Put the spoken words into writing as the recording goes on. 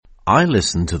I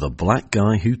listen to the Black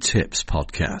Guy Who Tips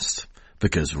podcast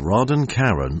because Rod and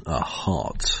Karen are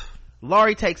hot.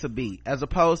 Laurie takes a beat. As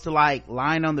opposed to like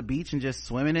lying on the beach and just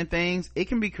swimming in things, it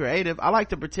can be creative. I like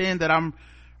to pretend that I'm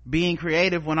being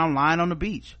creative when I'm lying on the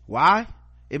beach. Why?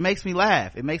 It makes me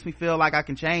laugh. It makes me feel like I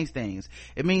can change things.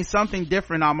 It means something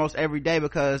different almost every day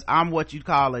because I'm what you'd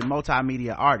call a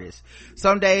multimedia artist.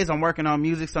 Some days I'm working on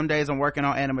music. Some days I'm working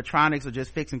on animatronics or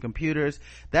just fixing computers.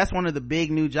 That's one of the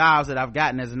big new jobs that I've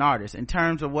gotten as an artist. In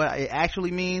terms of what it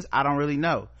actually means, I don't really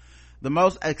know. The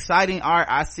most exciting art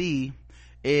I see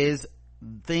is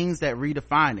things that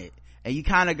redefine it. And you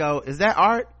kind of go, is that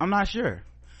art? I'm not sure.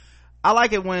 I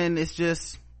like it when it's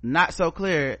just not so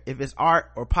clear if it's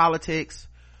art or politics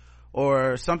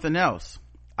or something else.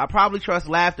 I probably trust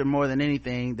laughter more than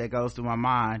anything that goes through my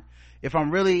mind. If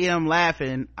I'm really am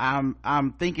laughing,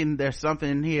 I'm thinking there's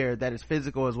something here that is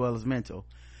physical as well as mental.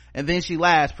 And then she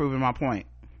laughs, proving my point.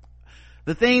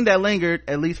 The thing that lingered,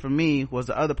 at least for me, was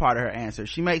the other part of her answer.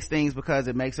 She makes things because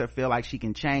it makes her feel like she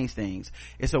can change things.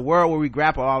 It's a world where we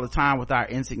grapple all the time with our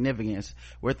insignificance,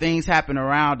 where things happen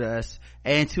around us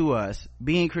and to us.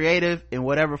 Being creative in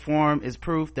whatever form is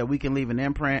proof that we can leave an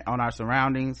imprint on our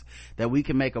surroundings, that we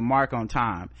can make a mark on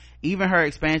time. Even her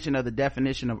expansion of the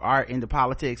definition of art into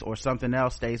politics or something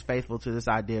else stays faithful to this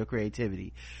idea of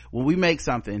creativity. When we make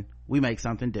something, we make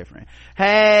something different.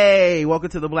 Hey, welcome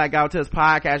to the Black Guy Who Tips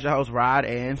podcast. Your host Rod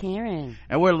and Karen,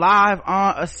 and we're live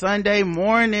on a Sunday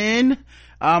morning.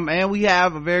 And we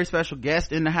have a very special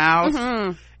guest in the house.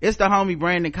 It's the homie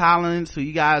Brandon Collins, who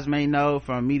you guys may know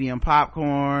from Medium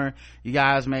Popcorn. You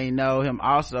guys may know him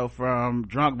also from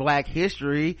Drunk Black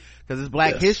History, because it's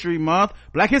Black History Month.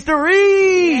 Black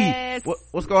History! Yes.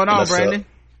 What's going on, Brandon?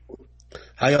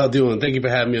 How y'all doing? Thank you for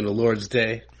having me on the Lord's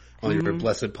Day on your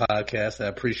blessed podcast. I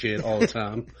appreciate it all the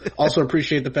time. Also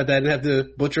appreciate the fact that I didn't have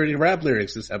to butcher any rap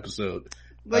lyrics this episode.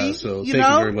 So thank you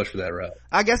very much for that, Rob.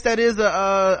 I guess that is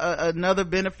another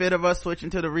benefit of us switching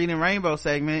to the Reading Rainbow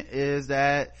segment, is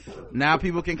that now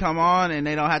people can come on and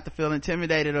they don't have to feel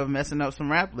intimidated of messing up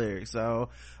some rap lyrics. So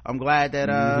I'm glad that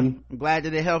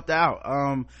it helped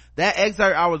out. That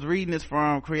excerpt I was reading is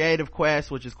from Creative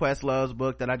Quest, which is Questlove's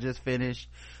book that I just finished.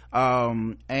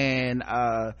 That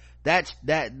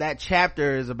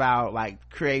chapter is about like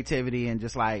creativity and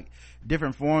just like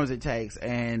different forms it takes.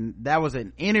 And that was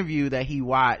an interview that he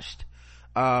watched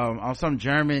on some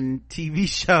German TV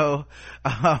show,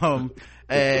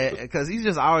 because he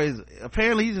just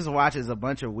watches a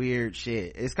bunch of weird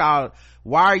shit. It's called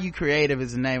Why Are You Creative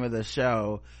is the name of the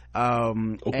show.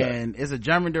 And it's a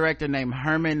German director named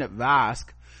Hermann Vask,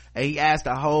 and he asked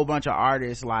a whole bunch of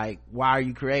artists like, why are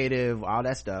you creative, all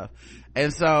that stuff.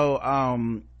 And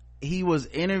so he was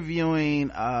interviewing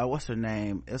what's her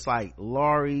name, it's like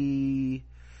Laurie,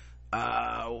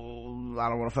 I don't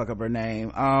want to fuck up her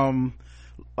name,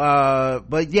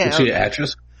 but yeah, is she an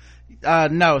actress?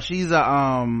 No, she's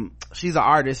an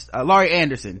artist, Laurie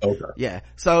Anderson. Okay. Yeah.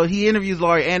 So he interviews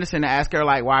Laurie Anderson to ask her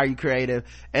like, why are you creative?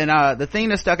 And the thing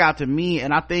that stuck out to me,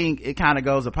 and I think it kind of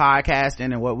goes to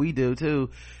podcasting and what we do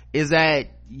too, is that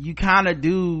you kind of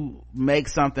do make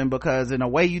something because in a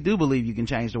way you do believe you can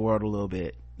change the world a little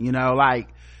bit. You know, like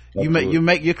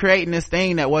you're creating this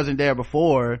thing that wasn't there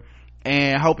before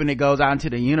and hoping it goes out into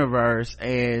the universe.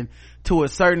 And to a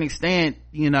certain extent,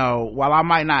 you know, while I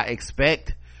might not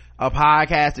expect a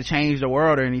podcast to change the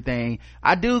world or anything,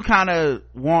 I do kind of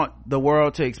want the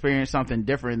world to experience something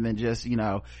different than just, you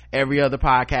know, every other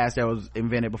podcast that was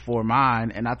invented before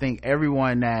mine. And I think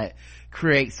everyone that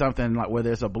creates something, like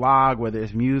whether it's a blog, whether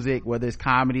it's music, whether it's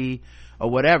comedy or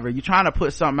whatever, you're trying to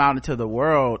put something out into the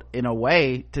world in a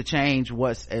way to change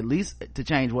what's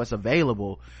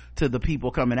available to the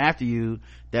people coming after you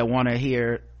that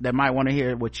might want to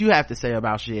hear what you have to say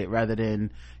about shit rather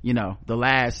than, you know, the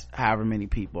last however many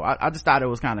people. I just thought it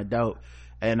was kind of dope.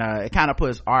 And it kind of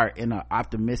puts art in an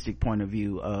optimistic point of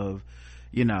view of,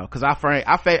 you know, cause I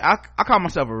call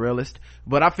myself a realist,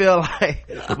 but I feel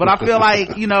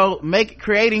like, you know,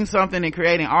 creating something and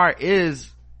creating art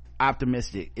is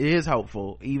optimistic. It is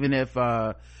hopeful, even if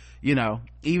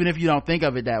you don't think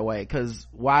of it that way. Cause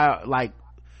why, like,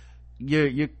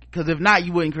 cause if not,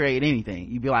 you wouldn't create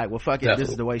anything. You'd be like, well, fuck it, Definitely.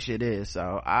 This is the way shit is. So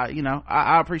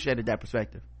I appreciated that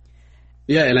perspective.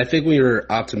 Yeah. And I think when you're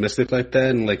optimistic like that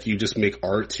and like you just make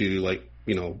art to like,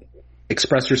 you know,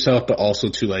 express yourself, but also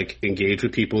to like engage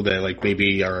with people that like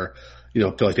maybe are, you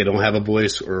know, feel like they don't have a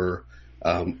voice or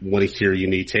want to hear a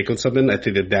unique take on something. I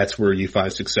think that's where you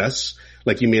find success.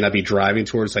 Like you may not be driving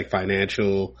towards like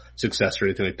financial success or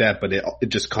anything like that, but it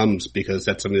just comes because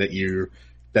that's something that you're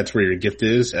that's where your gift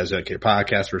is as like your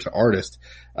podcaster, as an artist.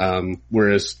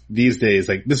 Whereas these days,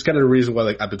 like this is kind of the reason why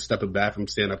like I've been stepping back from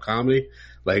stand-up comedy.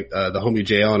 Like, the homie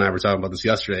JL and I were talking about this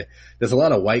yesterday. There's a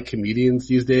lot of white comedians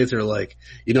these days that are like,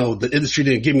 you know, the industry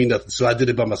didn't give me nothing, so I did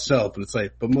it by myself. And it's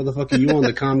like, but motherfucker, you on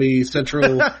the Comedy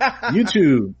Central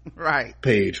YouTube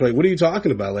page. Like, what are you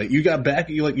talking about? Like, you got back,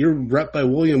 you're rep by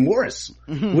William Morris.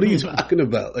 What are you talking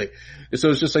about? Like,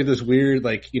 so it's just like this weird,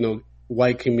 like, you know,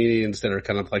 white comedians that are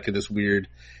kind of like in this weird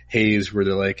haze where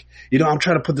they're like, you know, I'm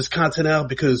trying to put this content out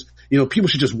because, you know, people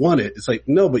should just want it. It's like,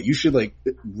 no, but you should like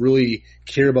really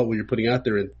care about what you're putting out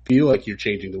there and feel like you're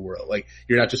changing the world. Like,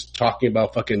 you're not just talking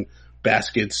about fucking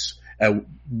baskets at,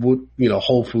 you know,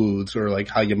 Whole Foods or like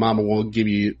how your mama won't give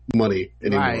you money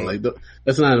anymore. Like,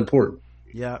 that's not important.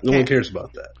 Yeah. No one cares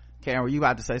about that. Karen, were you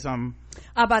about to say something?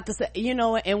 I'm about to say, you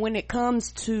know, and when it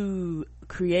comes to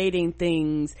creating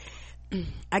things,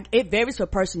 it varies from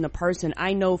person to person.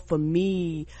 I know for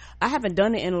me, I haven't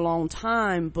done it in a long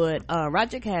time, but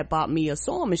Rajik had bought me a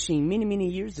sewing machine many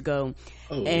years ago.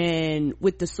 And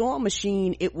with the sewing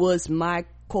machine, it was my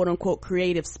quote unquote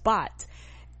creative spot.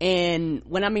 And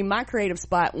when I mean my creative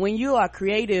spot, when you are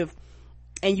creative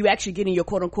and you actually get in your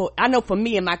quote unquote, I know for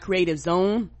me in my creative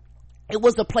zone, it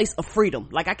was a place of freedom.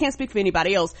 Like, I can't speak for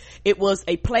anybody else. It was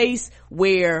a place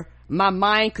where my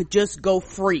mind could just go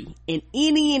free, and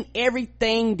any and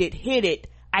everything that hit it,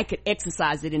 I could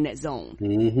exercise it in that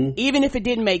zone. Even if it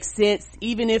didn't make sense,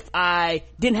 even if I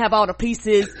didn't have all the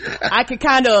pieces, I could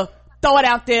kind of throw it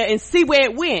out there and see where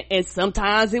it went. And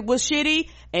sometimes it was shitty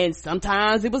and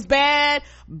sometimes it was bad,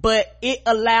 but it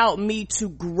allowed me to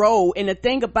grow. And the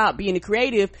thing about being a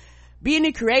creative,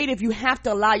 you have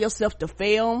to allow yourself to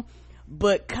fail.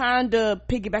 But kind of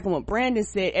piggyback on what Brandon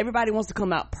said, everybody wants to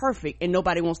come out perfect and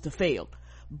nobody wants to fail.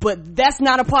 But that's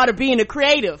not a part of being a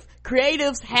creative.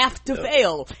 Creatives have to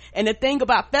fail. And the thing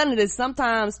about failing is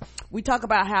sometimes we talk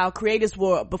about how creatives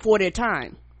were before their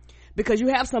time. Because you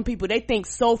have some people, they think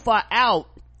so far out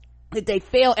that they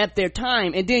fail at their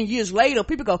time. And then years later,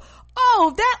 people go,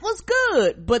 oh, that was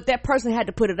good. But that person had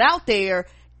to put it out there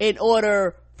in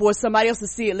order for somebody else to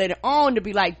see it later on to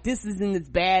be like, this isn't as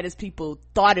bad as people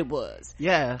thought it was.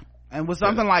 Yeah. And with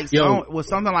something like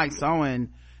sewing,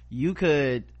 you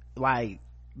could, like,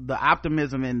 the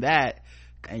optimism in that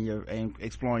and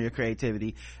exploring your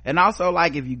creativity. And also,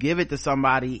 like, if you give it to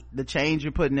somebody, the change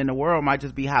you're putting in the world might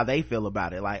just be how they feel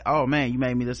about it. Like, oh man, you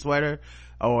made me this sweater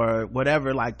or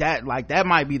whatever. Like that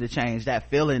might be the change, that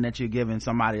feeling that you're giving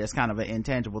somebody that's kind of an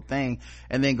intangible thing.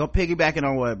 And then go piggybacking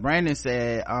on what Brandon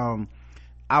said,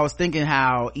 I was thinking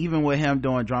how even with him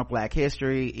doing Drunk Black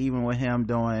History, even with him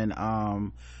doing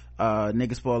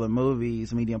nigga spoiling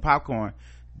movies, medium popcorn,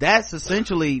 that's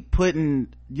essentially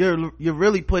you're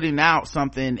really putting out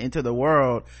something into the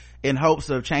world in hopes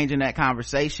of changing that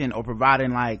conversation or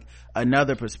providing like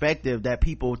another perspective that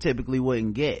people typically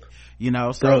wouldn't get, you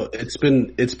know. So bro,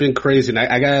 it's been crazy, and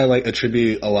I gotta like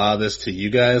attribute a lot of this to you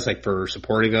guys, like for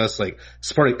supporting us, like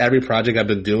supporting every project I've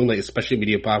been doing, like especially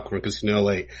Media Popcorn, because you know,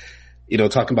 like, you know,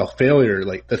 talking about failure,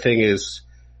 like the thing is,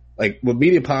 like with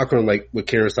Media Popcorn, like what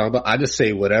Kara's talking about, I just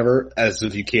say whatever as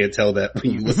if you can't tell that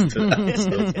when you listen to the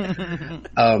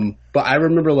episodes. But I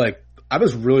remember like I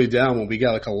was really down when we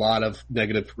got like a lot of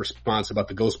negative response about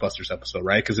the Ghostbusters episode,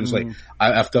 right? Because it was like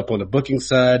I effed up on the booking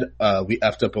side, we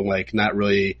effed up on like not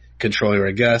really controlling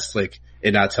our guests, like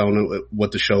and not telling them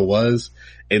what the show was.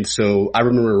 And so I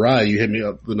remember, Ryan, you hit me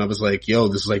up and I was like, yo,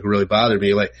 this is like really bothering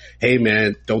me. Like, hey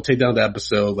man, don't take down the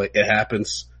episode. Like it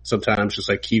happens sometimes, just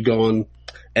like keep going.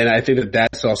 And I think that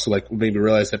that's also like made me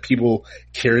realize that people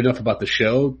care enough about the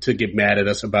show to get mad at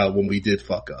us about when we did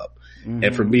fuck up.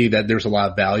 And for me, that there's a lot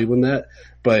of value in that.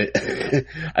 But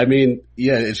I mean,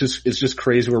 yeah, it's just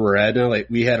crazy where we're at now. Like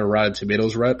we had a Rotten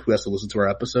Tomatoes rep who has to listen to our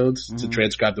episodes to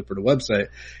transcribe them for the website.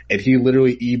 And he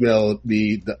literally emailed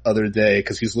me the other day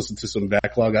because he's listened to some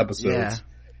backlog episodes.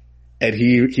 Yeah. And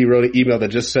he wrote an email that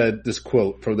just said this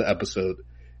quote from the episode.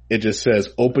 It just says,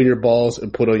 open your balls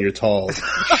and put on your talls.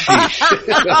 Sheesh. I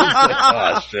was like,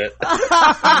 oh shit.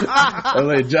 I'm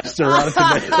like, Justin, Rotten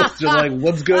Tomatoes. You're like,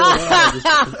 what's going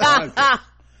on?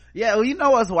 Yeah, well, you know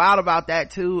what's wild about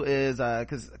that too is,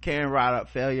 cause Karen brought up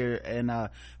failure, and,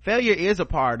 failure is a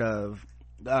part of,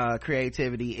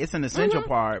 creativity. It's an essential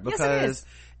part, because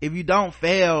if you don't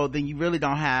fail, then you really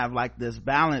don't have like this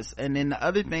balance. And then the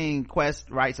other thing Quest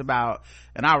writes about,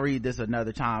 and I'll read this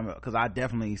another time cause I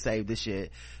definitely saved this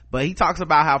shit, but he talks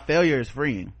about how failure is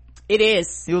freeing. It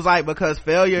is. He was like, because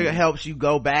failure helps you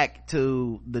go back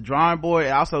to the drawing board.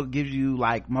 It also gives you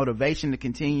like motivation to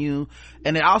continue.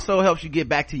 And it also helps you get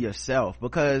back to yourself,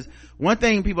 because one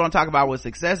thing people don't talk about with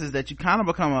success is that you kind of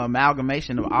become an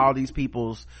amalgamation of all these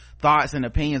people's thoughts and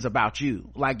opinions about you.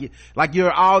 Like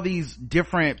you're all these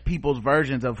different people's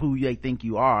versions of who they think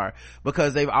you are,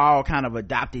 because they've all kind of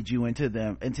adopted you into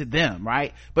them,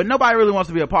 right? But nobody really wants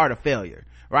to be a part of failure.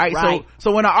 Right?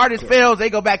 So when an artist fails, they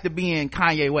go back to being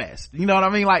Kanye West. You know what I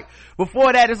mean? Like,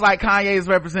 before that, it's like Kanye is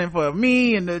representing for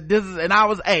me, and I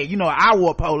was, I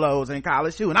wore polos in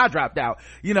college too, and I dropped out,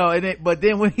 but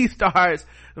then when he starts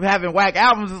having whack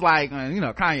albums, it's like,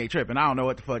 Kanye tripping. I don't know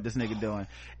what the fuck this nigga doing.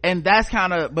 And that's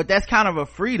kind of a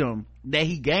freedom that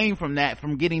he gained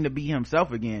from getting to be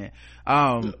himself again.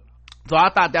 So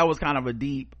I thought that was kind of a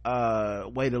deep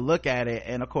way to look at it.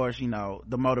 And of course,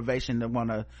 the motivation to want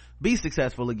to be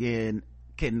successful again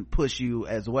can push you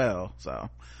as well. So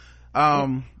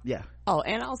yeah. Oh,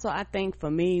 and also I think for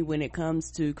me, when it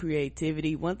comes to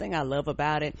creativity, one thing I love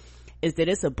about it is that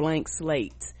it's a blank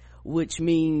slate, which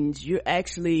means you're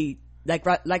actually, like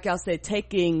y'all said,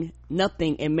 taking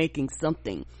nothing and making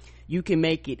something. You can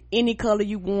make it any color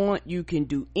you want. You can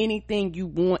do anything you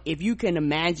want. If you can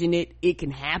imagine it, it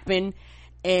can happen.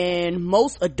 And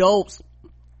most adults,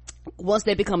 once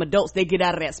they become adults, they get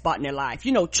out of that spot in their life.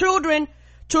 Children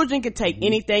can take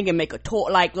anything and make a toy.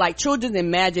 Like children's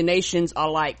imaginations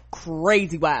are like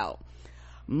crazy wild.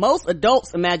 Most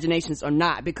adults' imaginations are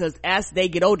not, because as they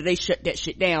get older, they shut that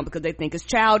shit down because they think it's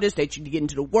childish. They should get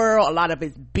into the world. A lot of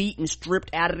it's beat and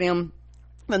stripped out of them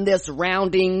and their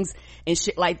surroundings and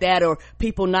shit like that, or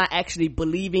people not actually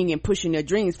believing and pushing their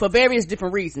dreams for various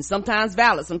different reasons. Sometimes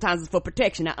valid, sometimes it's for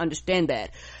protection. I understand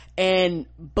that.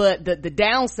 But the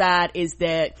downside is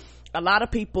that a lot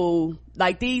of people,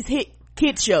 like these hit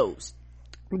kid shows,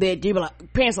 that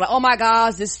parents are like, oh my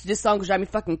gosh, this song is driving me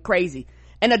fucking crazy.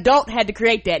 An adult had to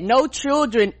create that. No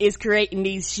children is creating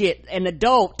these shit. An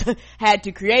adult had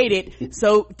to create it.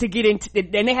 So to get into,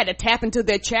 then they had to tap into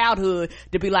their childhood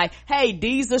to be like, hey,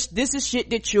 this is shit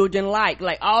that children like.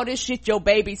 Like all this shit your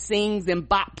baby sings and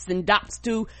bops and dops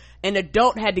to. An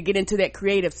adult had to get into that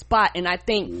creative spot. And I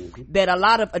think that a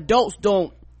lot of adults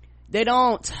they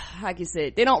don't, like you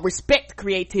said, they don't respect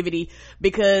creativity,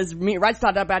 because Raj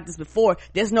talked about this before.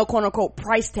 There's no quote unquote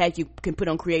price tag you can put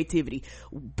on creativity.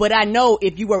 But I know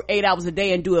if you work 8 hours a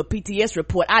day and do a PTS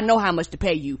report, I know how much to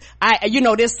pay you.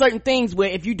 There's certain things where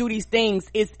if you do these things,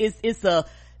 it's a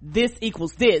this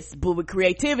equals this. But with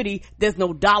creativity, there's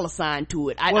no dollar sign to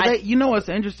it. What's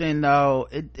interesting though?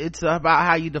 It's about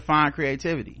how you define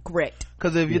creativity. Correct.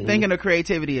 Because if you're thinking of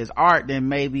creativity as art, then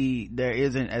maybe there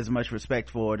isn't as much respect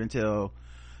for it until,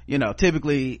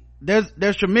 typically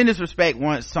there's tremendous respect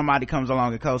once somebody comes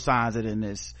along and co-signs it and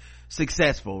is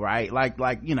successful, right?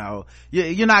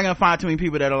 You're not gonna find too many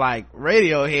people that are like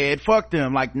Radiohead, fuck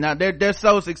them. Like, no, they're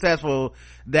so successful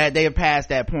that they have passed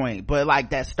that point. But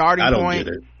like that starting point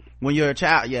when you're a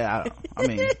child, I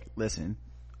mean, listen.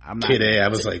 I'm not Kid A. I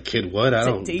was like, kid what? I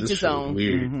don't. Teach his own.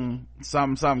 Weird.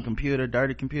 Mm-hmm. Some computer,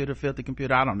 dirty computer, filthy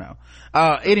computer. I don't know.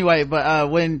 Anyway, but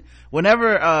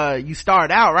whenever you start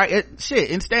out, right?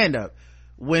 In stand up,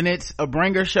 when it's a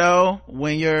bringer show,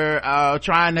 when you're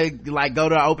trying to like go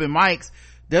to open mics,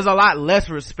 there's a lot less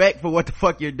respect for what the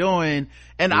fuck you're doing.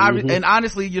 And and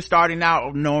honestly, you're starting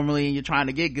out normally and you're trying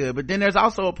to get good, but then there's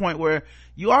also a point where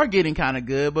you are getting kind of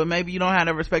good, but maybe you don't have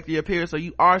the respect of your peers, so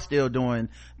you are still doing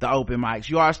the open mics,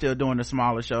 you are still doing the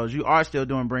smaller shows, you are still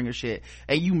doing bringer shit,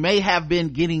 and you may have been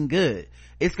getting good.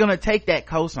 It's gonna take that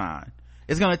cosign,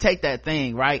 it's gonna take that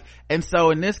thing, right? And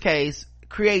so in this case,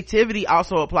 creativity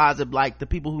also applies to like the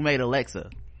people who made Alexa,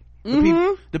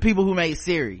 the people who made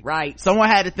Siri, right? Someone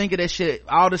had to think of that shit,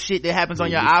 all the shit that happens on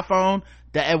your iPhone,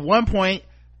 that at one point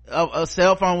a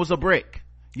cell phone was a brick.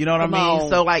 You know what I mean?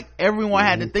 So like everyone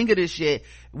had to think of this shit.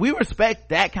 We respect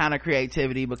that kind of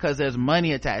creativity because there's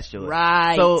money attached to it.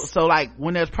 Right. So like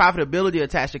when there's profitability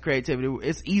attached to creativity,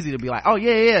 it's easy to be like, oh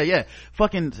yeah.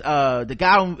 Fucking, the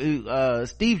guy who,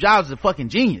 Steve Jobs is a fucking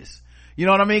genius. You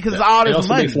know what I mean? Cause it's all this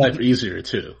money. It also makes life easier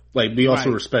too. Like we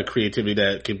also respect creativity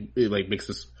that can, like makes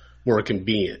us more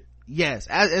convenient. Yes,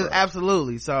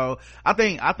 absolutely. So I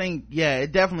think, yeah,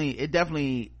 it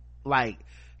definitely like,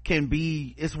 can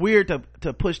be, it's weird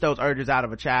to push those urges out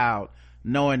of a child,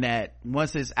 knowing that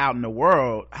once it's out in the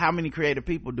world, how many creative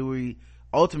people do we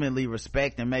ultimately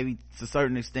respect and maybe to a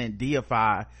certain extent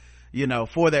deify,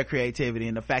 for their creativity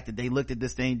and the fact that they looked at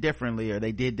this thing differently, or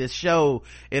they did this show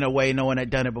in a way no one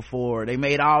had done it before, they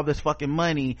made all this fucking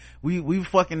money,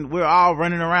 we're all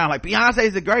running around like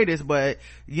Beyonce's the greatest, but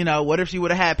what if she would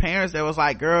have had parents that was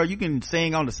like, girl, you can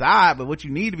sing on the side, but what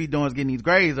you need to be doing is getting these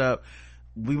grades up.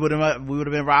 we would have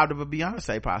been robbed of a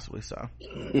Beyonce possibly. So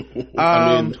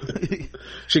I mean,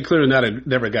 she clearly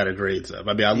never got her grades up.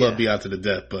 I mean, I love Beyonce to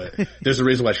death, but there's a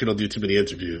reason why she don't do too many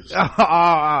interviews.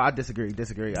 I disagree.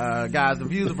 Guys, the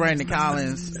views of Brandon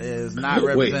Collins is not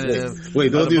representative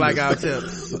wait, don't of the do Blackout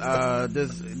Tips.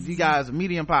 You guys,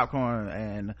 Medium Popcorn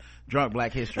and Drunk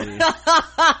Black History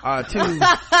are two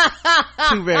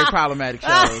very problematic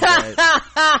shows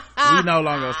that we no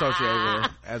longer associate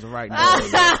with as of right now.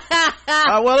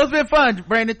 Well, it's been fun,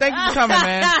 Brandon. Thank you for coming,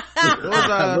 man. It was,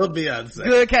 I love Beyonce.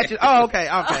 Good catching. Oh, okay.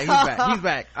 He's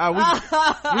back.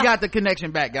 We got the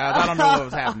connection back, guys. I don't know what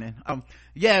was happening.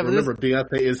 Yeah, but remember,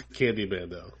 Beyonce is Candyman,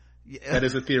 though. Yeah. That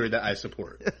is a theory that I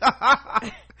support.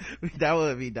 That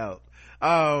would be dope. So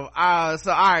all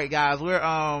right, guys, we're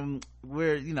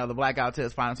the Blackout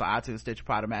Tips, find us on iTunes, Stitcher,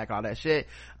 Podomatic, all that shit.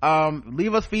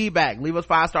 Leave us feedback, leave us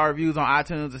 5-star reviews on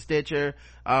iTunes and Stitcher.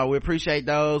 We appreciate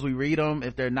those. We read them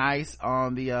if they're nice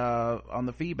on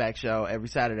the feedback show every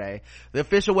Saturday. The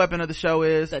official weapon of the show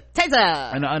is the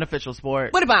taser, and the unofficial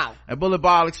sport, bullet ball, and bullet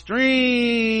ball extreme.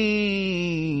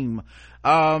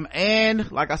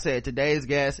 And like I said, today's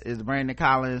guest is Brandon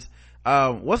Collins.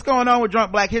 What's going on with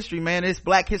Drunk Black History, man? It's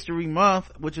Black History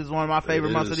Month, which is one of my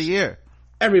favorite months of the year.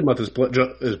 Every month is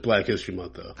Black History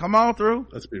Month, though. Come on through.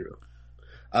 Let's be real.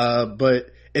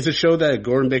 But it's a show that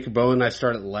Gordon Baker Bowen and I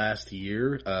started last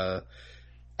year.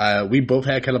 We both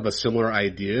had kind of a similar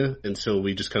idea, and so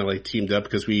we just kind of like teamed up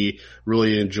because we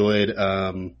really enjoyed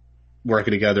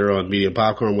working together on Medium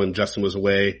Popcorn when Justin was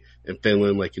away in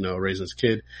Finland, raising his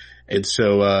kid. And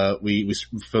so we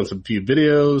filmed some few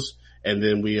videos. And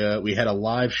then we had a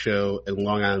live show in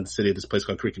Long Island City at this place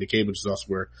called Creek in the Cave, which is also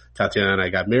where Tatiana and I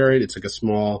got married. It's like a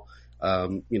small,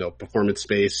 performance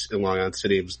space in Long Island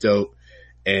City. It was dope.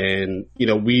 And,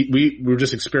 we were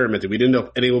just experimenting. We didn't know if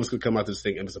anyone was going to come out to this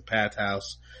thing. It was a path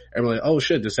house. And we're like, oh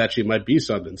shit, this actually might be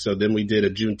something. So then we did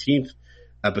a Juneteenth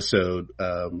episode,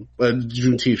 a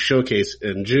Juneteenth showcase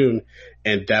in June.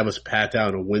 And that was packed out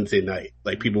on a Wednesday night.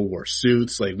 Like, people wore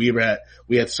suits. Like, we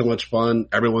had so much fun.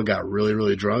 Everyone got really,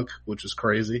 really drunk, which was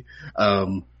crazy.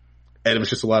 And it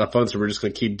was just a lot of fun. So we're just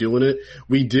going to keep doing it.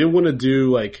 We did want to do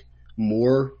like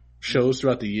more shows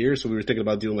throughout the year. So we were thinking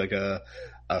about doing like a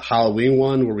Halloween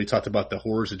one where we talked about the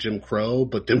horrors of Jim Crow,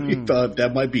 but then we thought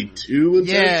that might be too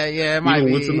intense. Yeah, it might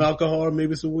be. With some alcohol or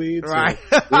maybe some weed. Right.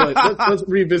 So we're like, let's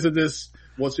revisit this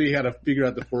once we had to figure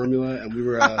out the formula, and we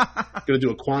were going to do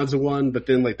a Kwanzaa one, but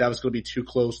then like that was going to be too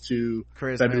close to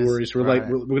Christmas, February. So we're like,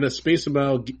 we're going to space them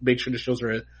out, make sure the shows are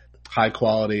at high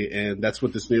quality, and that's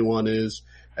what this new one is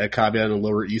at Caveat on the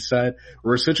Lower East Side.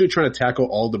 We're essentially trying to tackle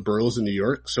all the boroughs in New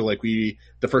York. So like the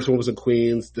first one was in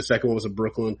Queens, the second one was in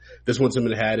Brooklyn, this one's in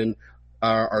Manhattan.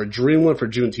 Our dream one for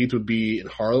Juneteenth would be in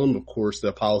Harlem. Of course, the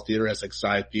Apollo Theater has like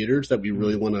side theaters that we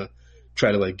really want to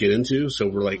try to like get into. So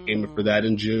we're like aiming for that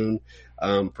in June.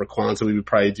 For Kwanzaa, we would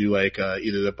probably do like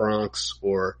either the Bronx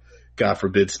or, God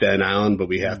forbid, Staten Island, but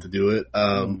we have to do it.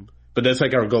 But that's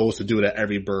like our goal is to do it at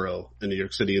every borough in New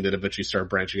York City, and then eventually start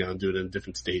branching out and do it in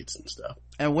different states and stuff.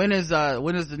 And when is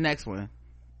the next one?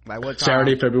 Like what time?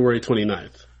 Saturday, February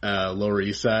 29th, Lower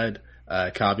East Side,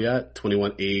 Caveat,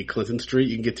 21A Clinton Street.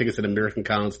 You can get tickets at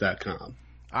AmericanCollins.com.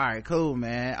 All right, cool,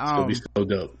 man. It's gonna be so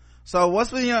dope. So what's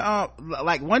been your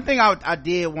like one thing I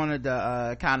did wanted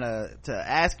to kind of to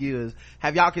ask you is,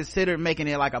 have y'all considered making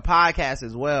it like a podcast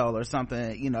as well or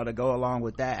something, to go along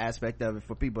with that aspect of it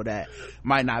for people that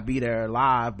might not be there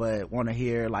live but want to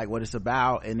hear like what it's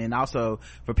about, and then also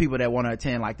for people that want to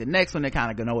attend like the next one, they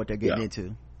kind of know what they're getting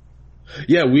into.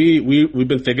 Yeah, we've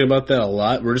been thinking about that a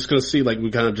lot. We're just going to see, like,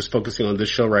 we kind of just focusing on this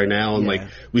show right now. And like,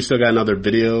 we still got another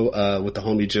video, with the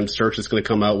homie Jim Search that's going to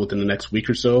come out within the next week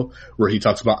or so, where he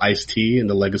talks about Ice-T and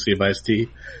the legacy of Ice-T.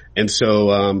 And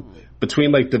so,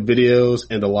 between like the videos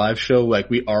and the live show, like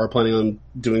we are planning on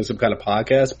doing some kind of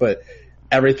podcast, but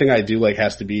everything I do like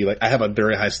has to be like, I have a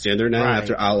very high standard now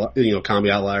after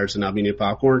Comedy Outliers and now Medium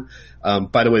Popcorn.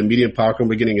 By the way, Medium Popcorn,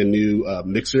 we're getting a new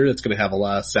mixer that's going to have a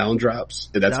lot of sound drops.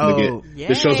 And that's going to get,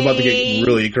 the show's about to get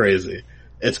really crazy.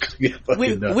 It's going to get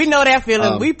fucking nuts. We know that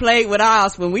feeling. We played with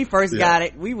ours when we first got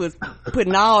it. We was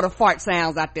putting all the fart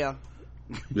sounds out there.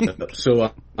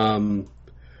 So,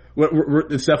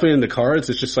 it's definitely in the cards.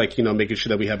 It's just like, making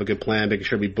sure that we have a good plan, making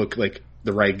sure we book like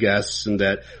the right guests, and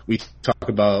that we talk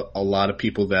about a lot of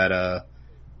people that,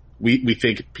 we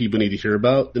think people need to hear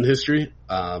about in history.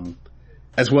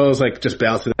 As well as like just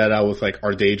balancing that out with like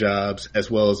our day jobs, as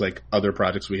well as like other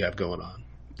projects we have going on.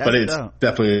 But it's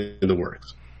definitely in the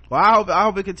works. Well, I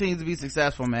hope it continues to be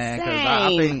successful, man. Cause I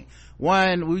think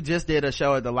one, we just did a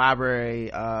show at the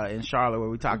library in Charlotte where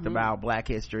we talked about Black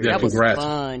history. Yeah, that was congrats.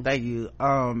 fun. Thank you.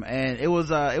 And it was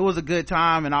a good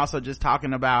time, and also just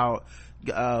talking about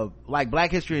like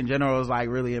Black history in general is like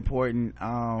really important.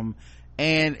 And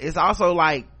it's also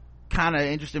like kind of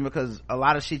interesting because a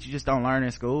lot of shit you just don't learn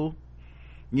in school.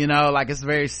 You know, like it's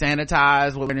very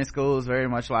sanitized. What we learn in school is very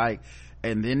much like,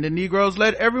 and then the Negroes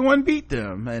let everyone beat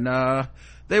them, and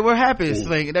they were happy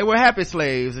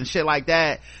slaves and shit like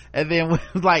that. And then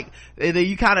like, and then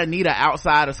you kind of need an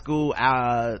outside of school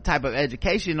type of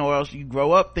education, or else you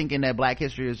grow up thinking that Black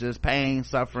history is just pain,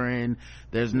 suffering.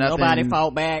 There's nothing, nobody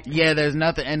fought back. Yeah, there's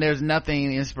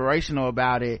nothing inspirational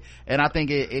about it. And I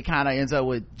think it kind of ends up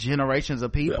with generations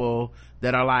of people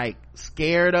that are like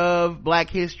scared of Black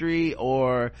history,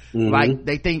 or like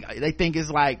they think it's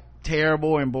like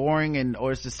terrible and boring,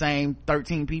 or it's the same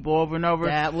 13 people over and over.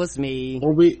 That was me.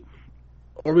 Or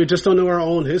we just don't know our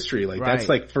own history. Like Right. that's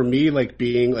like, for me, like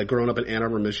being like growing up in Ann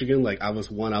Arbor, Michigan, like I was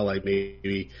one out of like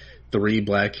maybe 3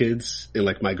 Black kids in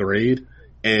like my grade.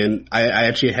 And I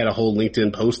actually had a whole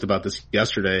LinkedIn post about this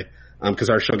yesterday. Cause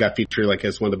our show got featured like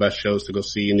as one of the best shows to go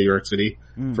see in New York City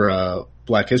for,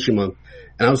 Black History Month.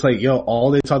 And I was like, yo,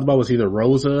 all they talked about was either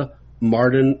Rosa,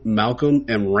 Martin, Malcolm,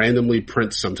 and randomly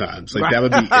Prince sometimes. Like that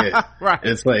would be it. Right.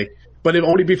 And it's like, but it'd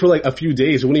only be for like a few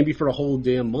days. It wouldn't even be for a whole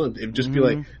damn month. It'd just be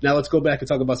like, now let's go back and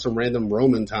talk about some random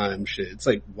Roman time shit. It's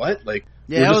like, what? Like,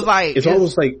 Yeah, it was like, it's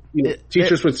almost like, you know,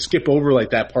 teachers would skip over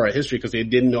like that part of history because they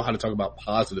didn't know how to talk about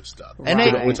positive stuff. And they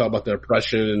they would only talk about the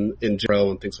oppression and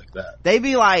jail and things like that. they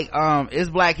be like, it's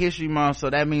Black History Month, so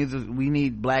that means we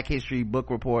need Black history book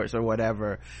reports or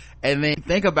whatever. And then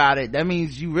think about it, that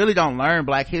means you really don't learn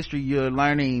Black history. You're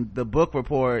learning the book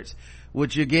reports,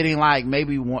 which you're getting like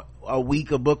maybe a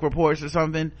week of book reports or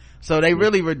something. So they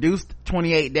really reduced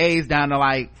 28 days down to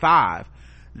like 5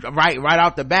 right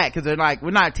off the bat, because they're like, we're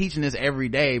not teaching this every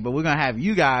day, but we're gonna have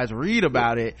you guys read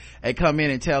about it and come in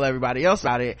and tell everybody else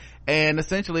about it. And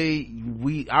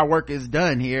essentially our work is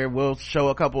done here. We'll show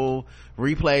a couple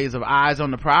replays of Eyes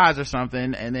on the Prize or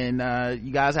something, and then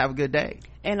you guys have a good day.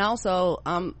 And also,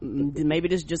 maybe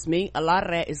this is just me, a lot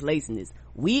of that is laziness.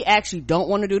 We actually don't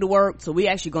want to do the work, so we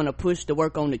actually going to push the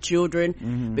work on the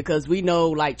children, because we know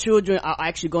like children are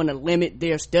actually going to limit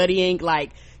their studying.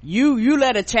 Like you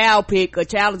let a child pick, a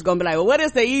child is going to be like, well, what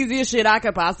is the easiest shit I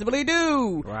could possibly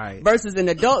do? Right. Versus an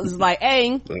adult is like,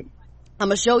 hey, I'm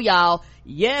gonna show y'all,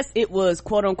 yes, it was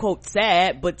quote unquote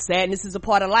sad, but sadness is a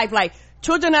part of life. Like,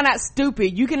 children are not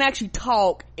stupid. You can actually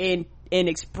talk and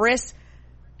express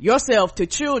yourself to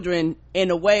children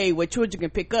in a way where children can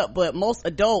pick up, but most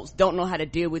adults don't know how to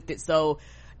deal with it. So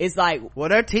it's like, well,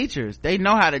 they're teachers, they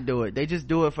know how to do it, they just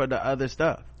do it for the other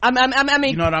stuff. I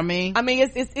mean, you know what I mean?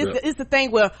 It's the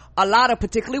thing where a lot of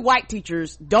particularly white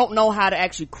teachers don't know how to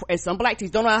actually, and some Black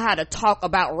teachers don't know how to talk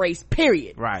about race,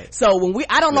 period. Right. So when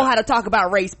I don't know how to talk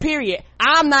about race, period,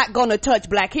 I'm not gonna touch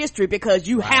Black history, because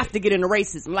you have to get into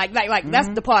racism. Like that's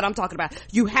the part I'm talking about.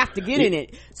 You have to get in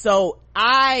it. So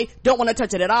I don't want to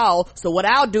touch it at all. So what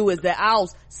I'll do is that I'll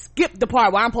skip the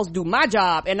part where I'm supposed to do my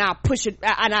job, and I'll push it,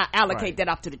 and I allocate that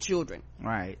off to the children.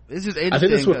 Right. It's just interesting. I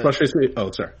think that's what frustrates me.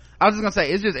 Oh, sorry. I was just gonna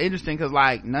say, it's just interesting because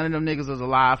like none of them niggas was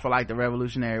alive for like the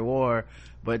Revolutionary War,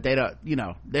 but they don't, you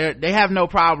know, they have no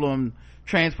problem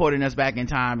transporting us back in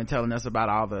time and telling us about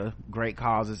all the great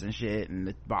causes and shit, and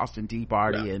the Boston Tea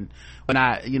Party, and when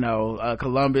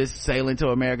Columbus sailing to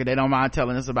America, they don't mind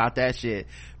telling us about that shit.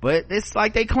 But it's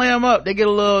like they clam up, they get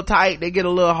a little tight, they get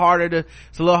a little harder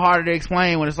it's a little harder to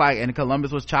explain when it's like, and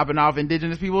Columbus was chopping off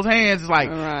indigenous people's hands. It's like,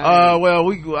 right. Well,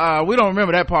 we don't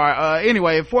remember that part.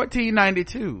 Anyway,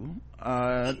 1492.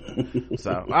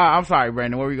 So I'm sorry,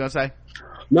 Brandon, what were you gonna say?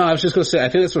 No, I was just going to say, I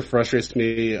think that's what frustrates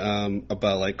me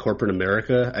about like corporate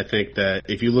America. I think that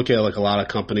if you look at like a lot of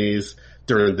companies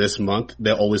during this month,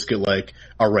 they'll always get like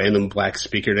a random Black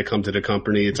speaker to come to the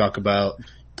company and talk about,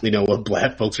 you know, what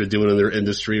Black folks are doing in their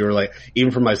industry. Or like,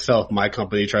 even for myself, my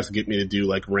company tries to get me to do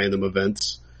like random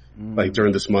events like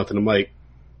during this month. And I'm like,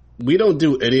 we don't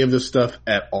do any of this stuff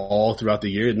at all throughout the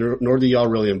year, nor do y'all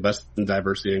really invest in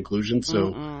diversity and inclusion.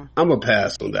 So I'm going to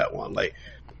pass on that one. Like,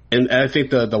 and I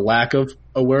think the lack of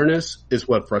awareness is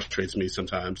what frustrates me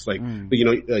sometimes. Like, you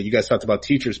know, you guys talked about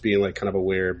teachers being like kind of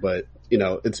aware, but you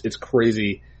know, it's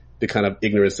crazy the kind of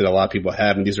ignorance that a lot of people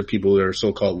have. And these are people that are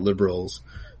so-called liberals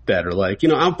that are like, you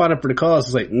know, I'm fighting for the cause.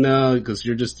 It's like, no, because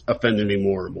you're just offending me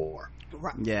more and more.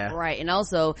 Right. Yeah. Right. And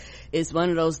also, it's one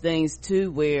of those things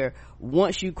too where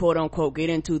once you quote unquote get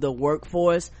into the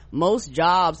workforce, most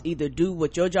jobs either do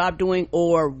what your job doing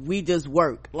or we just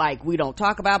work. Like, we don't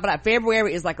talk about, but like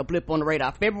February is like a blip on the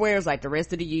radar. February is like the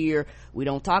rest of the year. We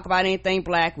don't talk about anything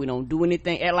black. We don't do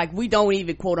anything, and like we don't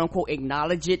even quote unquote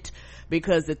acknowledge it.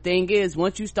 Because the thing is,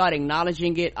 once you start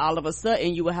acknowledging it, all of a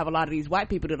sudden you will have a lot of these white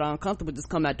people that are uncomfortable just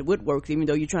come out the woodworks, even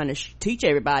though you're trying to teach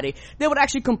everybody. They would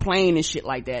actually complain and shit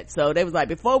like that. So they was like,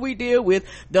 before we deal with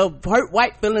the hurt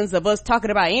white feelings of us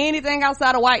talking about anything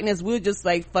outside of whiteness, we'll just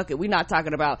say, fuck it, we're not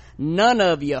talking about none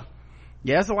of you.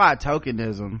 Yeah, it's a lot of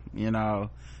tokenism, you know,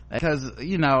 because,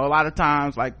 you know, a lot of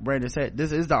times, like Brandon said,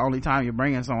 this is the only time you're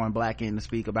bringing someone black in to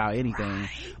speak about anything, right,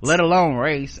 let alone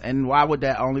race. And why would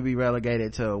that only be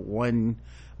relegated to one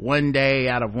day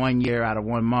out of 1 year out of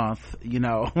 1 month, you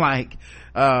know, like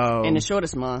in the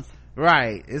shortest month,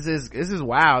 right? It's just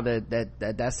wild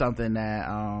that's something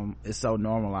that is so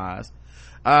normalized.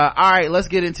 All right, let's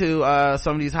get into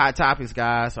some of these hot topics,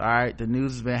 guys. All right, the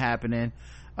news has been happening.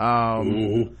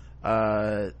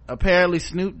 Apparently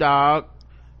Snoop Dogg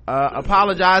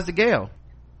apologized to Gayle.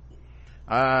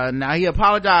 Now he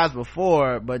apologized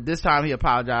before, but this time he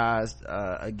apologized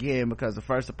again, because the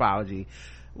first apology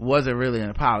wasn't really an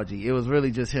apology. It was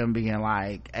really just him being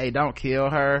like, hey, don't kill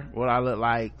her. What I look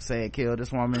like saying kill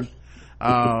this woman.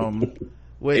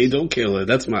 Which, hey, don't kill her.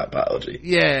 That's my apology.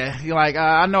 Yeah, you're like,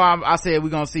 I know I said we're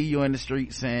gonna see you in the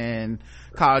streets and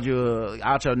called you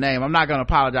out your name. I'm not gonna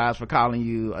apologize for calling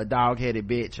you a dog-headed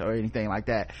bitch or anything like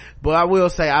that, but I will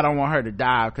say I don't want her to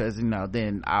die, because, you know,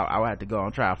 then I'll have to go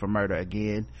on trial for murder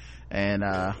again, and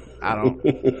I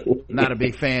don't not a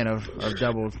big fan of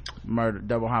double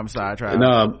homicide trial.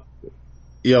 And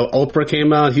yo, Oprah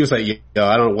came out, he was like, yo,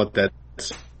 I don't want that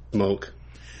smoke.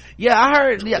 Yeah, I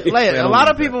heard, a lot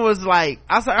of people was like,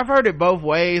 I've heard it both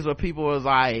ways, where people was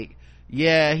like,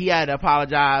 yeah, he had to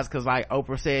apologize because, like,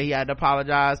 Oprah said he had to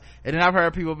apologize. And then I've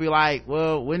heard people be like,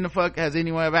 well, when the fuck has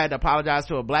anyone ever had to apologize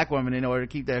to a black woman in order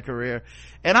to keep their career?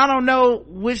 And I don't know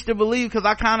which to believe, because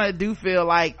I kind of do feel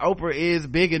like Oprah is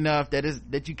big enough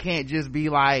that you can't just be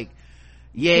like,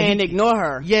 yeah, can't ignore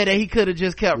her. Yeah, that he could have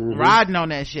just kept riding on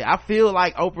that shit. I feel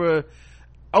like Oprah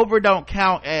don't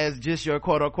count as just your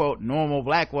quote unquote normal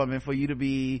black woman for you to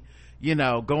be, you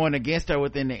know, going against her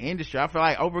within the industry. I feel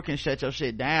like Oprah can shut your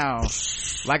shit down.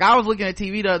 Like, I was looking at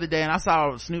TV the other day and I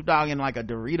saw Snoop Dogg in like a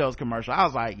Doritos commercial. I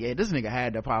was like, yeah, this nigga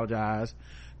had to apologize,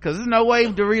 because there's no way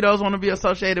Doritos want to be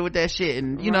associated with that shit.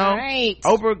 And, you know, right.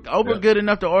 Oprah good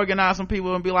enough to organize some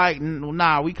people and be like,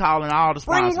 nah, we calling all the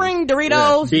sponsors. Ring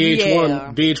Doritos.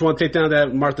 Yeah. VH1 take down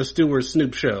that Martha Stewart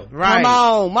Snoop show. Right. Come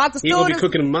on, Martha Stewart. He gonna be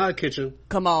cooking in my kitchen.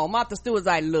 Come on, Martha Stewart's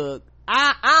like, look,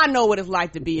 I know what it's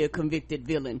like to be a convicted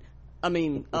villain. I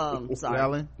mean,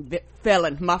 sorry.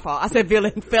 Felon, my fault. I said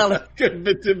villain, felon.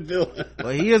 Convicted villain. Well,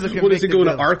 he is a convicted What is he going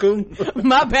villain. to Arkham?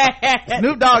 My bad.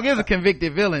 Snoop Dogg is a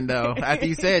convicted villain, though, after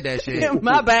you said that shit.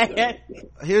 My bad.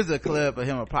 Here's a clip of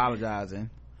him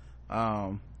apologizing.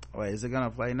 Wait, is it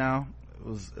gonna play now?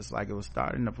 It's like it was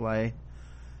starting to play.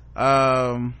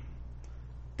 Damn,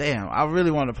 I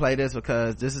really want to play this,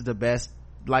 because this is the best.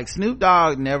 Like, Snoop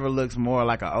Dogg never looks more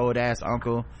like an old ass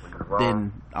uncle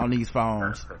than on these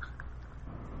phones.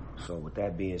 So with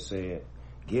that being said,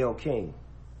 Gayle King,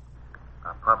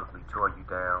 I publicly tore you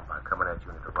down by coming at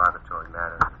you in a derogatory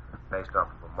manner based off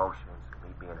of emotions, me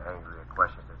being angry at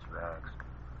questions that you asked.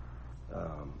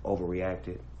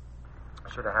 overreacted. I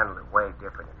should have handled it way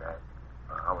different than that.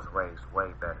 I was raised way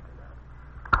better than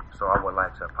that. So I would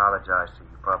like to apologize to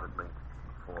you publicly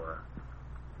for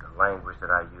the language that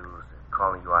I used and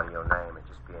calling you out of your name and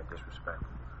just being disrespectful.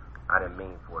 I didn't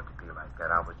mean for it to be like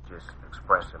that. I was just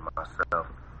expressing myself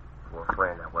for a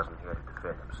friend that wasn't here to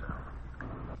defend himself.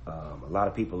 A lot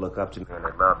of people look up to me. And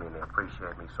they love me and they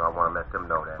appreciate me, so I want to let them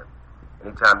know that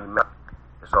anytime you mess,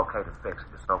 it's okay to fix it.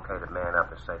 It's okay to man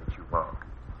up and say that you're wrong.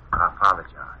 I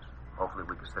apologize. Hopefully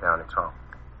we can sit down and talk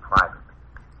privately.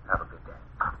 Have a good day.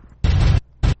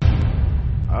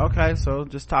 Okay, so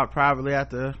just talk privately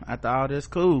after all this.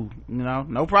 Cool, you know,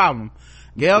 no problem.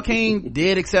 Gayle King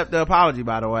did accept the apology,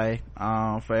 by the way,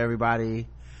 for everybody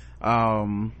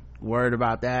worried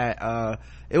about that.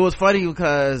 It was funny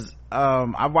because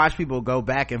I watched people go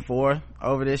back and forth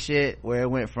over this shit, where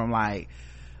it went from like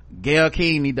Gayle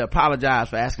King need to apologize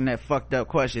for asking that fucked up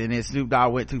question, and then Snoop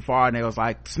Dogg went too far and it was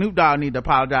like Snoop Dogg need to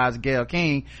apologize to Gayle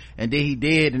King, and then he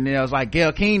did, and then it was like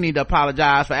Gayle King need to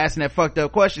apologize for asking that fucked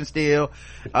up question still,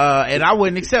 and I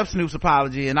wouldn't accept Snoop's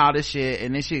apology and all this shit,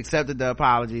 and then she accepted the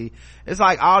apology. It's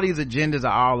like all these agendas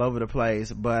are all over the place,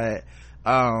 but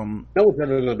no one's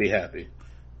ever gonna be happy.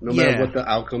 No matter what the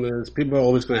outcome is, people are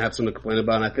always going to have something to complain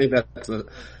about, and I think that's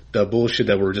the bullshit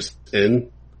that we're just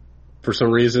in. for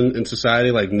some reason in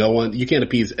society. Like you can't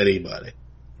appease anybody.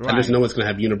 Right. And there's no one's going to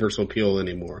have universal appeal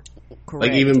anymore. Correct.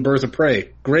 Like even Birds of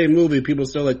Prey, great movie. People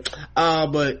still like,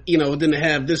 but it didn't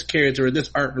have this character or this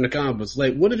art from the comic books.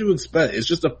 Like, what did you expect? It's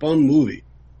just a fun movie.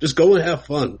 Just go and have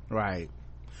fun. Right.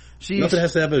 Nothing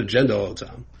has to have an agenda all the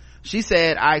time. She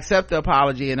said, I accept the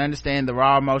apology and understand the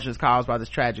raw emotions caused by this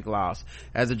tragic loss.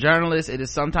 As a journalist, it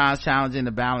is sometimes challenging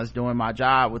to balance doing my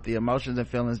job with the emotions and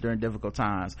feelings during difficult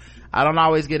times. I don't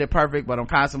always get it perfect, but I'm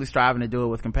constantly striving to do it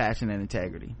with compassion and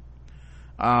integrity.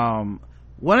 One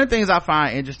of the things I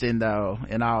find interesting though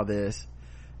in all this,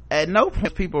 at no point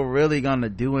is people really gonna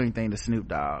do anything to Snoop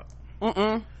Dogg.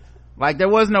 Like there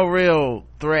was no real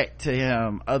threat to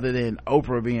him other than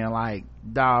Oprah being like,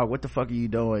 dog, what the fuck are you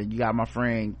doing? You got my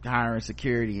friend hiring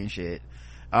security and shit.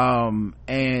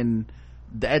 And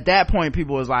at that point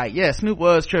people was like, yeah, Snoop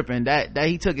was tripping, that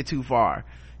he took it too far,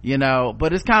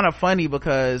 but it's kind of funny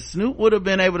because Snoop would have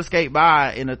been able to skate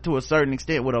by to a certain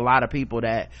extent with a lot of people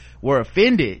that were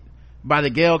offended by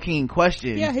the Gayle King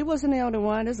question. Yeah, he wasn't the only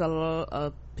one. There's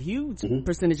a huge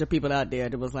percentage of people out there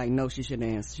that was like, no, she shouldn't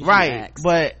answer. Right. Ask.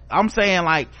 But I'm saying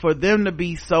like for them to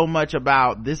be so much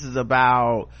about, this is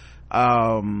about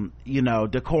decorum,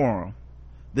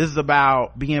 this is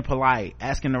about being polite,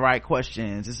 asking the right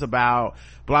questions, it's about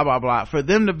blah blah blah, for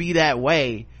them to be that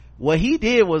way, what he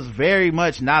did was very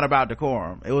much not about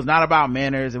decorum. It was not about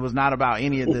manners. It was not about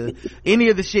any of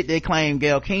the shit they claimed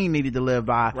Gayle King needed to live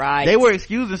by. Right. They were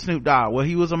excusing Snoop Dogg. Well,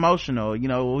 he was emotional,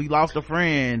 he lost a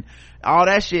friend, all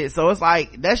that shit. So it's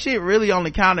like that shit really only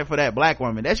counted for that black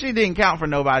woman. That shit didn't count for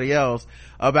nobody else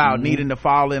about needing to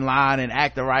fall in line and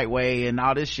act the right way and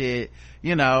all this shit.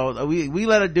 We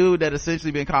let a dude that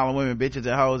essentially been calling women bitches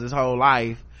and hoes his whole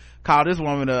life call this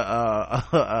woman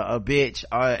a bitch,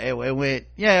 and went,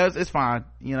 yeah, it's fine,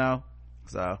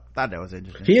 so I thought that was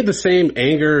interesting. He had the same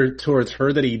anger towards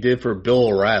her that he did for Bill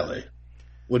O'Reilly,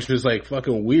 which was like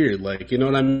fucking weird, like, you know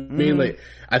what I mean? Like,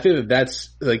 I think that's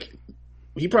like,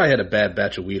 he probably had a bad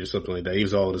batch of weed or something like that. He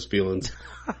was all in his feelings.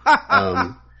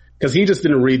 Cause he just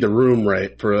didn't read the room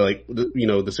right for like,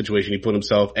 the situation he put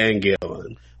himself and Gayle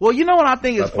in. Well, what I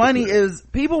think is funny is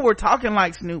people were talking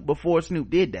like Snoop before Snoop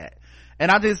did that. And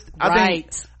I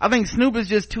think Snoop is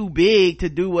just too big to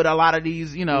do what a lot of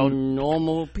these,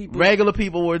 normal people, regular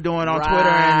people were doing on Twitter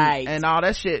and all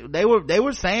that shit. They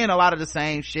were saying a lot of the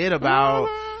same shit about,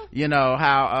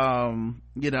 how,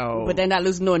 but they're not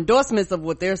losing no endorsements of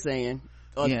what they're saying.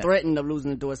 Or threatened of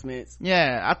losing endorsements.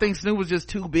 Yeah, I think Snoop was just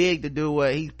too big to do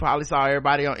what he probably saw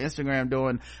everybody on Instagram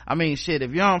doing. I mean, shit,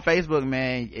 if you're on Facebook,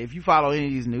 man, if you follow any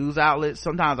of these news outlets,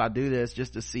 sometimes I do this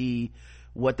just to see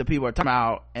what the people are talking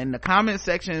about, and the comment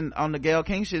section on the Gayle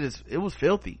King shit it was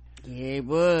filthy. Yeah, it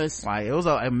was. Like, it was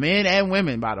men and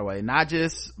women, by the way, not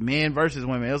just men versus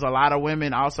women. It was a lot of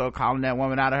women also calling that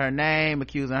woman out of her name,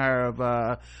 accusing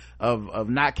her of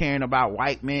not caring about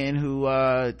white men who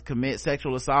commit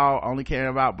sexual assault, only caring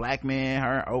about black men,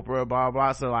 her and Oprah, blah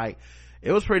blah. So like,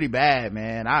 it was pretty bad,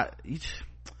 man.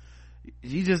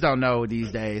 You just don't know these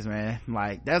days, man.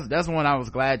 Like, that's one I was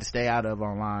glad to stay out of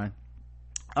online.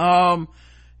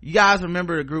 You guys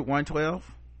remember the group 112?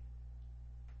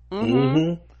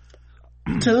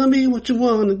 Tell me what you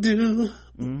want to do.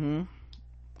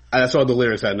 That's all the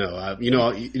lyrics I know.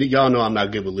 Y'all know I'm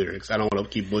not good with lyrics. I don't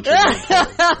want to keep butchering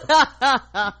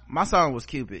it. My song was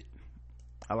Cupid.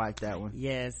 I like that one.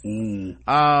 Yes.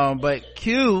 But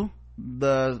Q,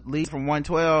 the lead from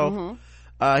 112,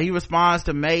 he responds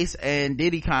to Mace and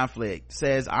Diddy conflict,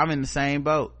 says, I'm in the same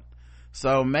boat.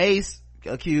 So Mace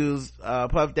accused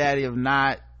Puff Daddy of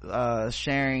not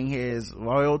sharing his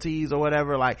royalties or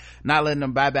whatever, like not letting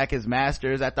him buy back his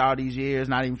masters after all these years,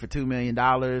 not even for $2 million.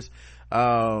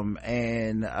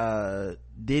 And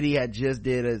Diddy had just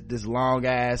did this long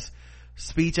ass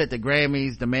speech at the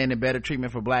Grammys demanding better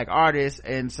treatment for black artists,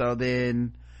 and so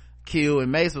then Q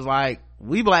and Mace was like,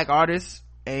 we black artists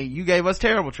and you gave us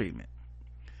terrible treatment.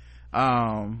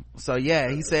 So yeah,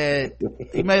 he said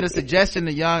he made a suggestion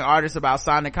to young artists about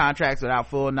signing contracts without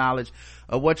full knowledge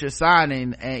of what you're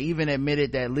signing, and even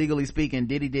admitted that legally speaking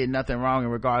Diddy did nothing wrong in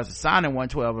regards to signing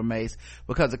 112 or Mace,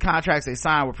 because the contracts they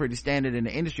signed were pretty standard in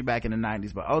the industry back in the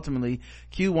 90s. But ultimately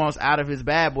Q wants out of his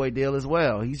Bad Boy deal as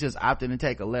well. He's just opting to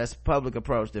take a less public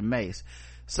approach than Mace.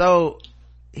 So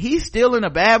he's still in a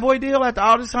Bad Boy deal after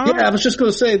all this time? Yeah, I was just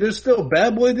gonna say, there's still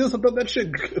Bad Boy deals. I thought that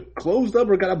shit closed up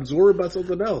or got absorbed by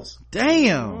something else.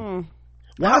 Damn.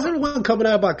 Why is everyone coming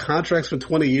out about contracts from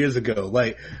 20 years ago?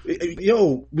 Like, we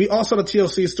all saw the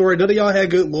TLC story. None of y'all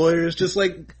had good lawyers. Just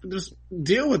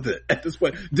deal with it at this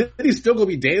point. Diddy's still gonna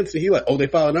be dancing. He like, oh, they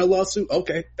filed another lawsuit?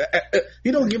 Okay.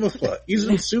 He don't give a fuck. He's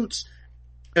in suits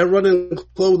and running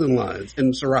clothing lines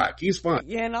in Ciroc. He's fine.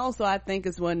 Yeah, and also I think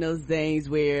it's one of those things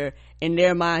where in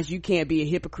their minds you can't be a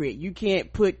hypocrite. You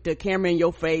can't put the camera in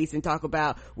your face and talk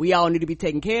about we all need to be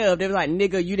taken care of. They was like,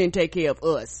 nigga, you didn't take care of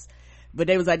us. But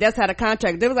they was like, that's how the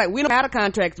contract, they was like, we don't have a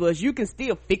contract was, you can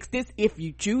still fix this if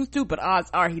you choose to, but odds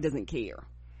are he doesn't care.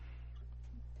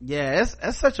 Yeah,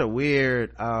 that's such a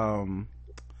weird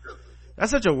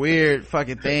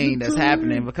fucking thing that's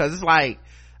happening, because it's like,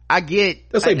 I get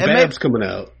that's like Babs coming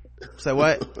out. Say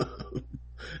what?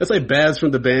 That's like Babs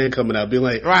from the band coming out being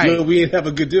like, right, no, we didn't have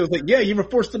a good deal. It's like, yeah, you were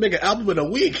forced to make an album in a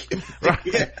week.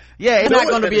 Right. Yeah, it's not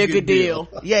going to be a good deal.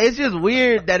 Yeah, it's just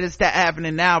weird that it's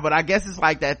happening now, but I guess it's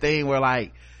like that thing where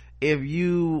like, if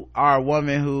you are a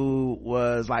woman who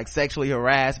was like sexually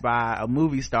harassed by a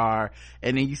movie star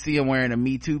and then you see him wearing a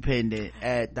Me Too pendant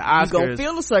at the Oscars, you gonna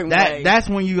feel a certain way. That's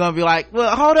when you gonna be like,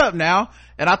 well, hold up now.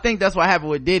 And I think that's what happened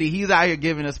with Diddy. He's out here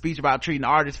giving a speech about treating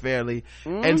artists fairly.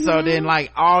 And so then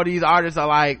like all these artists are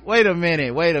like, wait a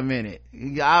minute.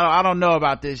 I don't know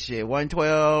about this shit.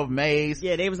 112, Mace.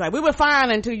 Yeah, they was like, we were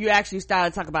fine until you actually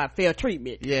started talking about fair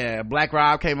treatment. Yeah, Black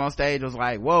Rob came on stage, was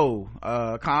like, whoa,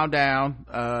 calm down.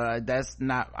 That's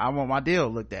not, I want my deal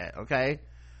looked at, okay?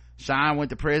 Shine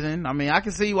went to prison. I mean, I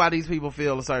can see why these people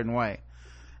feel a certain way.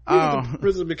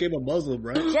 Prison became a Muslim,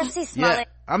 right? Jussie Smollett. Yeah.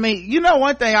 I mean, you know,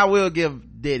 one thing I will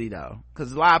give Diddy though,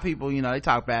 because a lot of people, you know, they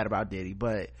talk bad about Diddy,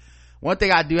 but one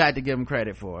thing I do have to give him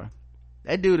credit for,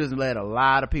 that dude has led a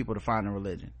lot of people to find a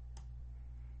religion.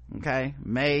 Okay,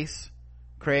 Mace,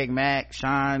 Craig Mack,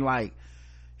 Shine, like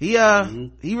he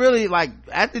really, like,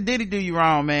 after Diddy do you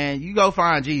wrong, man, you go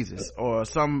find Jesus or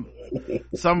some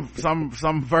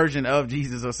version of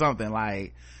Jesus or something.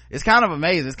 Like, it's kind of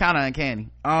amazing. It's kind of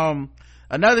uncanny.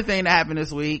 Another thing that happened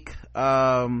this week,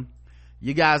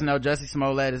 you guys know Jussie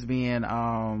Smollett is being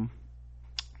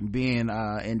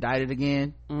indicted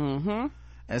again. And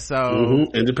so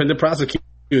independent prosecutor,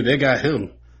 they got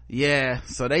him. Yeah,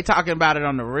 so they talking about it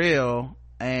on The Real,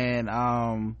 and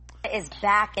is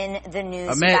back in the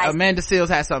news. Amanda Seals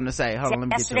has something to say. Hold on, let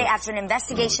me Yesterday, get to it. after an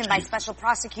investigation by Special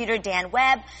Prosecutor Dan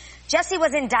Webb, Jussie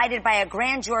was indicted by a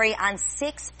grand jury on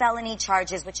 6 felony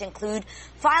charges, which include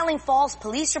filing false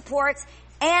police reports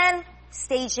and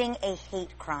staging a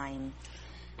hate crime.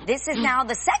 This is now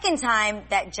the second time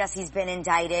that Jussie's been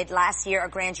indicted. Last year, a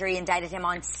grand jury indicted him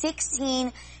on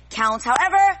 16 counts.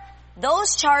 However,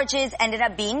 those charges ended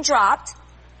up being dropped.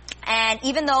 And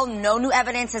even though no new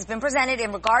evidence has been presented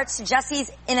in regards to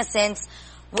Jussie's innocence,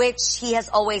 which he has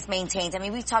always maintained. I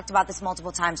mean, we've talked about this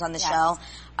multiple times on the show.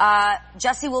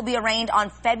 Jussie will be arraigned on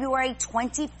February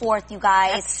 24th, you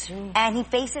guys. And he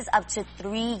faces up to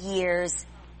 3 years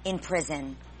in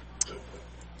prison.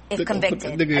 If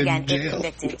convicted. Again, if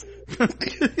convicted.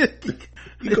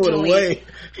 He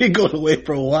going away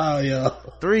for a while,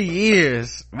 y'all. 3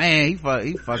 years, man. He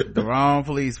fucked the wrong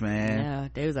police, man. Yeah,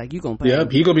 they was like, you gonna pay.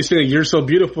 Yep, he gonna be singing "You're So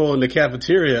Beautiful" in the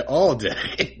cafeteria all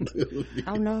day.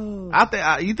 Oh no!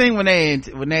 You think when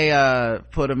they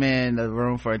put him in the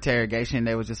room for interrogation,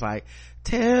 they was just like,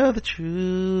 tell the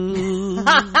truth,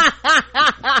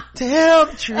 tell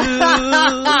the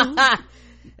truth.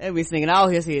 They be singing all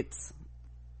his hits.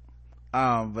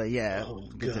 But yeah,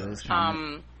 get to this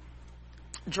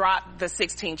dropped the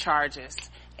 16 charges,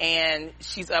 and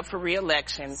she's up for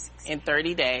re-election in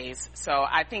 30 days. So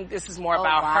I think this is more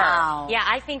about her. Yeah,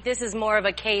 I think this is more of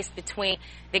a case between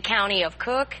the county of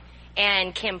Cook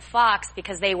and Kim Fox,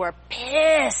 because they were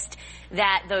pissed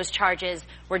that those charges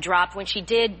were dropped. When she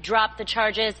did drop the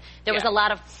charges, there was a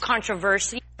lot of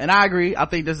controversy. And I agree. I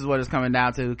think this is what it's coming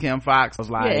down to. Kim Fox was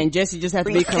like, and Jussie just has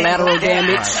to be collateral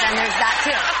damage. Right. And there's that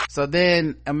too. So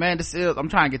then Amanda Seals, I'm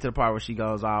trying to get to the part where she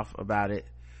goes off about it.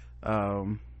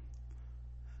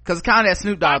 Cause it's kind of that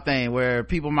Snoop Dogg thing where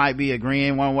people might be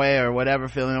agreeing one way or whatever,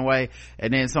 feeling a way,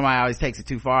 and then somebody always takes it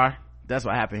too far. That's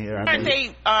what happened here.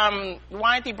 Why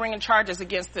aren't they bringing charges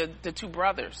against the two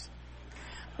brothers?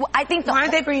 Well, I think why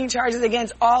aren't they bringing charges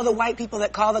against all the white people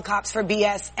that call the cops for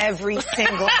BS every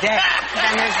single day?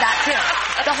 Then there's that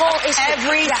too. The whole issue.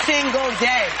 Every single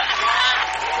day.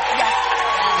 Yes.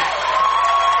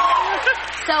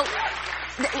 So,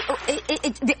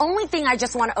 the only thing I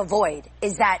just want to avoid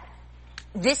is that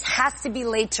this has to be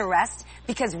laid to rest,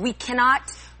 because we cannot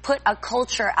put a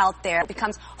culture out there. It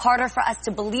becomes harder for us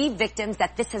to believe victims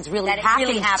that this has really happened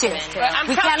to. We can't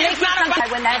make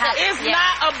it when that happens. It's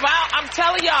not about, I'm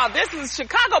telling y'all,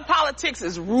 Chicago politics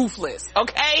is ruthless,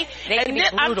 okay?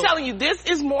 I'm telling you, this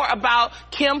is more about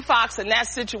Kim Fox in that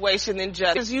situation than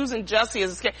just using Jussie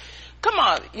as a scare. Come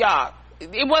on, y'all.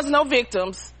 It was no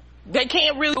victims. They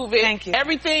can't really prove it. Thank you.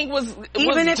 Everything was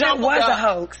even if it was a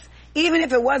hoax. Even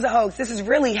if it was a hoax, this is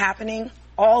really happening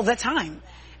all the time.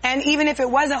 And even if it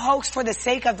was a hoax for the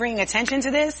sake of bringing attention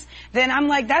to this, then I'm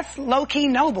like, that's low-key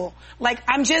noble. Like,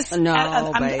 I'm just, No,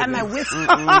 I'm baby. at my wit's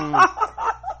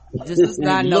This is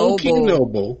not Low-key noble.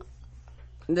 noble.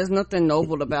 There's nothing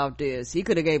noble about this. He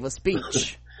could have gave a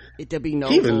speech. It'd be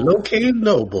noble. Even low-key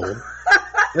noble.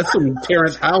 That's some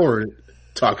Terrence Howard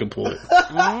talking point.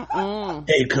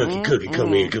 Hey, Cookie,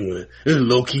 come in. It's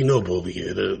low-key noble over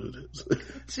here.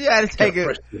 She had to take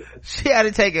it. She had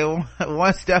to take it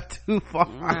one step too far.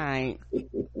 Right.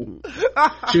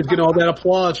 She was getting all that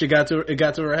applause. It got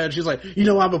to her head. She's like, I'm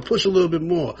gonna push a little bit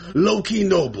more. Low-key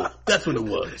noble. That's what it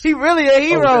was. He really a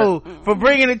hero for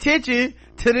bringing attention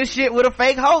to this shit with a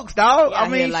fake hoax, dog. I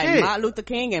mean, like shit. Martin Luther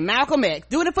King and Malcolm X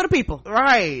doing it for the people.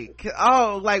 Right.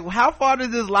 Oh, like, how far does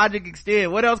this logic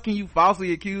extend? What else can you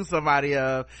falsely accuse somebody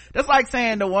of? That's like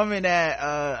saying the woman that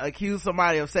accused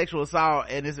somebody of sexual assault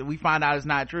and we find out it's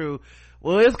not true.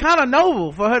 Well, it's kind of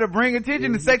noble for her to bring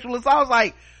attention to sexual assault. It's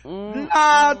like,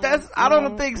 nah, I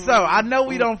don't think so. I know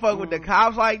we don't fuck with the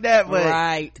cops like that,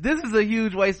 but this is a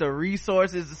huge waste of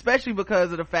resources, especially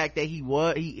because of the fact that he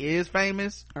is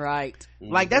famous. Right.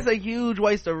 Like, that's a huge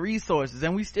waste of resources,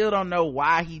 and we still don't know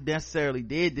why he necessarily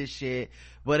did this shit.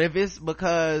 But if it's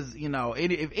because,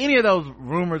 if any of those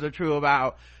rumors are true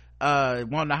about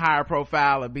wanting to higher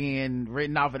profile or being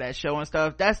written off of that show and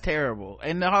stuff, that's terrible.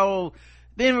 And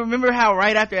then remember how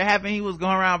right after it happened, he was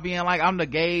going around being like, I'm the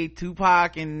gay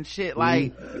Tupac and shit.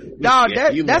 Like, dog,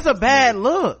 that's a bad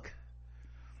look.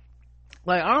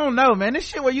 Like, I don't know, man. This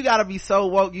shit where you gotta be so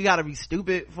woke, you gotta be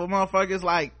stupid for motherfuckers.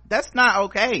 Like, that's not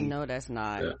okay. No, that's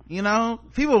not.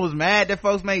 People was mad that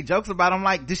folks made jokes about him.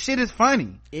 Like, this shit is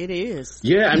funny. It is.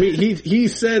 Yeah, I mean, he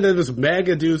said that there's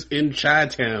MAGA dudes in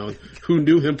Chi-Town who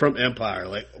knew him from Empire.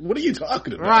 Like, what are you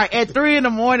talking about? Right, at 3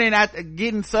 a.m. after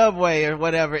getting Subway or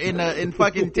whatever in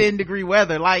fucking 10-degree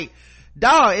weather. Like,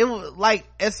 dog, it was like,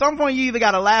 at some point you either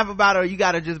gotta laugh about it or you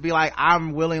gotta just be like,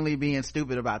 I'm willingly being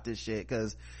stupid about this shit,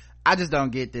 cause I just don't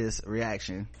get this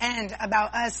reaction. And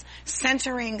about us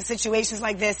centering situations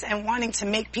like this and wanting to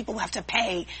make people have to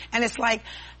pay. And it's like,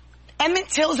 Emmett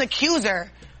Till's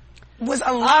accuser was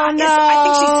alive. Oh, no. I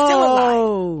think she's still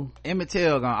alive. Emmett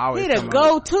Till gonna always He the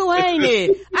go-to, ain't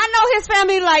it? I know his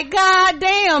family like, God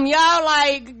damn, y'all,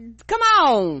 like, come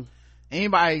on.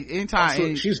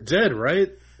 Anytime. She's dead, right?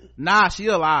 Nah, she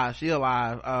alive.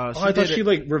 I thought she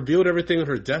revealed everything on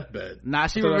her deathbed. Nah,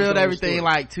 she revealed everything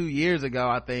like 2 years ago,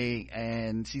 I think,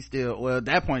 and she still, at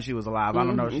that point she was alive. I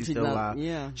don't know if she's still alive.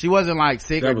 Yeah. She wasn't like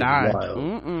sick or dying.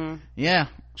 Mm-mm. Yeah.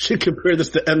 She compared this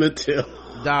to Emmett Till.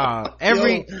 Dog.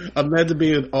 I'm meant to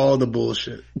be in all the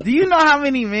bullshit. Do you know how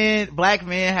many black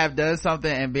men have done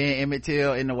something and been Emmett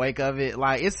Till in the wake of it?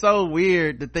 Like, it's so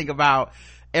weird to think about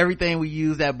everything we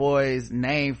use that boy's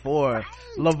name for.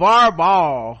 LeVar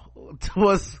Ball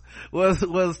was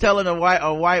telling a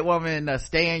white woman to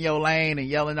stay in your lane and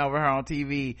yelling over her on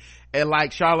TV, and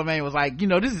like Charlemagne was like,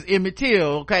 this is Emmett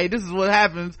Till, okay, this is what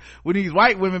happens when these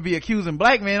white women be accusing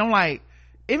black men. I'm like,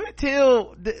 Emmett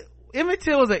Till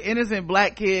was an innocent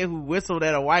black kid who whistled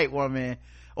at a white woman,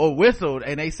 or whistled,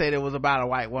 and they said it was about a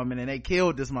white woman, and they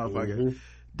killed this motherfucker.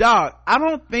 Dog, I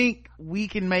don't think we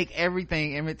can make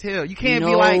everything Emmett Till. You can't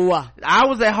be like, I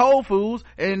was at Whole Foods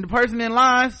and the person in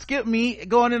line skipped me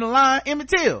going in the line, Emmett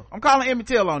Till. I'm calling Emmett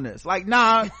Till on this. Like,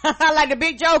 nah. Like the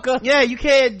big joker. Yeah, you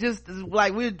can't just,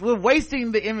 like, we're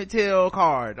wasting the Emmett Till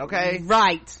card, okay?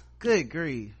 Right. Good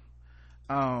grief.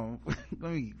 Let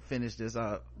me finish this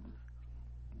up.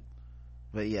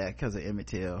 But yeah, because of Emmett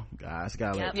Till, guys,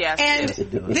 And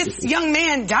this young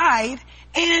man died,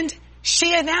 and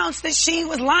she announced that she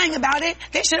was lying about it.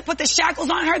 They should have put the shackles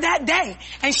on her that day.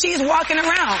 And she's walking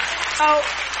around. So,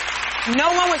 no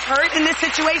one was hurt in this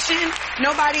situation.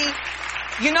 Nobody,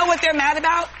 you know what they're mad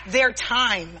about? Their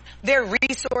time. Their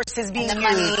resources being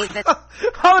used.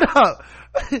 Hold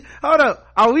up.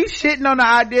 Are we shitting on the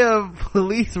idea of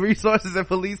police resources and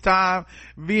police time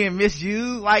being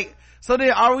misused? Like, so then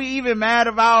are we even mad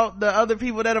about the other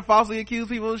people that are falsely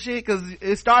accused people of shit? Cause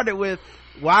it started with,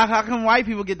 how come white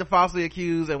people get to falsely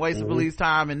accused and waste the police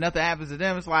time and nothing happens to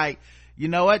them? It's like, you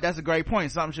know what? That's a great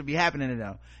point. Something should be happening to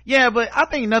them. Yeah, but I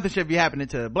think nothing should be happening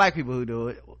to black people who do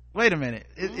it. Wait a minute.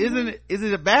 Is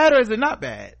it bad or is it not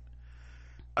bad?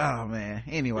 Oh man.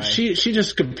 Anyway. She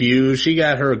just confused. She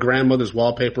got her grandmother's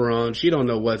wallpaper on. She don't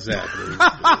know what's happening.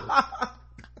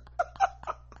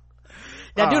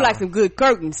 That do like some good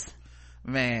curtains.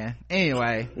 Man.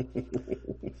 Anyway.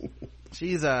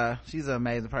 She's an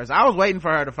amazing person. I was waiting for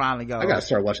her to finally go. I gotta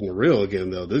start watching The Real again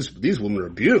though. These women are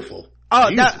beautiful. Oh,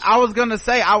 I was gonna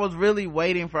say, I was really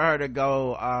waiting for her to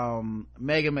go,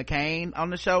 Meghan McCain on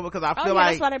the show, because I feel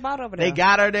like that's why they brought over there. They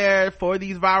got her there for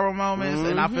these viral moments,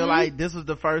 and I feel like this was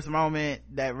the first moment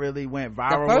that really went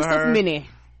viral. The first with her. of many.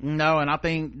 No, and I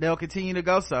think they'll continue to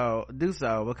do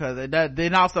so, because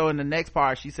then also in the next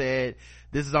part, she said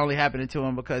this is only happening to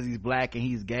him because he's black and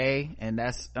he's gay, and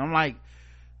I'm like,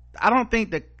 I don't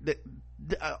think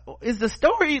is the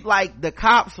story like the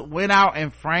cops went out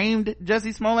and framed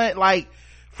Jussie Smollett, like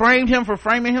framed him for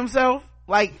framing himself?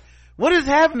 Like, what is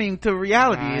happening to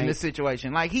reality in this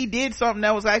situation? Like, he did something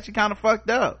that was actually kind of fucked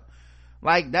up.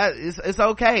 Like, that is, it's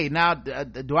okay. Now,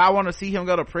 do I want to see him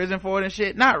go to prison for it and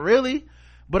shit? Not really.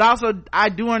 But also, I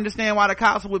do understand why the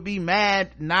cops would be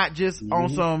mad, not just on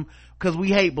some, cause we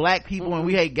hate black people and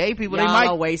we hate gay people. Y'all they might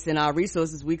are wasting our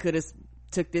resources. We could have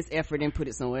took this effort and put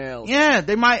it somewhere else. Yeah,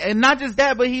 they might. And not just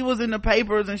that, but he was in the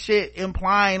papers and shit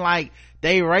implying like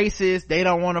they racist, they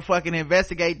don't want to fucking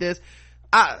investigate this.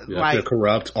 They're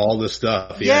corrupt, all this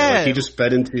stuff. Like, he just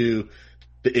fed into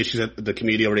the issues that the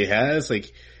community already has.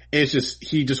 Like, it's just,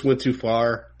 he just went too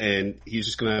far, and he's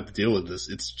just gonna have to deal with this.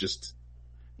 It's just,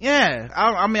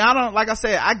 I mean, I don't, like I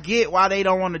said, I get why they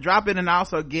don't want to drop it, and I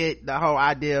also get the whole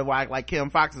idea of why, like, Kim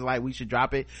Fox is like, we should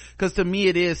drop it, because to me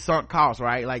it is sunk cost,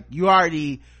 right? Like, you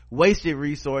already wasted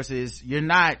resources, you're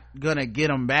not gonna get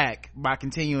them back by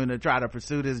continuing to try to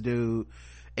pursue this dude.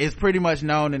 It's pretty much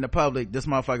known in the public this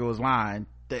motherfucker was lying.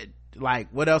 That, like,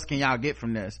 what else can y'all get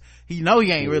from this? He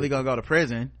ain't really gonna go to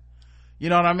prison. You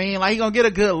know what I mean? Like, he gonna get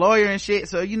a good lawyer and shit,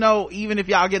 so even if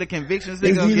y'all get a conviction,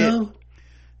 they gonna get,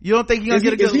 you don't think he's gonna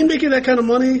get a good... Is he making that kind of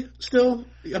money still?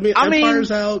 I mean,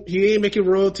 Empire's out. He ain't making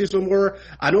royalties no more.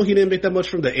 I know he didn't make that much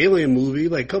from the Alien movie.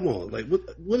 Like, come on. Like,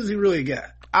 what does he really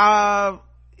get?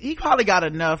 He probably got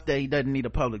enough that he doesn't need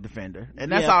a public defender.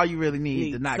 And that's all you really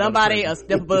need to not somebody go to a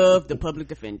step above the public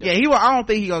defender. Yeah, I don't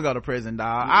think he gonna go to prison,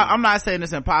 dog. I'm not saying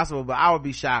it's impossible, but I would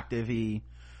be shocked if he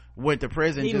went to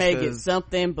prison. He may get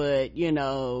something, but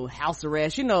house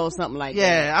arrest, something like that.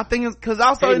 Yeah, I think it's because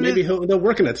also maybe they're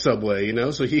working at Subway,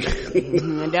 so he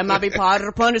and that might be part of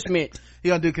the punishment. He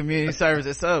gonna do community service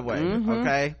at Subway.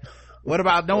 Okay, what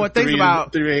about no one thinks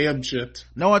about 3 a.m. shift?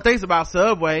 No one thinks about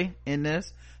Subway in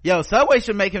this. Yo, Subway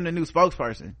should make him the new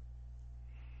spokesperson.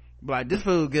 Like, this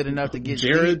food good enough to get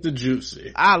Jared the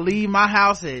Juicy. I leave my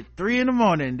house at 3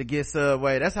 a.m. to get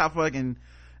Subway. That's how fucking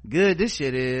good this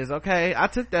shit is. Okay, I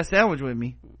took that sandwich with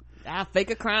me. I'll fake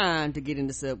a crime to get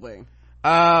into Subway.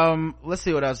 Let's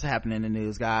see what else is happening in the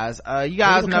news, guys. You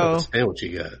guys know kind of sandwich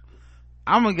you got.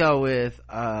 I'm gonna go with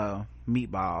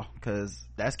meatball, because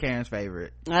that's Karen's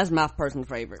favorite. That's my personal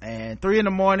favorite. And 3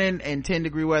 a.m. and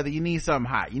 10-degree weather, you need something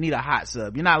hot. You need a hot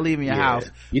sub. You're not leaving your house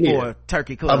for a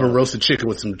turkey club. Oven roasted chicken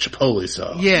with some chipotle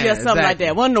sauce. Yeah, something like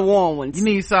that. One of the warm ones. You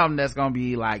need something that's gonna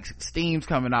be like steam's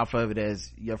coming off of it as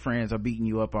your friends are beating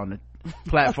you up on the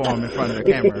platform in front of the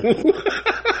camera.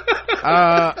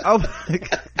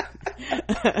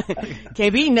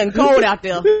 Can't be nothing cold out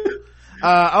there.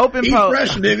 Open Eat post.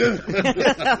 fresh, nigga.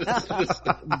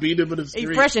 Beat him in the street.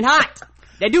 Eat fresh and hot.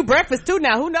 They do breakfast too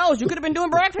now. Who knows? You could have been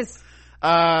doing breakfast.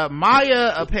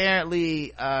 Maya,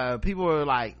 apparently, people were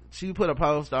like, she put a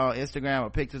post on Instagram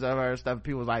with pictures of her and stuff.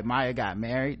 People was like, Maya got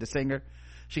married, the singer.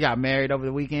 She got married over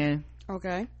the weekend.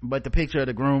 Okay. But the picture of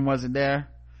the groom wasn't there.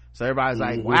 So everybody's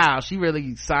like, wow, she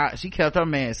really she kept her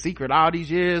man secret all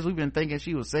these years. We've been thinking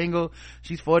she was single.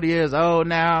 She's 40 years old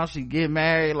now. She get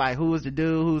married. Like, who's the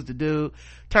dude?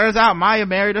 Turns out Maya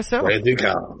married herself. Brandon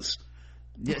Collins.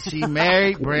 Yeah, she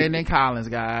married Brandon Collins,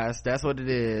 guys. That's what it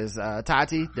is.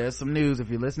 Tati, there's some news if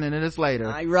you're listening to this later.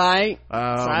 All right.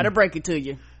 Try to break it to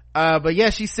you. But yeah,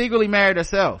 she secretly married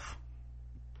herself.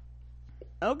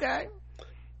 Okay.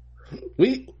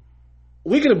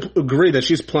 We can agree that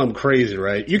she's plumb crazy,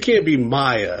 right? You can't be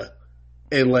Maya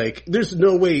and like, there's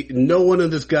no way no one on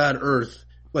this god earth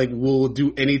like will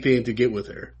do anything to get with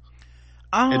her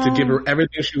and to give her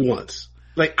everything she wants.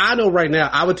 Like, I know right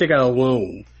now I would take out a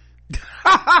loan to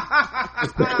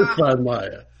find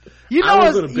Maya. You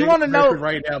want to know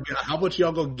right now how much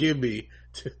y'all gonna give me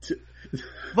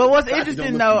but what's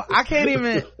interesting though, I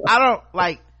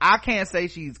can't say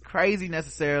she's crazy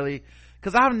necessarily,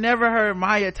 because I've never heard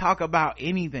Maya talk about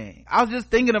anything. I was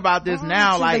just thinking about this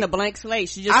now. She's in a blank slate.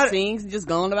 She just sings and just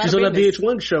going about she's her on that business.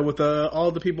 VH1 show with all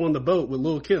the people on the boat with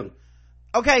Lil' Kim.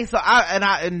 Okay, so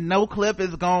and no clip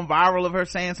is gone viral of her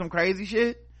saying some crazy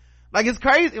shit. Like, it's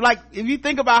crazy. Like, if you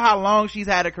think about how long she's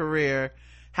had a career,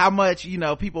 how much,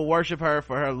 people worship her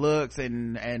for her looks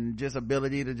and just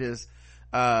ability to just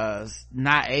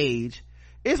not age.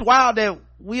 It's wild that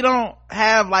we don't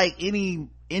have like any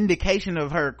indication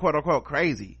of her quote unquote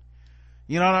crazy.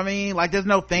 You know what I mean? Like there's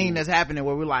no thing that's happening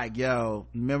where we're like, yo,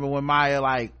 remember when Maya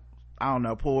like, I don't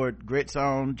know, poured grits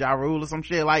on Ja Rule or some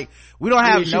shit? Like we don't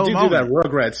have no moment. She did do that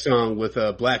Rugrats song with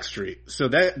Blackstreet, so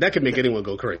that could make anyone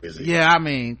go crazy. Yeah, I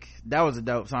mean that was a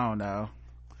dope song though.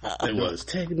 It was.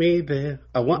 Take me there.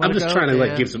 I'm just trying to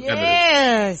like give some evidence.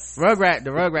 Yes. The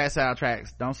Rugrats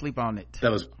soundtracks. Don't sleep on it.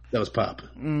 That was pop.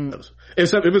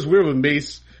 It was weird when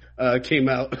Mace came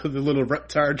out, the little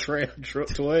reptile toy, and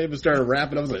started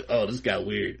rapping. I was like, oh, this got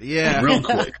weird. Yeah. Real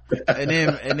quick. and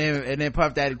then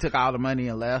Puff Daddy took all the money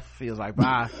and left. He was like,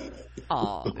 bye.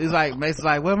 Oh. He's like, Mace is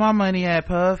like, where my money at,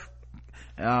 Puff?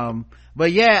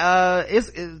 But yeah,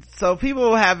 it's so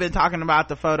people have been talking about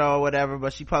the photo or whatever,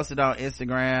 but she posted on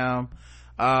Instagram,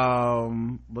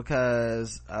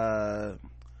 because,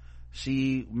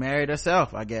 she married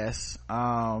herself, I guess.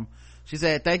 She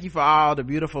said, thank you for all the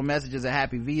beautiful messages and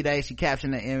happy V-Day. She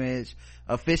captioned the image,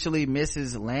 officially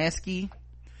Mrs. Lansky.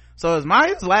 So has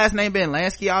Maya's last name been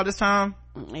Lansky all this time?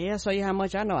 Yeah, show you how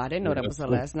much I know. I didn't know that was her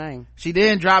last name. She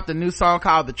then dropped a new song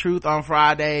called The Truth on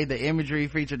Friday. The imagery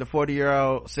featured the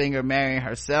 40-year-old singer marrying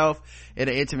herself in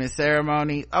an intimate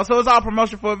ceremony. Oh, so it's all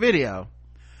promotion for a video.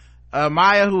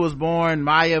 Maya, who was born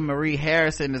Maya Marie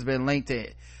Harrison, has been linked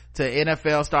to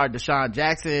NFL star Deshaun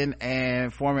Jackson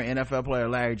and former NFL player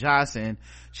Larry Johnson.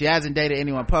 She hasn't dated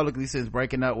anyone publicly since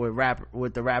breaking up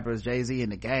with the rappers Jay-Z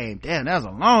and The Game. Damn, that was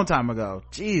a long time ago.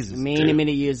 Jesus.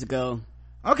 Many years ago.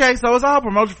 Okay, so it's all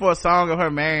promotion for a song of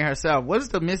her marrying herself. What does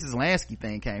the Mrs. Lansky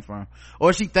thing came from? Or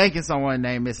is she thanking someone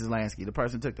named Mrs. Lansky? The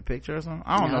person took the picture or something?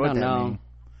 I don't know what that means.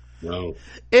 No.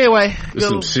 Anyway. This is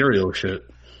some serial shit.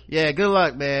 Yeah, good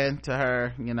luck, man, to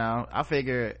her. You know, I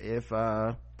figure if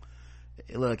you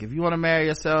want to marry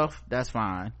yourself, that's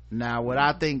fine. Now, what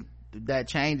I think that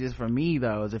changes for me,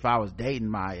 though, is if I was dating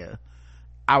Maya,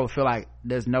 I would feel like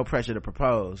there's no pressure to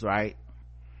propose, right?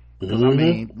 Because I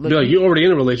mean, look, you're already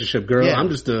in a relationship, girl. Yeah. I'm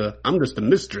just the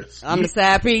mistress. I'm the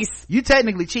side piece. You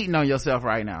technically cheating on yourself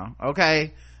right now,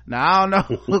 okay? Now I don't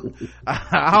know,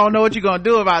 I don't know what you're gonna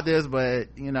do about this,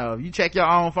 but you know, if you check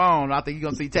your own phone, I think you're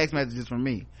gonna see text messages from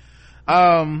me.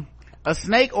 A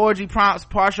snake orgy prompts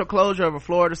partial closure of a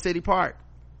Florida city park.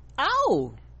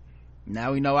 Oh.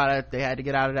 Now we know why they had to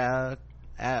get out of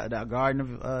the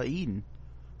Garden of Eden.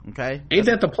 Okay. Ain't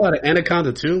that the plot of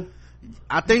Anaconda 2?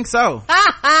 I think so.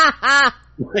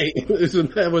 Wait,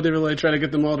 isn't that what they were like trying to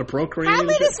get them all to procreate? How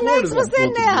many snakes was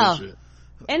in there?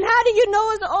 And how do you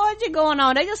know it's an orgy going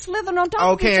on? They just slithering on top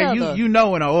of each other. Okay, you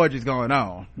know when an orgy's going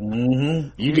on.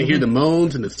 You can hear the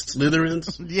moans and the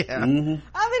slitherings. Yeah. I mean,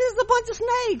 it's a bunch of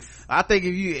snakes. I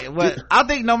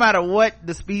think no matter what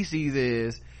the species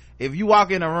is, if you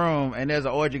walk in a room and there's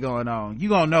an orgy going on, you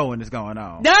gonna know when it's going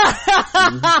on.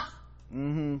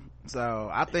 So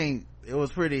I think it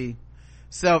was pretty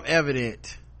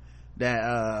self-evident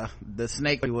that the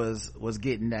snake was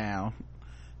getting down.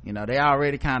 You know, they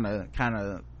already kind of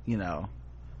you know,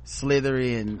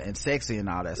 slithery and sexy and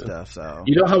all that stuff. So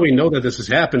you know how we know that this is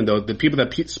happening, though? The people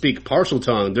that speak partial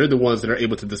tongue, they're the ones that are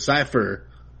able to decipher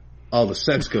all the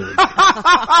sex codes.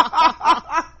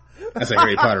 That's a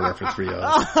Harry Potter reference for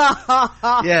y'all.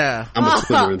 Yeah, I'm a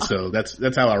Slytherin, so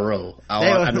that's how I roll.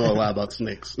 I know a lot about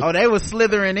snakes. Oh, they was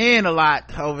slithering in a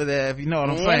lot over there, if you know what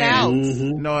I'm saying.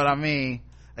 You know what I mean?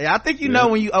 Yeah, I think you know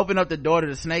when you open up the door to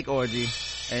the snake orgy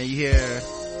and you hear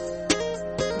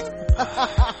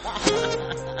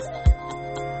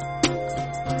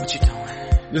what you doing?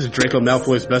 This is Draco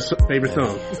Malfoy's favorite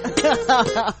song.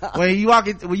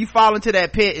 when you fall into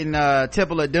that pit in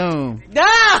Temple of Doom,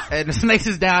 and the snakes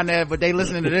is down there, but they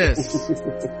listening to this.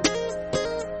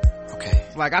 Okay,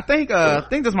 it's like I think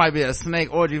this might be a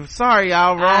snake orgy. Sorry,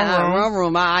 y'all, wrong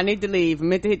room. I need to leave. I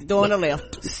meant to hit the door on the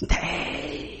left.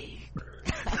 Stay.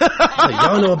 Hey,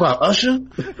 y'all know about Usher?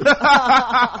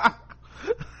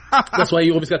 That's why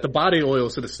you always got the body oil,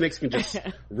 so the snakes can just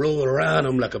roll around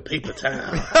them like a paper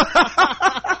towel.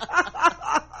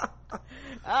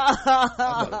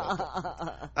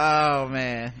 Oh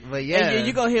man, but yeah,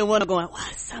 you gonna hear one going,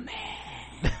 "What's up,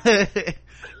 man?"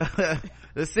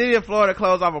 The city of Florida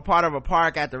closed off a part of a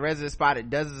park after residents spotted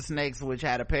dozens of snakes, which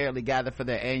had apparently gathered for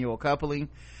their annual coupling.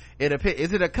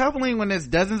 Is it a coupling when there's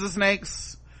dozens of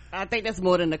snakes? I think that's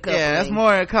more than a coupling. Yeah, that's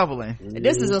more than a coupling.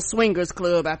 This is a swingers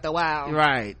club after a while.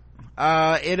 Right.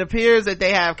 It appears that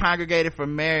they have congregated for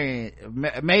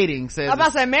mating. Says I'm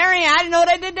about to say marrying. I didn't know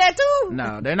they did that too.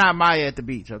 No, they're not Maya at the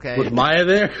beach, okay? Was Maya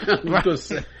there? Right.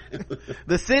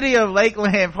 The city of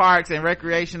Lakeland Parks and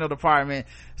Recreational Department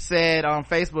said on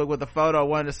Facebook with a photo of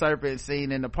one of the serpents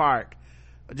seen in the park.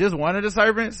 Just one of the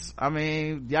serpents? I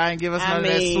mean, y'all ain't give us none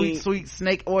of that sweet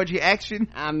snake orgy action?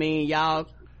 I mean, y'all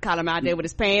caught him out there with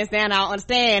his pants down. I don't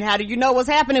understand. How do you know what's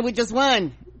happening? We just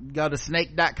won. Go to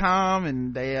snake.com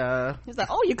and they he's like,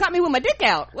 oh, you caught me with my dick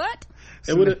out. What?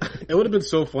 It would have been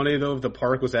so funny though if the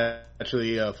park was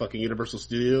actually fucking Universal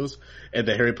Studios and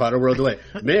the Harry Potter world. They're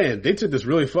like, man, they took this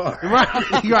really far.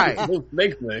 Right.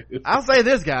 Snake. I'll say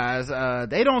this, guys,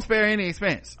 they don't spare any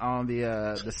expense on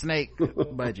the snake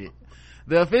budget.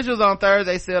 The officials on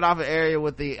Thursday sealed off an area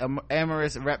with the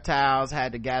amorous reptiles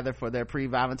had to gather for their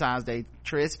pre-Valentine's Day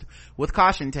tryst with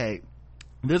caution tape.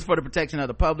 This for the protection of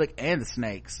the public and the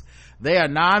snakes. They are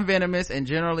non-venomous and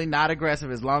generally not aggressive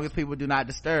as long as people do not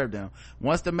disturb them.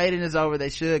 Once the mating is over, they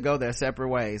should go their separate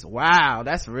ways. Wow,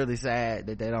 that's really sad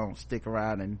that they don't stick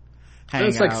around and hang out.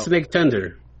 It's like snake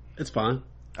tender. It's fine.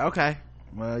 Okay.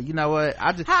 Well, you know what?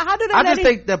 I just I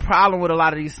think the problem with a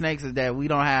lot of these snakes is that we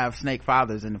don't have snake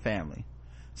fathers in the family.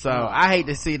 So I hate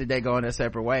to see that they go in their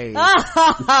separate ways.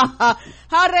 How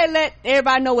do they let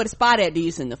everybody know where the spot at? Do you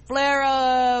send the flare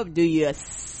up? Do you,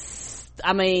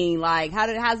 I mean, like,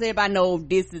 how's everybody know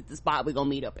this is the spot we're gonna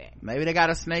meet up at? Maybe they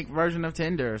got a snake version of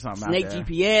Tinder or something Snake out there.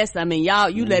 GPS. I mean, y'all,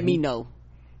 you let me know.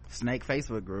 Snake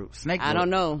Facebook group. Snake I don't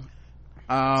know.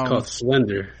 It's called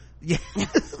Slender. Yeah.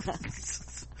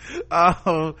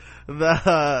 Oh,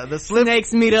 the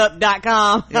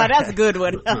snakesmeetup.com. Yeah. Oh, that's a good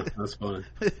one. That's funny.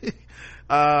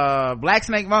 Black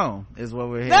Snake Moan is what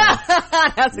we're hearing.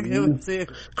 That's a good one too.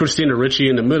 Christina Ricci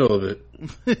in the middle of it.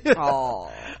 Oh.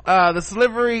 The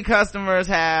slippery customers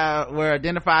were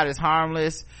identified as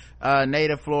harmless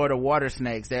native Florida water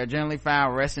snakes. They are generally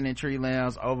found resting in tree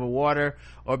limbs over water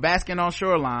or basking on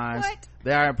shorelines. What?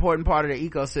 They are an important part of the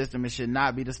ecosystem and should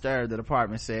not be disturbed, the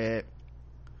department said.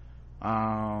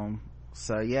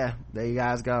 So yeah, there you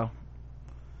guys go.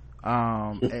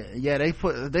 Yeah,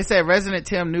 they said resident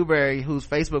Tim Newberry, whose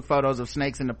Facebook photos of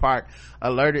snakes in the park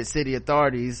alerted city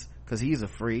authorities because he's a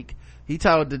freak. He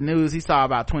told the news he saw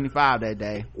about 25 that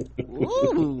day.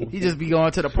 Ooh. He just be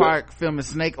going to the park filming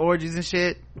snake orgies and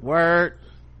shit. Word.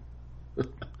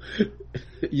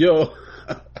 Yo,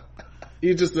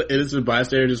 he just an innocent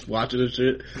bystander just watching this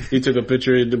shit. He took a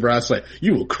picture in the brass like,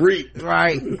 you a creep.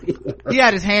 Right. He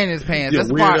had his hand in his pants. You That's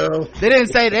the part. weirdo. They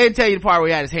didn't tell you the part where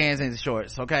he had his hands in his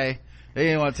shorts, okay? They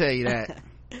didn't want to tell you that.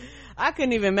 I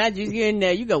couldn't even imagine you getting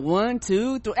there. You go 1,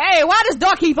 2, 3. Hey, why does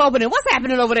door keep opening? What's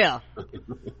happening over there?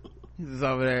 He's just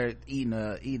over there eating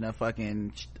a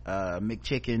fucking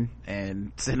McChicken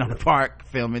and sitting on the park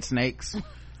filming snakes.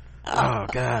 Oh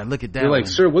god, look at that. They're like,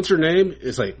 one. sir, what's your name?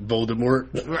 It's like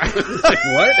Voldemort. Like,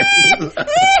 what?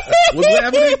 What's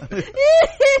happening?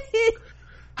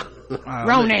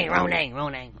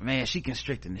 Wrong name. Man, she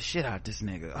constricting the shit out this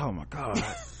nigga. Oh my god.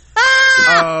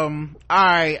 All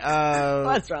right.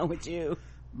 What's wrong with you?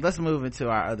 Let's move into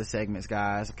our other segments,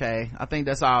 guys. Okay, I think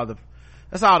that's all the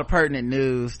pertinent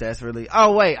news that's really.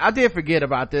 Oh wait, I did forget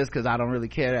about this because I don't really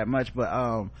care that much,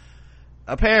 but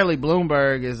apparently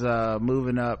Bloomberg is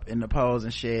moving up in the polls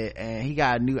and shit, and he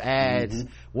got new ads.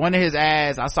 Mm-hmm. One of his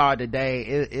ads, I saw it today,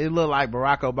 it looked like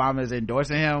Barack Obama is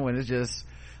endorsing him when it's just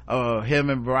him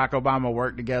and Barack Obama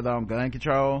work together on gun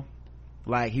control.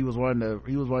 Like he was one of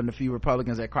the few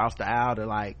Republicans that crossed the aisle to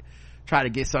like try to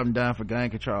get something done for gun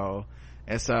control.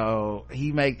 And so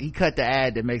he cut the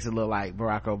ad that makes it look like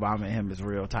Barack Obama and him is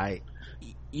real tight.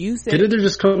 You said, didn't there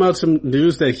just come out some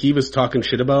news that he was talking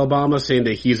shit about Obama, saying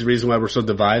that he's the reason why we're so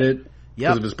divided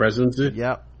because of his presidency?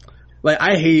 Yep. Like,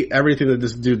 I hate everything that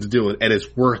this dude's doing, and it's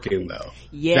working though.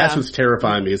 Yeah, that's what's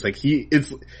terrifying me. It's like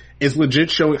it's legit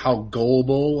showing how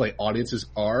gullible like audiences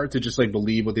are to just like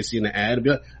believe what they see in the ad and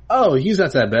be like, oh, he's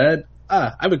not that bad.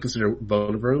 I would consider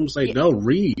voting for him. It's like, no,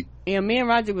 read. Yeah, me and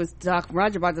Roger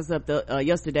Roger brought this up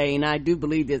yesterday, and I do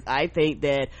believe this. I think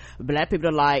that black people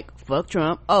are like, fuck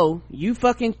Trump. Oh, you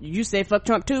say fuck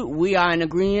Trump too. We are in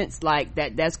agreement. Like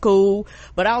that's cool.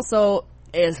 But also,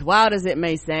 as wild as it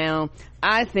may sound,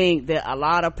 I think that a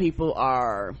lot of people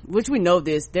are, which we know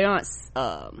this, they aren't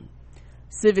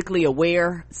civically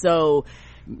aware. So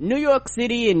New York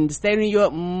City and the state of New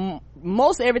York,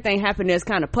 most everything happening there is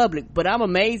kind of public, but I'm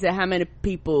amazed at how many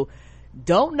people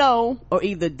don't know, or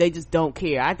either they just don't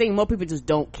care. I think more people just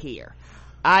don't care.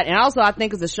 And also I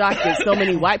think it's a shock that so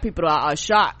many white people are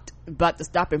shocked about the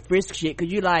stop and frisk shit,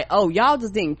 because you're like, oh, y'all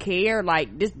just didn't care.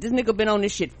 Like this nigga been on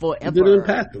this shit forever. It didn't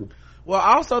impact him. Well,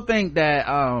 I also think that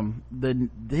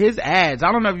his ads,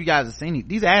 I don't know if you guys have seen it,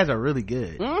 these ads are really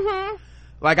good. Mm-hmm.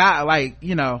 I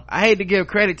hate to give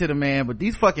credit to the man, but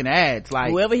these fucking ads,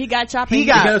 like whoever he got chopped, he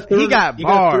got bars. He got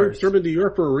in New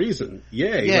York for a reason.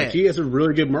 Yeah. Like, he has a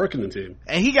really good marketing team,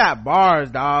 and he got bars,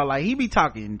 dog. Like he be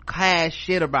talking cash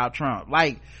shit about Trump.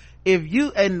 Like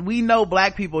we know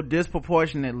black people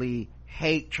disproportionately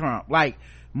hate Trump. Like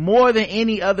more than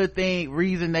any other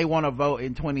reason they want to vote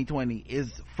in 2020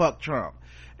 is fuck Trump.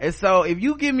 And so if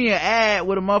you give me an ad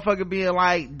with a motherfucker being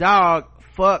like, dog,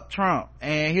 fuck Trump,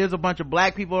 and here's a bunch of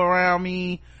black people around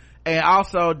me, and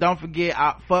also don't forget,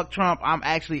 fuck Trump, I'm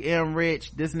actually am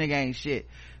rich, this nigga ain't shit.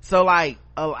 So like,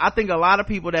 I think a lot of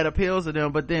people that appeals to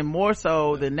them, but then more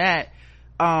so than that,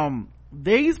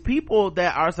 these people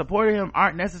that are supporting him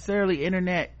aren't necessarily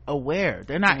internet aware.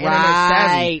 They're not internet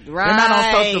savvy. They're not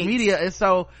on social media. And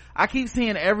so I keep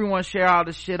seeing everyone share all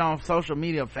this shit on social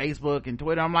media, Facebook and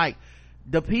Twitter. I'm like,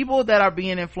 the people that are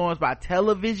being influenced by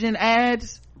television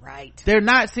ads, right, they're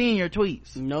not seeing your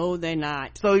tweets. No, they're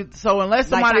not. So unless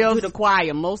somebody else to the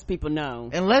choir, most people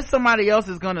know. Unless somebody else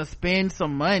is gonna spend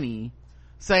some money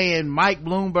saying Mike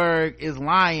Bloomberg is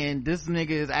lying, this nigga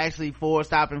is actually for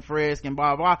stop and frisk and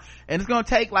blah blah, and it's gonna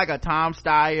take like a Tom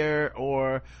Steyer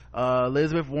or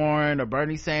Elizabeth Warren or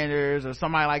Bernie Sanders or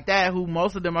somebody like that, who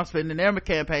most of them are spending their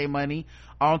campaign money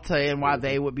on saying why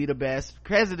they would be the best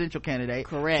presidential candidate.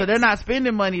 Correct. So they're not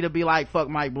spending money to be like fuck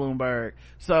Mike Bloomberg.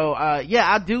 So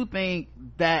yeah, I do think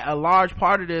that a large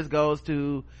part of this goes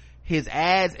to his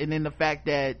ads, and then the fact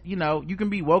that, you know, you can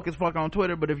be woke as fuck on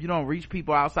Twitter, but if you don't reach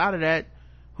people outside of that,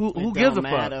 who gives a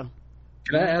fuck?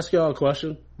 Can I ask y'all a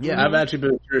question? Yeah. I've actually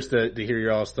been curious to hear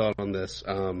y'all's thought on this.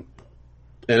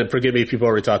 And forgive me if you've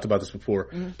already talked about this before,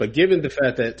 but given the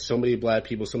fact that so many black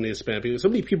people, so many Hispanic people, so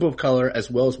many people of color,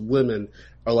 as well as women,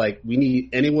 are like, we need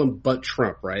anyone but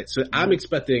Trump, right? So I'm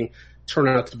expecting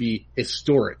turnout to be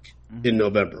historic in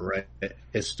November, right?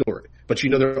 Historic. But you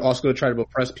know, they're also going to try to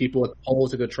oppress people at the polls.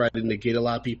 They're going to try to negate a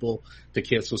lot of people to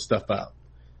cancel stuff out.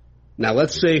 Now,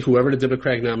 let's say whoever the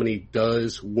Democratic nominee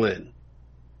does win,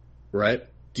 right?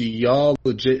 Do y'all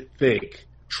legit think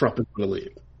Trump is going to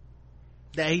leave?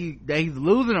 That he's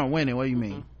losing or winning? What do you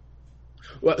mean?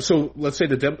 Well, so let's say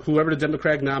whoever the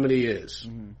Democratic nominee is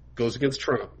goes against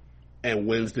Trump and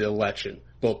wins the election,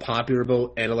 both popular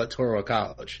vote and electoral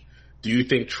college. Do you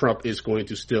think Trump is going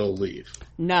to still leave?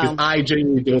 No. Because I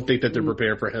genuinely don't think that they're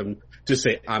prepared for him to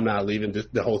say, I'm not leaving.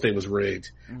 The whole thing was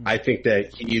rigged. I think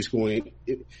that he's going,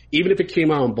 even if it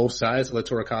came out on both sides,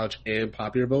 electoral college and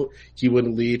popular vote, he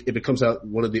wouldn't leave. If it comes out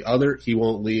one or the other, he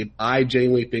won't leave. I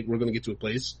genuinely think we're going to get to a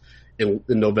place in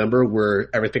November where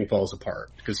everything falls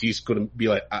apart, because he's going to be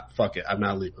like, fuck it, I'm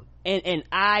not leaving. And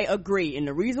I agree. And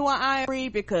the reason why I agree,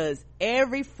 because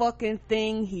every fucking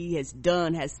thing he has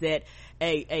done has set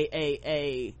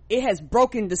it has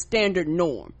broken the standard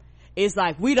norm. It's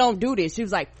like, we don't do this. She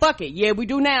was like, fuck it. Yeah, we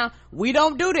do now. We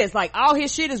don't do this. Like, all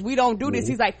his shit is, we don't do this.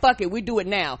 He's like, fuck it. We do it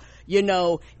now. You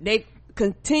know, they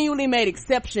continually made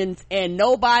exceptions, and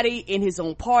nobody in his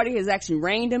own party has actually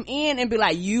reined him in and be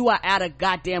like, you are out of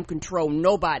goddamn control.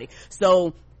 Nobody.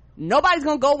 So nobody's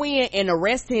gonna go in and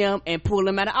arrest him and pull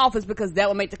him out of office, because that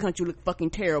would make the country look fucking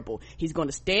terrible. He's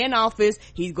gonna stay in office.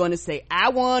 He's gonna say, I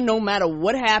won no matter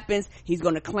what happens. He's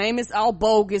gonna claim it's all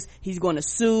bogus. He's gonna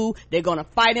sue. They're gonna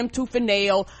fight him tooth and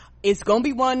nail. It's gonna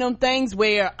be one of them things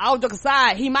where, all joke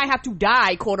aside, he might have to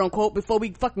die, quote unquote, before we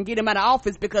fucking get him out of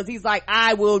office, because he's like,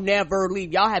 I will never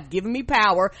leave. Y'all have given me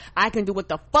power. I can do what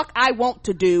the fuck I want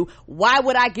to do. Why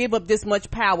would I give up this much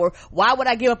power? Why would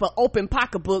I give up an open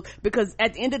pocketbook? Because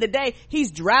at the end of the day, he's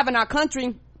driving our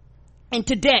country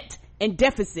into debt and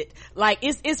deficit. Like,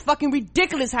 it's fucking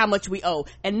ridiculous how much we owe,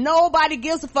 and nobody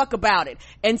gives a fuck about it.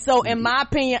 And so, in my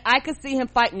opinion, I could see him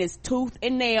fighting his tooth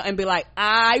and nail and be like,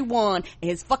 I won,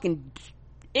 and his fucking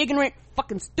ignorant,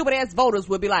 fucking stupid ass voters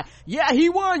would be like, yeah, he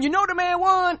won, you know, the man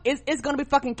won. It's gonna be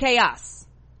fucking chaos.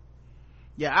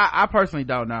 Yeah, I personally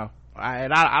don't know. I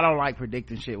don't like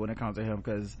predicting shit when it comes to him,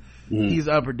 because he's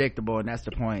unpredictable, and that's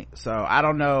the point. So I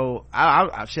don't know.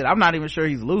 I'm not even sure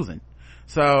he's losing.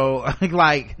 So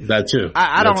like that too.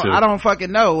 I don't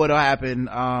fucking know what'll happen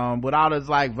with all this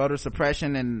like voter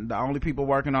suppression, and the only people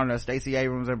working on it are Stacey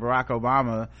Abrams and Barack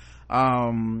Obama,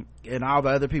 and all the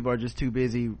other people are just too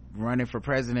busy running for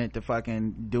president to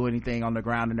fucking do anything on the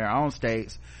ground in their own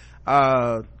states.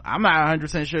 I'm not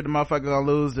 100% sure the motherfucker gonna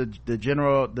lose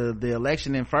the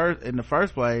election in the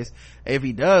first place. If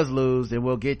he does lose, then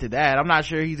we'll get to that. I'm not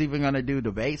sure he's even gonna do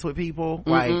debates with people.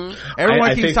 Like,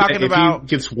 everyone keeps talking about, if he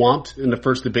gets swamped in the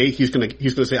first debate, he's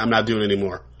gonna say, I'm not doing it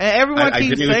anymore. And everyone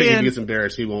keeps saying, think if he gets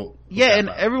embarrassed, he won't. Yeah, and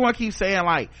everyone keeps saying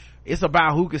like, it's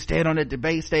about who can stand on the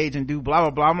debate stage and do blah blah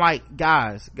blah. I'm like,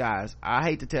 guys, I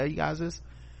hate to tell you guys this,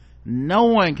 no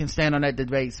one can stand on that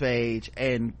debate stage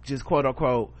and just quote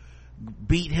unquote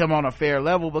beat him on a fair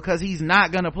level, because he's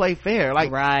not gonna play fair. Like,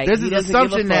 right. There's this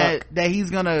assumption that he's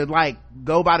gonna like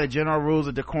go by the general rules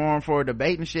of decorum for a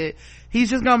debate and shit. he's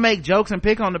just gonna make jokes and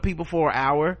pick on the people for an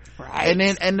hour.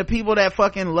 Right. And the people that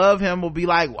fucking love him will be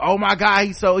like, oh my God,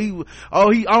 he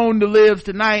owned the libs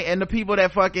tonight. And the people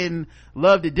that fucking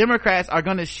love the Democrats are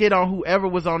gonna shit on whoever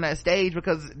was on that stage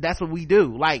because that's what we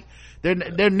do. Like,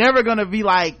 they're never gonna be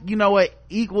like, you know what,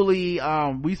 equally,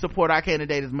 we support our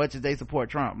candidate as much as they support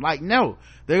Trump. Like, no.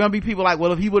 They're gonna be people like,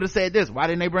 well, if he would have said this, why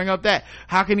didn't they bring up that?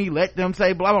 How can he let them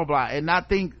say blah, blah, blah? And I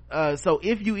think, so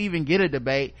if you even get a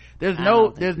debate, there's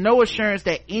no assurance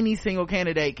that any single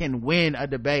candidate can win a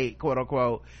debate, quote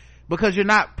unquote, because you're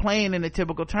not playing in the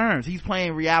typical terms. He's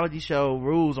playing reality show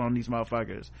rules on these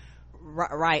motherfuckers.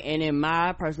 Right. And in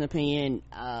my personal opinion,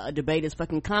 a debate is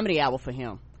fucking comedy hour for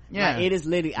him. Yeah. Like, it is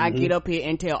literally, I get up here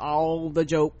and tell all the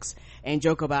jokes and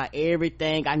joke about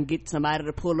everything. I can get somebody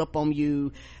to pull up on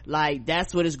you. Like,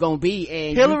 that's what it's gonna be.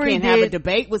 And Hillary you can't have a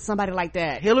debate with somebody like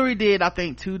that. Hillary did, I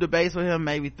think, 2 debates with him,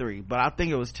 maybe 3, but I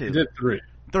think it was 2. She did 3.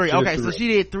 Okay, so she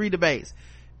did 3 debates.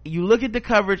 You look at the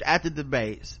coverage at the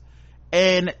debates,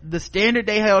 and the standard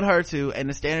they held her to and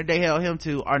the standard they held him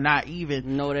to are not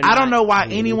even. No, they're I not. don't know why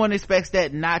anyone expects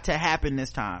that not to happen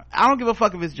this time. I don't give a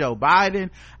fuck if it's Joe Biden.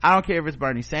 I don't care if it's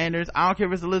Bernie Sanders. I don't care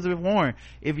if it's Elizabeth Warren.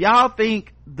 If y'all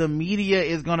think the media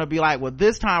is gonna be like, well,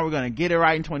 this time we're gonna get it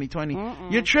right in 2020,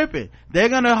 you're tripping. They're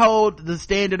gonna hold the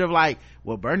standard of like,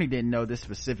 well, Bernie didn't know this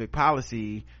specific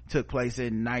policy took place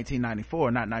in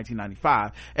 1994, not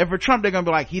 1995. And for Trump, they're gonna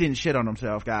be like, he didn't shit on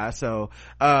himself, guys. So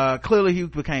clearly he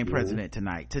became president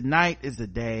tonight is the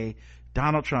day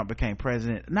Donald Trump became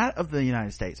president, not of the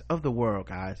United States, of the world,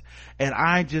 guys. And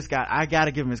I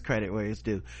gotta give him his credit where it's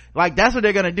due. Like, that's what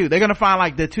they're gonna do. They're gonna find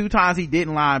like the 2 times he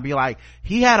didn't lie and be like,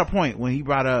 he had a point when he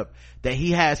brought up that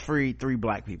he has freed 3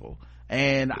 black people.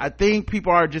 And I think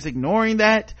people are just ignoring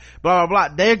that, blah, blah,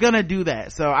 blah. They're gonna do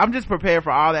that. So I'm just prepared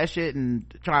for all that shit and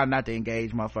trying not to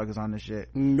engage motherfuckers on this shit.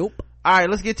 Nope. All right,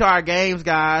 let's get to our games,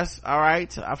 guys. All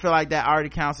right. I feel like that already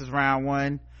counts as round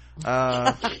 1.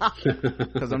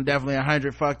 Cause I'm definitely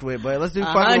 100 fucked with, but let's do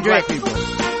fucking with black people.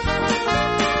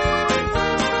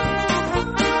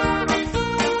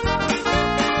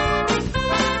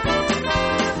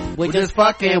 We're just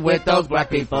fucking with those black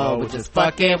people. We're just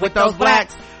fucking with those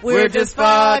blacks. We're just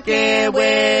fucking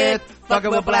with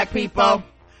black people.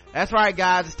 That's right,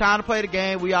 guys. It's time to play the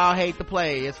game we all hate to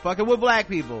play. It's fucking with black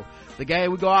people. The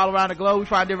game we go all around the globe. We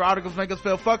find different articles make us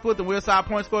feel fucked with, and we'll assign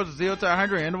point scores of 0 to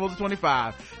 100 in intervals of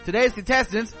 25. Today's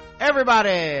contestants,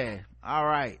 everybody. All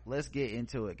right, let's get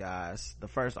into it, guys. The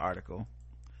first article.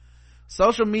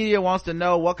 Social media wants to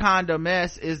know, what kind of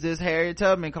mess is this Harriet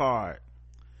Tubman card?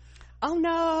 Oh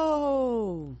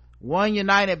no. One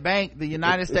United Bank, the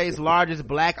United States' largest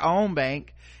black-owned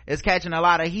bank, is catching a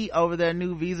lot of heat over their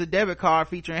new Visa debit card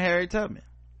featuring Harriet Tubman.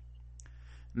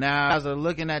 Now, as I'm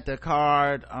looking at the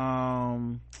card,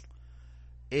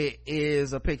 it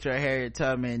is a picture of Harriet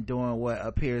Tubman doing what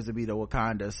appears to be the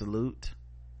Wakanda salute.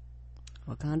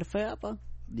 Wakanda forever.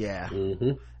 Yeah.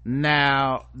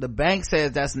 Now, the bank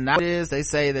says that's not what it is. They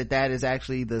say that is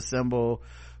actually the symbol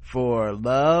for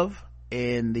love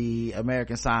in the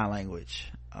American Sign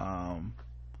Language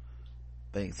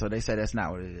thing. So they say that's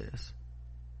not what it is.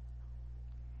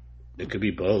 It could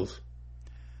be both.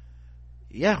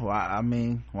 Yeah,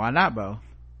 why not both?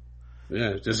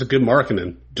 Yeah, just a good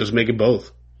marketing. Just make it both.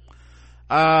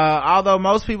 Although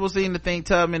most people seem to think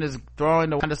Tubman is throwing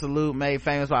the Wakanda salute made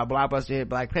famous by a blockbuster hit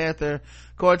Black Panther,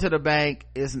 according to the bank,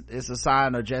 it's a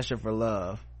sign or gesture for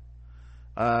love.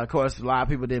 Of course, a lot of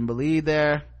people didn't believe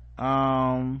that.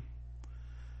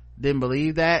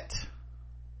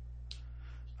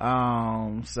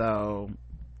 So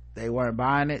they weren't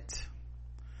buying it.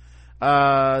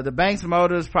 The bank's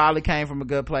motives probably came from a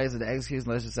good place. The execution,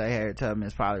 let's just say Harriet Tubman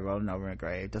is probably rolling over in a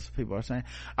grave. That's what people are saying.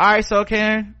 All right, so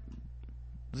Karen,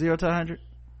 0 to 100.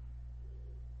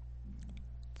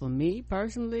 For me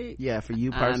personally, yeah, for you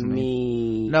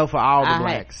personally. No, for all the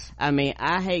blacks.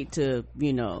 I hate to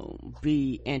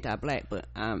be anti-black, but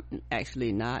I'm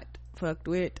actually not fucked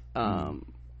with. Okay,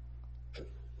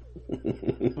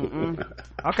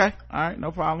 all right,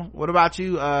 no problem. What about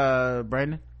you,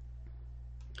 Brandon?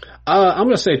 I'm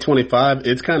gonna say 25.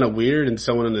 It's kind of weird, and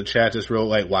someone in the chat just wrote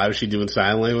like, "Why was she doing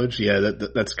sign language?" Yeah,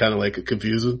 that's kind of like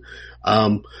confusing.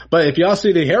 But if y'all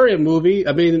see the Harriet movie,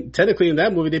 I mean, technically in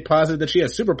that movie they posited that she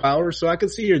has superpowers, so I can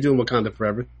see her doing Wakanda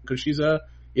Forever because she's with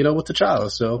T'Challa.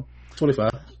 So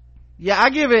 25. Yeah, I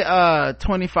give it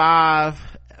 25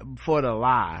 for the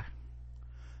lie.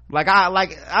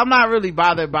 I'm not really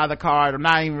bothered by the card. I'm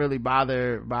not even really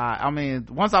bothered by,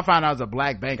 once I found out it was a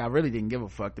black bank, I really didn't give a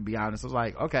fuck, to be honest. I was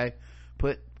like, okay,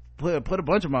 put a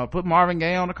bunch of them, put Marvin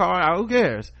Gaye on the card. Who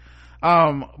cares?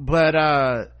 But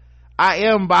I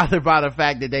I am bothered by the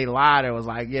fact that they lied. It was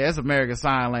like, yeah, it's American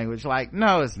Sign Language. Like,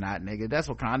 no, it's not, nigga. That's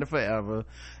Wakanda forever.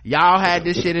 Y'all had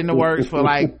this shit in the works for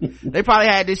like, they probably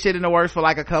had this shit in the works for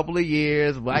like a couple of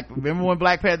years. Remember when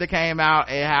Black Panther came out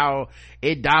and how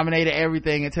it dominated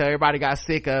everything until everybody got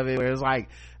sick of it, where it was like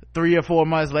 3 or 4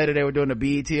 months later they were doing the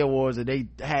BET Awards and they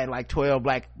had like 12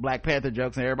 Black Panther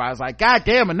jokes and everybody was like, God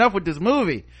damn, enough with this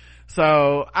movie.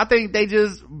 So I think they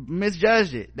just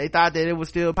misjudged it. They thought that it was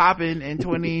still popping in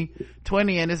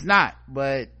 2020 and it's not,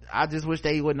 but I just wish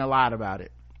they wouldn't have lied about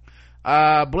it.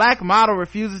 Black model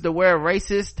refuses to wear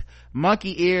racist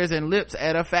monkey ears and lips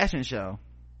at a fashion show.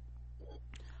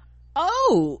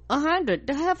 Oh, 100.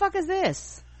 The hell fuck is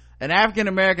this? An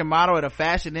African-American model at a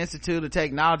Fashion Institute of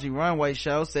Technology runway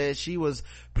show said she was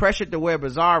pressured to wear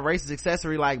bizarre racist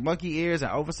accessory like monkey ears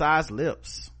and oversized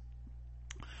lips.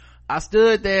 I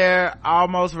stood there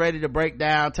almost ready to break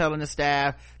down, telling the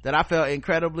staff that I felt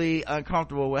incredibly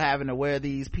uncomfortable with having to wear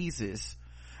these pieces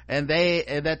and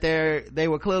that they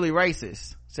were clearly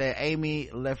racist, said Amy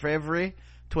Lefevre,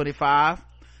 25.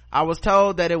 I was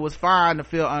told that it was fine to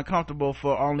feel uncomfortable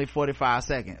for only 45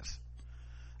 seconds.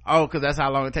 Oh, cause that's how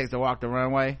long it takes to walk the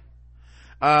runway.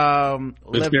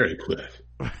 It's very quick.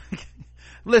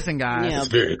 Listen, guys, it's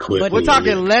very quick. But we're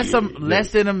talking less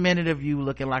than a minute of you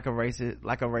looking like a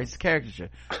racist caricature.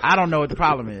 I don't know what the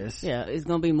problem is. Yeah, it's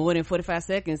gonna be more than 45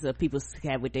 seconds of people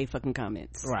have with their fucking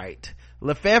comments. Right.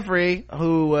 Lefevre,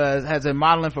 who has been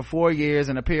modeling for 4 years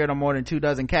and appeared on more than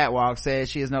 24 catwalks, says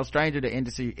she is no stranger to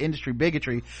industry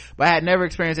bigotry, but had never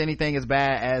experienced anything as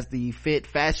bad as the Fit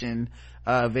Fashion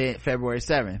event February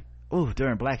 7th. Ooh,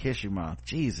 during Black History Month.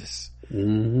 Jesus.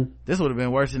 Mm-hmm. This would have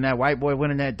been worse than that white boy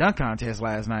winning that dunk contest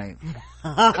last night.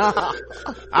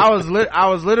 I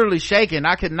was literally shaking.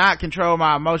 I could not control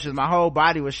my emotions. My whole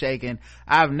body was shaking.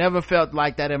 I've never felt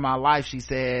like that in my life, she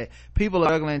said. People are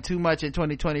struggling too much in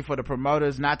 2020 for the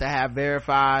promoters not to have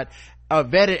vetted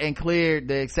and cleared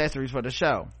the accessories for the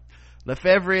show.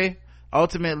 Lefevre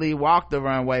ultimately walked the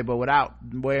runway, but without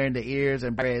wearing the ears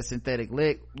and red synthetic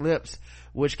lips,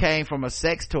 which came from a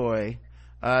sex toy.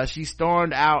 She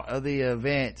stormed out of the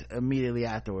event immediately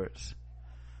afterwards.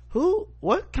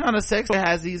 What kind of sex toy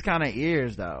has these kind of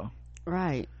ears though?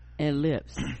 Right. And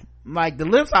lips. Like the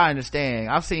lips I understand.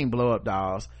 I've seen blow up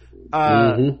dolls.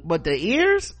 But the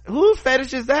ears? Whose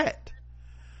fetish is that?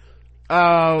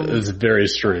 It's very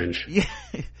strange. Yeah.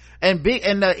 And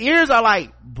the ears are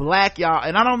like black, y'all.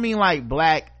 And I don't mean like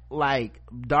black, like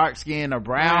dark skin or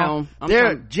brown.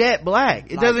 They're jet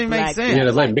black. It doesn't even make sense. Yeah,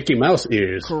 they're like Mickey Mouse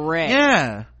ears. Correct.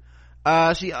 Yeah.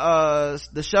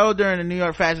 The show during the New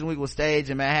York Fashion Week was staged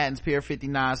in Manhattan's Pier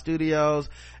 59 studios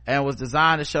and was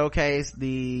designed to showcase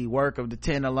the work of the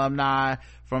 10 alumni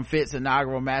from Fit's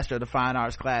inaugural Master of the Fine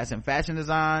Arts class in fashion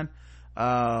design.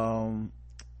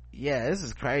 Yeah, this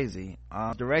is crazy.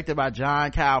 Directed by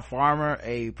John Kyle Farmer,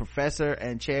 a professor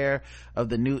and chair of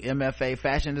the new MFA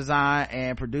fashion design,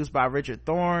 and produced by Richard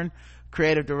Thorne,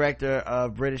 creative director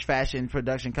of British fashion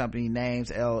production company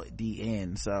Names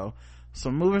LDN. So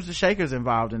some movers and shakers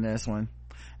involved in this one.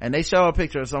 And they show a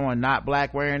picture of someone not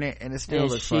black wearing it and it still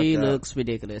looks fucked up. She looks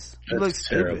ridiculous. She looks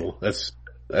terrible. That's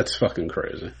fucking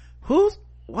crazy.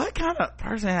 What kind of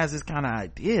person has this kind of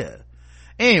idea?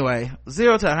 Anyway,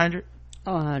 0 to 100.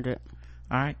 100.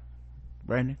 All right,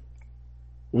 Brandon.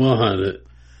 100.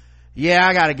 Yeah,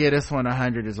 I gotta give this one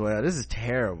 100 as well. This is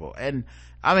terrible. And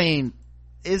I mean,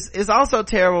 it's also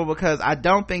terrible because I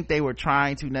don't think they were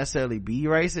trying to necessarily be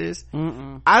racist.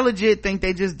 I legit think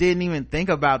they just didn't even think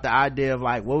about the idea of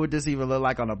like, what would this even look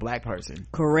like on a black person?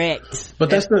 Correct. But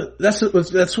that's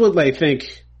what I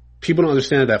think people don't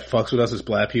understand that fucks with us as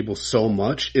black people so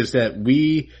much, is that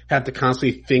we have to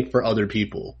constantly think for other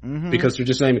people because they're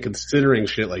just not even considering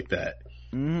shit like that.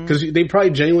 Because they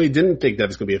probably genuinely didn't think that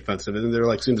it's going to be offensive, and then they're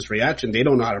like seeing this reaction. They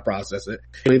don't know how to process it.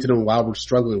 They need to know why we're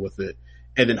struggling with it,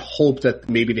 and then hope that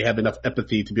maybe they have enough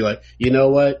empathy to be like, you know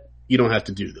what, you don't have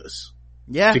to do this.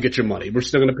 Yeah. To get your money, we're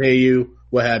still going to pay you.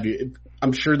 What have you?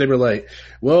 I'm sure they were like,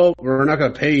 well, we're not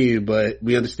going to pay you, but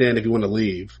we understand if you want to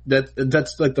leave.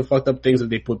 That's like the fucked up things that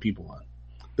they put people on.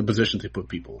 The positions they put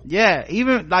people in. Yeah,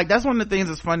 even like that's one of the things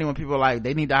that's funny when people are like,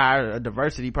 they need to hire a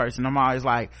diversity person. I'm always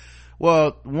like,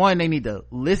 well, one, they need to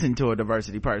listen to a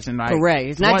diversity person. Like, correct.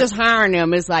 It's not just hiring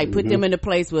them. It's like put them in a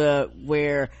place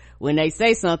where when they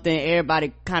say something,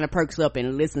 everybody kind of perks up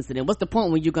and listens to them. What's the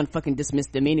point when you're gonna fucking dismiss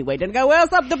them anyway? Then go, well,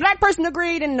 the black person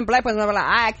agreed, and the black person was like,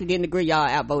 I actually didn't agree. Y'all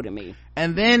outvoted me.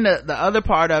 And then the other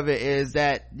part of it is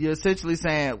that you're essentially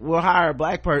saying we'll hire a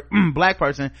black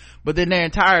person, but then their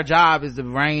entire job is to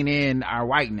rein in our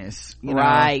whiteness. You know?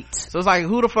 Right. So it's like,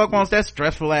 who the fuck wants that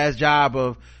stressful ass job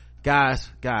of guys,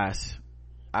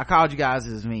 I called you guys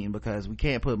this meeting because we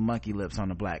can't put monkey lips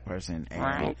on a black person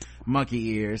and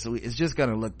monkey ears, so it's just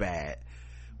gonna look bad.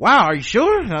 Wow, are you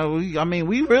sure? I mean,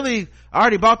 we really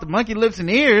already bought the monkey lips and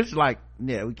ears. Like,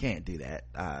 yeah, we can't do that.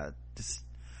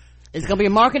 It's gonna be a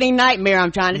marketing nightmare,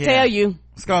 I'm trying to tell you.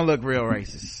 It's gonna look real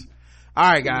racist. All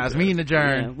right, guys, meeting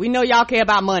adjourned. Yeah, we know y'all care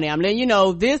about money. I'm letting you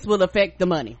know this will affect the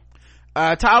money.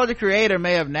 Tyler, the Creator,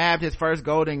 may have nabbed his first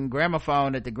golden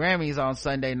gramophone at the Grammys on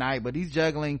Sunday night, but he's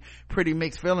juggling pretty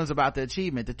mixed feelings about the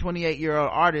achievement. The 28-year-old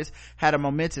artist had a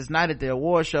momentous night at the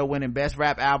award show, winning Best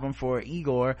Rap Album for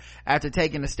Igor after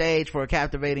taking the stage for a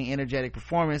captivating, energetic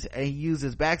performance, and he used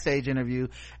his backstage interview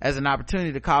as an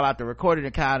opportunity to call out the Recording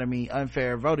Academy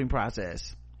unfair voting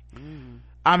process.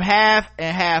 I'm half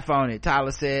and half on it,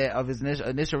 Tyler said of his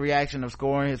initial reaction of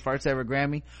scoring his first ever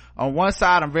Grammy. On one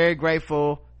side, I'm very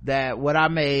grateful that what I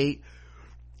made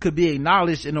could be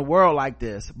acknowledged in a world like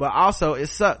this, but also it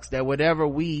sucks that whatever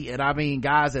we, and I mean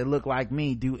guys that look like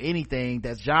me, do anything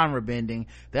that's genre bending,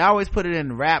 they always put it in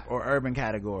the rap or urban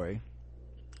category.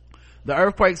 The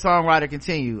Earthquake songwriter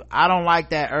continued, I don't like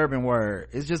that urban word.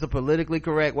 It's just a politically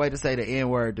correct way to say the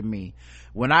N-word to me.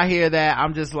 When I hear that,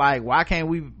 I'm just like, why can't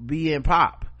we be in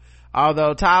pop?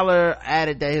 Although Tyler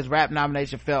added that his rap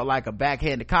nomination felt like a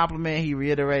backhanded compliment, he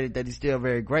reiterated that he's still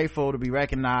very grateful to be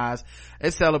recognized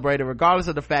and celebrated, regardless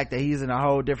of the fact that he's in a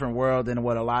whole different world than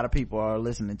what a lot of people are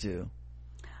listening to.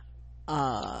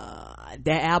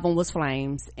 That album was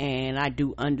flames, and I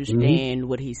do understand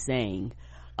what he's saying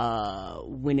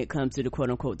when it comes to the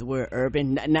quote-unquote the word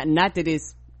urban. Not that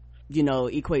it's, you know,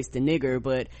 equates to nigger,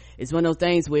 but it's one of those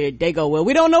things where they go, well,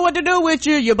 we don't know what to do with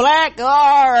you, you're black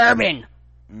or urban.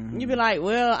 You be like,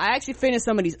 well, I actually fit in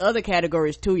some of these other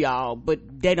categories too, y'all, but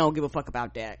they don't give a fuck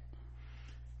about that.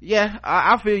 Yeah,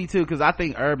 I feel you too, because I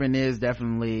think urban is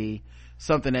definitely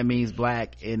something that means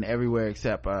black in everywhere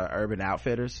except Urban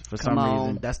Outfitters. For some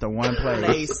reason, that's the one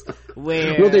place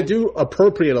where, well, they do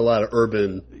appropriate a lot of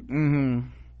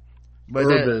urban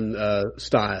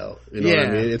style, you know what I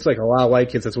mean? It's like a lot of white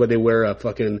kids, that's why they wear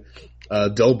fucking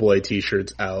Doughboy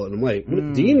t-shirts out, and I'm like,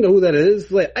 do you know who that is?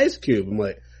 Like Ice Cube. I'm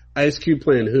like, Ice Cube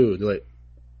playing who? They're like,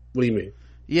 what do you mean?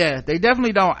 Yeah, they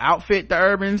definitely don't outfit the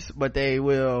urbans, but they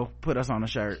will put us on a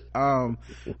shirt. Yeah,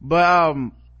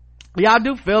 I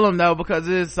do feel them though, because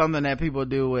it is something that people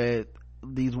do with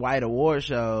these white award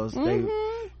shows. They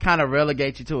kind of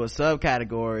relegate you to a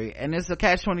subcategory, and it's a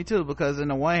catch-22, because on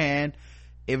the one hand,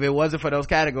 if it wasn't for those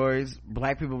categories,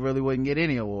 black people really wouldn't get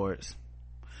any awards.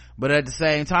 But at the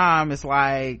same time, it's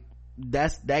like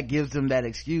that gives them that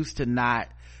excuse to not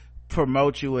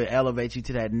promote you and elevate you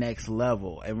to that next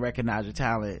level and recognize your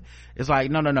talent. It's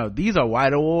like, no, these are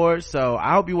white awards, so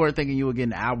I hope you weren't thinking you were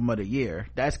getting the album of the year.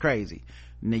 That's crazy.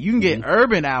 Now you can get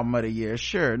urban album of the year,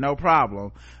 sure, no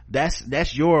problem.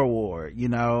 That's your award, you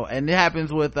know. And it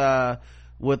happens with all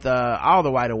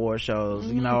the white award shows,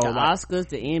 you know, the Oscars,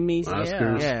 the Emmys,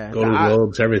 yeah, Golden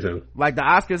Globes, everything. Like the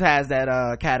Oscars has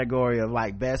that category of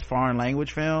like best foreign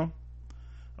language film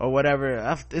or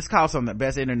whatever. It's called something,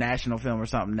 best international film or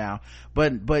something now.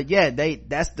 But yeah,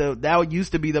 that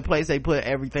used to be the place they put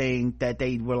everything that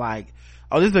they were like,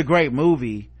 oh, this is a great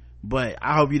movie, but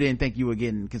I hope you didn't think you were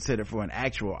getting considered for an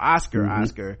actual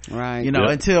Oscar, right? You know,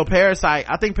 until Parasite.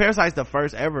 I think Parasite's the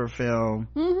first ever film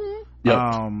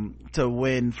to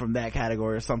win from that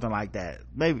category or something like that.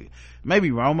 Maybe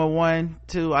Roma won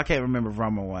too. I can't remember if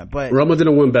Roma won, but Roma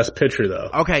didn't win Best Picture though.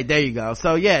 Okay, there you go.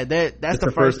 So yeah, that's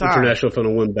the first time international film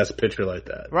to win Best Picture like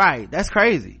that. Right, that's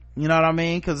crazy. You know what I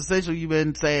mean? Because essentially you've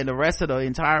been saying the rest of the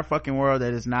entire fucking world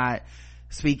that is not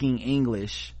speaking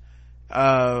English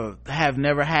have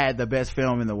never had the best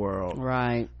film in the world.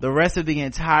 Right. The rest of the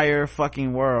entire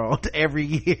fucking world every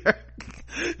year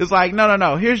it's like,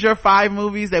 no, here's your 5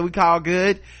 movies that we call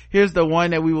good, here's the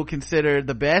one that we will consider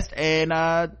the best, and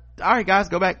all right guys,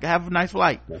 go back, have a nice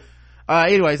flight.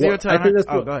 Anyway, Zero Time.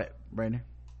 Go ahead, Brandon.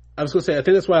 I was going to say, I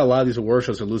think that's why a lot of these award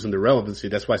shows are losing their relevancy.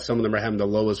 That's why some of them are having the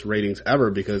lowest ratings ever,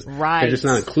 because they're just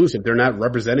not inclusive. They're not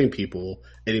representing people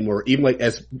anymore. Even like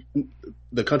as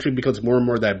the country becomes more and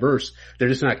more diverse, they're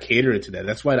just not catering to that.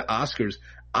 That's why the Oscars,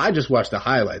 I just watched the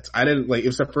highlights. I didn't it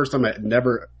was the first time I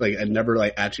never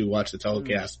actually watched the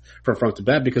telecast from front to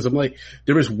back, because I'm like,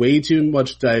 there was way too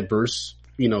much diverse,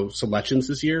 selections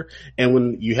this year. And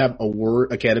when you have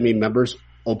award Academy members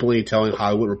openly telling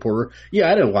Hollywood Reporter,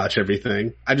 I didn't watch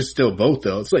everything, I just still vote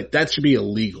though. It's like, that should be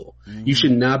illegal. You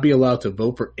should not be allowed to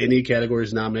vote for any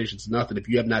categories, nominations, nothing. If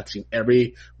you have not seen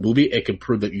every movie, it can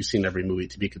prove that you've seen every movie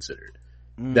to be considered.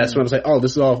 That's when I was like, oh,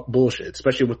 this is all bullshit,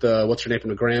 especially with the what's her name from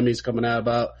the Grammys coming out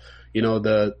about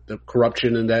the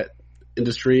corruption in that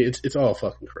industry. It's all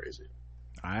fucking crazy.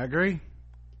 I agree,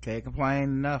 can't complain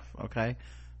enough. Okay,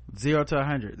 0 to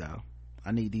 100 though.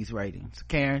 I need these ratings.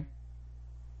 Karen?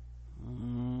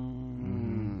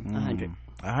 100.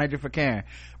 100 for Karen.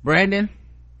 Brandon?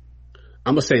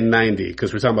 I'm gonna say 90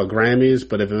 because we're talking about Grammys,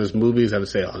 but if it was movies, I would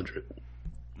say 100.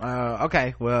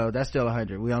 Okay, well, that's still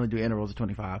 100. We only do intervals of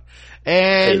 25.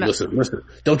 And hey, listen.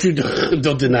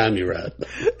 Don't deny me, Rod.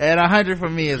 And 100 for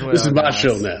me as well. This is my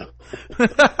show now.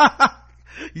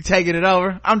 You taking it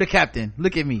over? I'm the captain.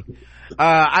 Look at me.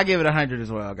 I give it 100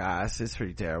 as well, guys. It's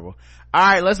pretty terrible. All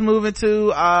right, let's move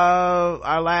into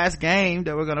our last game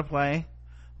that we're gonna play.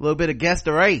 A little bit of Guess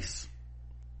the Race.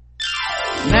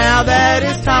 Now that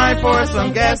it's time for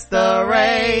some Guess the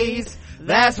Race.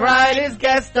 That's right, it's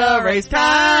Guess the Race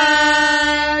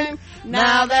time.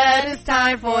 Now that it's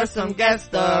time for some Guess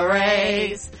the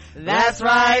Race. That's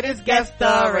right, it's Guess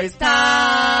the Race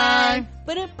time.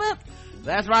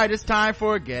 That's right, it's time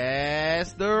for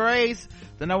Guess the Race,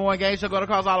 the number one game show going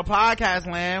across all of podcast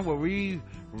land, where we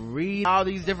read all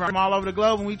these different from all over the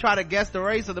globe and we try to guess the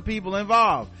race of the people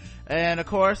involved. And of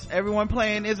course, everyone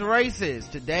playing is races.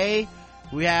 Today,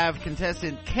 we have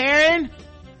contestant Karen,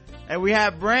 and we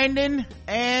have Brandon,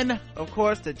 and of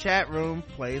course the chat room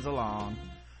plays along.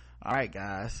 All right,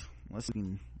 guys, let's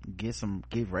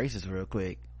give races real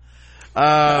quick.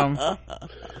 A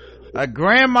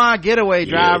grandma getaway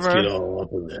driver. Let's get all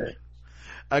up in there.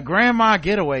 A grandma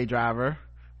getaway driver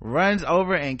runs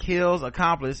over and kills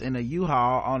accomplice in a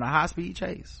U-Haul on a high-speed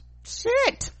chase.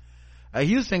 Shit. A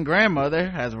Houston grandmother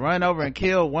has run over and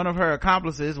killed one of her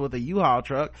accomplices with a U-Haul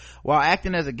truck while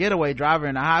acting as a getaway driver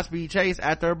in a high-speed chase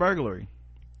after a burglary.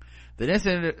 The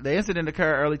incident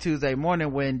occurred early Tuesday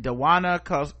morning when Dawana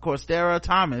Costera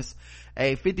Thomas,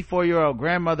 a 54-year-old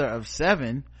grandmother of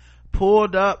 7,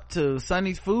 pulled up to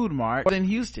Sonny's Food Mart in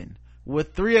Houston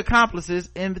with 3 accomplices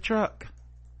in the truck.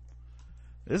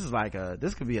 This is like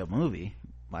this could be a movie,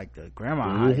 like the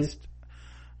grandma heist.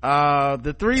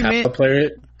 The 3 men.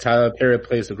 Tyler Perry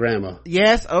plays the grandma.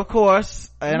 Yes, of course.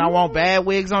 And I want bad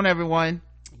wigs on everyone.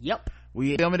 Yep.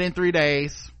 We film it in 3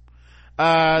 days.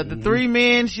 The 3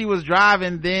 men she was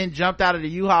driving then jumped out of the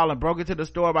U-Haul and broke into the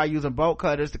store by using bolt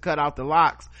cutters to cut off the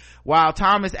locks, while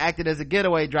Thomas acted as a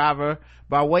getaway driver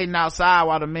by waiting outside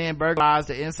while the men burglarized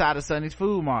the inside of Sonny's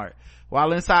Food Mart.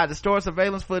 While inside the store,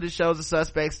 surveillance footage shows the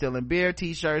suspects stealing beer,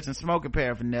 t-shirts, and smoking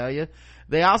paraphernalia.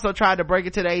 They also tried to break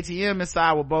into the ATM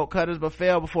inside with bolt cutters, but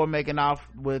failed before making off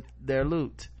with their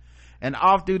loot. An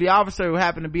off-duty officer who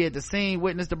happened to be at the scene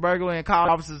witnessed the burglary and called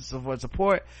officers for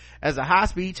support as a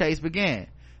high-speed chase began.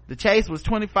 The chase was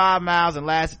 25 miles and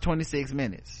lasted 26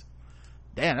 minutes.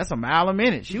 Damn, that's a mile a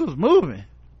minute. She was moving.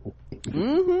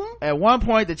 At one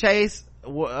point,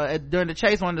 during the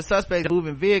chase, one of the suspects was a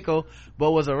moving vehicle,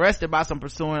 but was arrested by some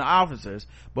pursuing officers.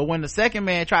 But when the second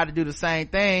man tried to do the same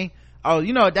thing, oh,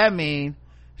 you know what that means?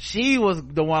 She was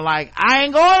the one like, I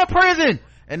ain't going to prison.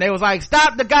 And they was like,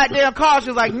 stop the goddamn car. She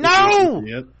was like, no.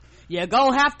 Yep. You're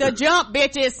gonna have to jump,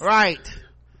 bitches. Right.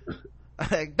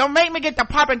 Don't make me get the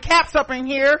popping caps up in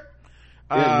here.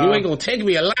 Yeah, you ain't gonna take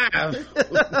me alive.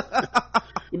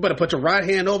 You better put your right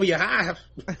hand over your eye.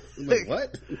 Like,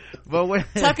 what? But when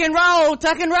tuck and roll.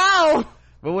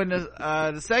 But when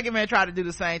the second man tried to do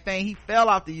the same thing, he fell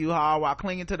off the U-Haul while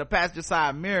clinging to the passenger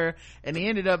side mirror, and he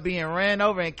ended up being ran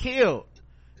over and killed.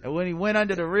 And when he went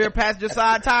under the rear passenger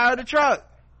side tire of the truck.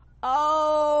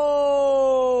 Oh,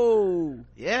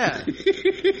 yeah.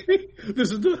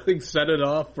 This is the thing, set it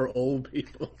off for old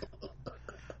people.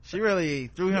 She really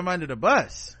threw him under the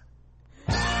bus.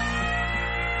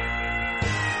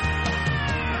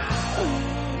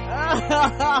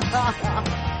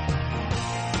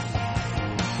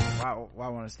 Why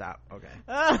want to stop? Okay.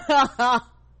 I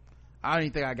don't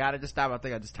even think I got it to stop. I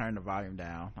think I just turned the volume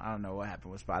down. I don't know what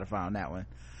happened with Spotify on that one.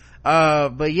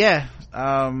 But yeah,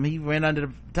 he went under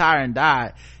the tire and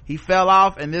died. He fell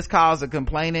off, and this caused the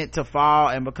complainant to fall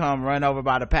and become run over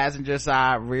by the passenger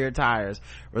side rear tires,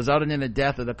 resulting in the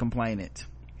death of the complainant.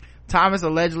 Thomas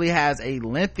allegedly has a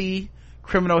lengthy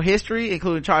criminal history,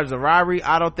 including charges of robbery,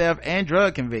 auto theft, and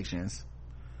drug convictions.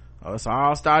 Oh, it's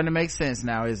all starting to make sense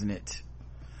now, isn't it?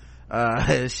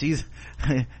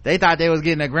 They thought they was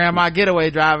getting a grandma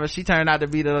getaway driver. She turned out to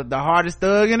be the hardest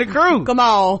thug in the crew. Come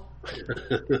on.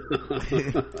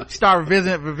 Start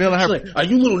revealing her. Like, are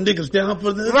you little niggas down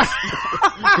for this?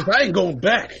 Cause I ain't going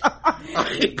back.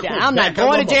 I'm not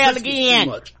going to jail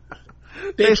again.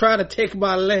 They try to take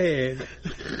my leg.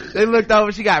 They looked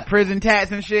over. She got prison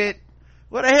tats and shit.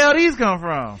 Where the hell these come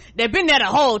from? They've been there the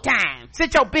whole time.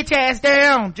 Sit your bitch ass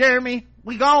down, Jeremy.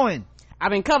 We going.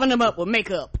 I've been covering them up with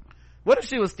makeup. What if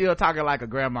she was still talking like a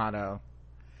grandma though?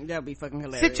 That'd be fucking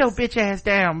hilarious. Sit your bitch ass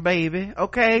down, baby.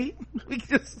 Okay.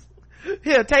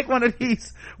 Here, take one of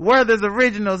these Werther's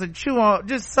Originals and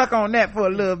just suck on that for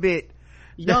a little bit.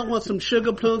 Y'all want some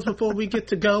sugar plums before we get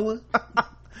to going?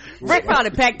 Rick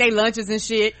probably pack their lunches and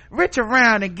shit. Reach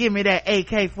around and give me that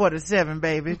AK-47,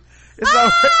 baby.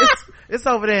 It's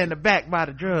over there in the back by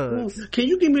the drugs. Can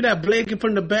you give me that blanket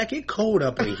from the back? It's cold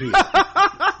up in here.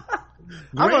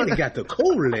 Granny got the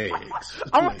cold legs.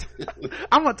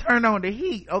 I'm gonna turn on the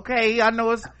heat, okay? I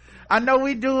know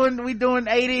we doing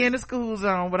 80 in the school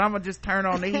zone, but I'm gonna just turn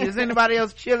on the heat. Is anybody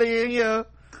else chilly in here?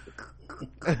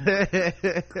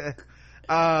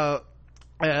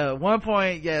 One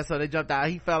point, so they jumped out.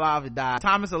 He fell off and died.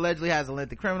 Thomas allegedly has a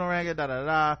lengthy criminal record.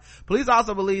 Police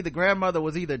also believe the grandmother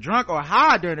was either drunk or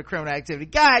high during the criminal activity.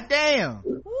 God damn.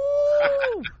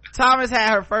 Thomas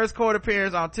had her first court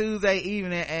appearance on Tuesday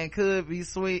evening and could be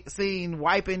seen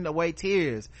wiping away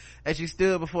tears as she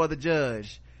stood before the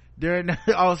judge.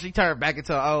 She turned back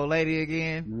into an old lady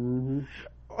again. Mm-hmm.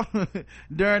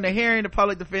 During the hearing, the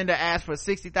public defender asked for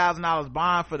 $60,000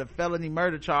 bond for the felony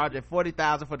murder charge and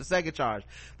 $40,000 for the second charge.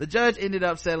 The judge ended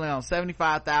up settling on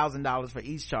 $75,000 for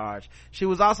each charge. She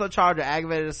was also charged with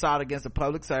aggravated assault against a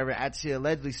public servant after she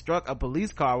allegedly struck a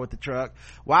police car with the truck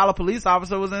while a police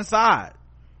officer was inside.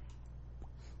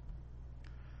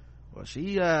 Well,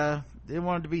 she didn't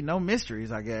want it to be no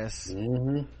mysteries, I guess.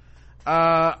 Mm-hmm.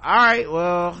 All right,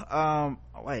 well,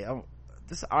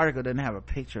 this article doesn't have a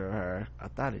picture of her. I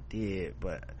thought it did,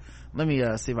 but let me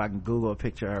see if I can Google a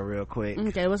picture of her real quick.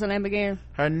 Okay, what's her name again?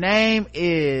 Her name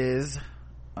is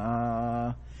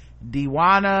Dewana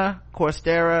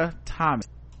Costera Thomas.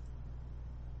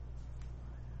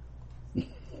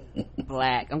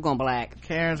 Black. I'm going black.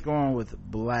 Karen's going with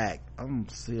black. I'm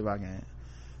gonna see if I can.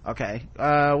 Okay,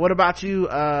 what about you,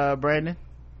 Brandon?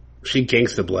 She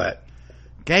gangsta black.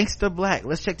 Gangsta black.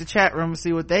 Let's check the chat room and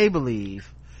see what they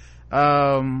believe.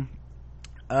 Goya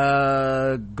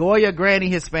Granny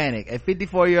Hispanic, a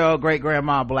 54-year-old great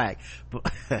grandma black.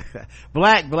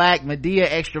 black, Medea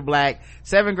extra black,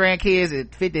 7 grandkids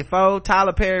at 54.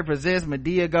 Tyler Perry presents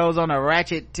Medea goes on a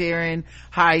ratchet tearing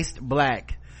heist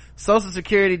black. Social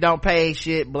Security don't pay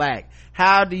shit black.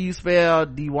 How do you spell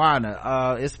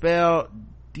Dewana? It's spelled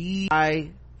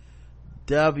Diwanna,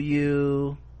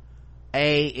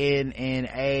 and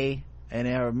then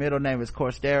her middle name is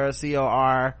Costera,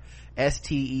 Corstera,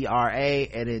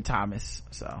 and then Thomas.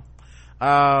 So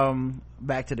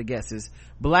back to the guesses.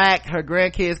 Black, her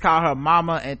grandkids call her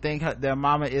mama and think their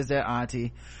mama is their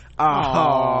auntie.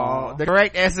 The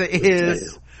correct answer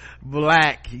is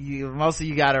black. Most of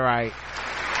you got it right.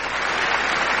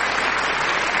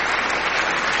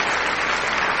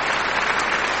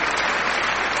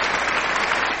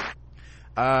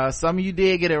 Some of you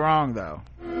did get it wrong though.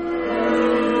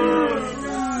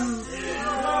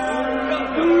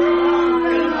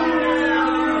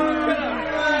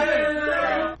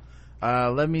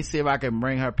 Let me see if I can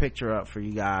bring her picture up for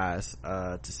you guys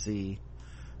to see.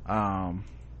 Man,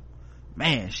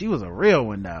 she was a real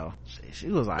one though. She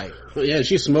was like, yeah,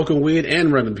 she's smoking weed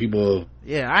and running people.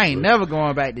 Yeah, I ain't never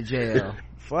going back to jail.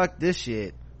 Fuck this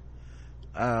shit.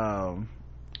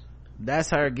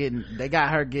 That's her they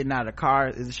got her getting out of the car.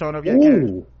 Is it showing up yet,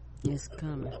 Karen? It's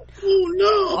coming.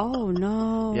 Oh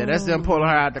no. Yeah, that's them pulling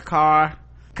her out the car.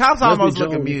 Cops almost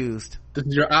look amused. This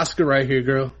is your Oscar right here,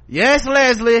 girl. Yes,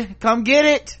 Leslie, come get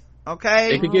it.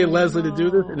 Okay, they could get Leslie to do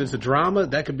this, and it's a drama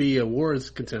that could be a awards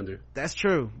contender. That's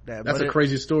true. That's a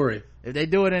crazy story. If they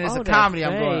do it and it's a comedy,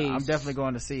 I'm definitely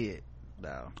going to see it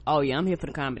though. Oh yeah, I'm here for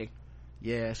the comedy.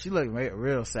 Yeah, she looked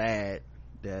real sad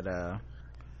that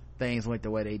things went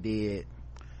the way they did.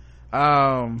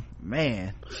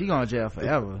 Man, she going to jail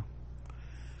forever.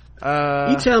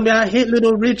 You tell me I hit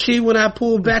little Richie when I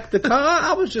pulled back the car?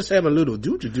 I was just having a little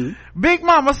doo-doo-doo. Big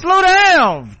mama, slow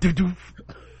down. Doo-doo.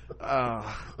 Imagine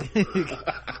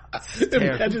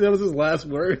that was his last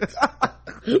words.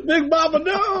 Big mama,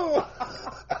 no.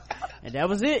 And that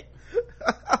was it.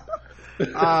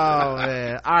 Oh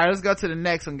man. All right, let's go to the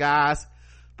next one, guys.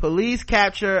 Police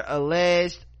capture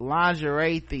alleged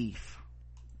lingerie thief.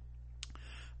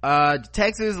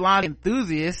 Texas lingerie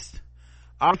enthusiast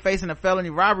already facing a felony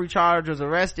robbery charge was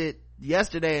arrested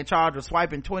yesterday and charged with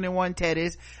swiping 21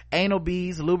 teddies, anal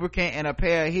beads, lubricant, and a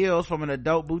pair of heels from an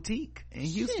adult boutique in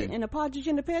Houston. And a partridge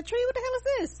in the pear tree? What the hell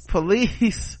is this?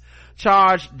 Police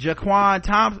charged Jaquan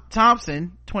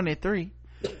Thompson, 23,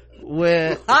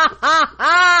 with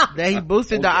that he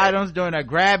boosted the items during a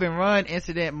grab and run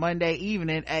incident Monday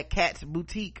evening at Cat's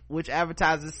Boutique, which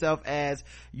advertises itself as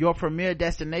your premier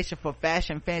destination for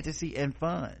fashion, fantasy, and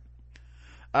fun.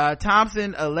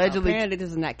 Thompson allegedly, apparently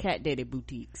this is not Cat Daddy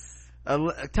Boutiques.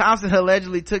 Thompson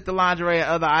allegedly took the lingerie and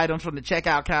other items from the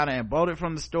checkout counter and bolted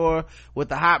from the store with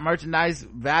the hot merchandise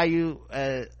value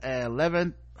at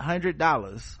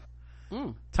 $1,100.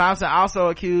 Thompson also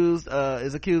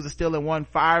is accused of stealing one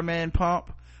fireman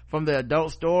pump from the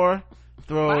adult store.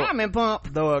 Fireman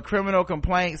pump. Though a criminal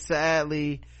complaint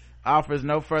sadly offers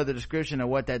no further description of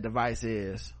what that device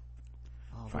is.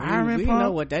 Fireman we pump?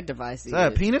 know what that device is.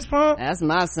 That a penis pump? That's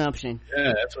my assumption.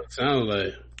 Yeah, that's what it sounds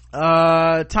like.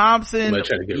 Thompson. I'm gonna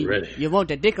try to get ready. You want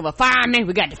the dick of a fireman?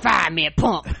 We got the fireman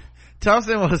pump.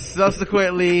 Thompson was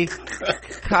subsequently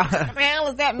What the hell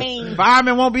does that mean?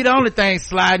 Fireman won't be the only thing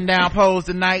sliding down poles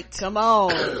tonight. Come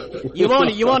on. You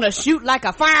want to shoot like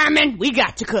a fireman? We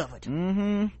got you covered.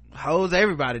 Hose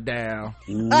everybody down.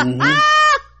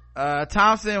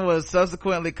 Thompson was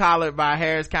subsequently collared by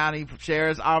Harris County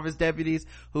Sheriff's Office deputies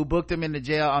who booked him into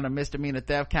jail on a misdemeanor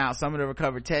theft count. Some of the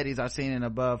recovered teddies are seen in the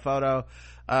above photo.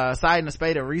 Citing a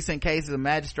spate of recent cases, a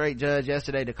magistrate judge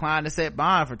yesterday declined to set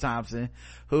bond for Thompson,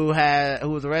 who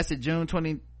was arrested June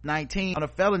 2019 on a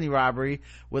felony robbery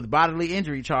with bodily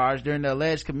injury charge. During the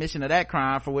alleged commission of that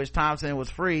crime, for which Thompson was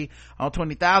free on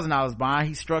 $20,000 bond,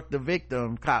 he struck the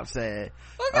victim, cops said.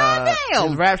 Well,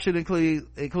 goddamn. His rap sheet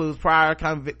includes prior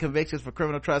convictions for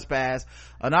criminal trespass,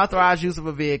 unauthorized use of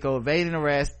a vehicle, evading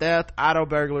arrest, theft, auto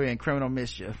burglary, and criminal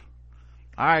mischief.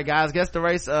 All right, guys, guess the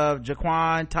race of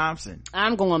Jaquan Thompson.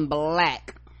 I'm going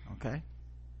black. Okay.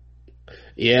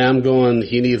 Yeah, I'm going,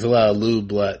 he needs a lot of lube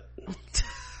blood.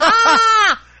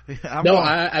 I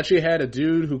actually had a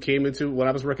dude who came into, when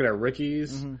I was working at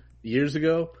Ricky's years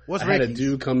ago. What's I had Ricky's? a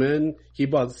dude come in, he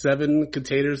bought 7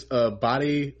 containers of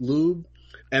body lube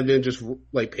and then just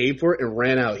like paid for it and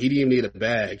ran out. He didn't even need a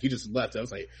bag. He just left. I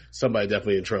was like, somebody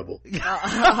definitely in trouble.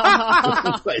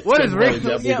 What is Ricky's?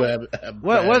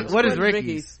 What is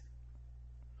Ricky's?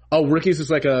 Oh, Ricky's is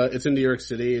like it's in New York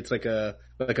City. It's like a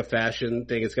fashion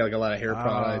thing. It's got like a lot of hair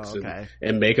products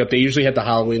and makeup. They usually have the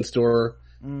Halloween store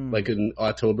like in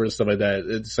October and stuff like that.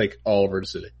 It's like all over the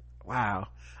city. Wow.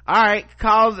 All right.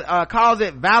 Calls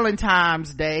it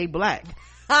Valentine's Day black.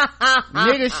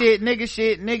 Nigga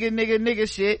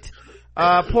shit.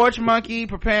 Porch monkey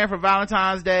preparing for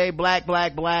Valentine's Day black,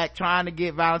 trying to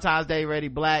get Valentine's Day ready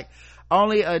black.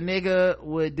 Only a nigga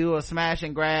would do a smash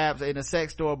and grabs in a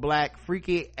sex store black.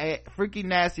 Freaky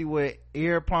nasty with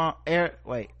air pump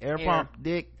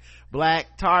dick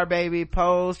black. Tar baby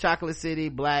pose chocolate city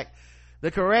black. The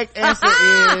correct answer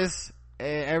is,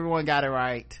 everyone got it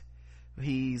right,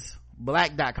 he's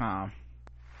black.com.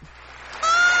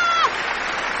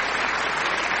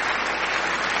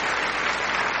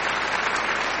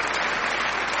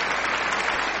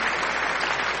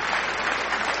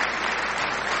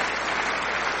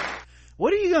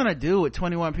 What are you gonna do with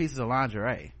 21 pieces of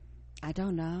lingerie? I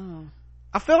don't know.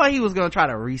 I feel like he was gonna try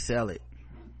to resell it.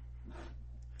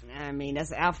 I mean, that's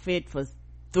an outfit for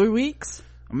 3 weeks.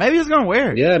 Maybe he was gonna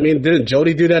wear it. Yeah, I mean, didn't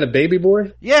Jody do that at Baby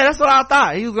Boy? Yeah, that's what I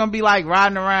thought. He was gonna be like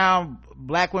riding around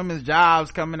black women's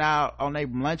jobs, coming out on their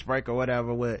lunch break or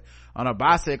whatever on a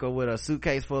bicycle with a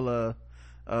suitcase full of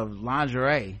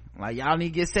lingerie. Like, y'all need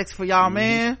to get sex for y'all,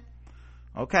 man.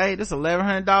 Okay, this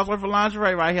 $1,100 worth of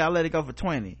lingerie right here. I'll let it go for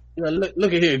 $20. Yeah,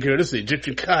 look at here, girl. This is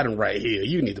Egyptian cotton right here.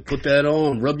 You need to put that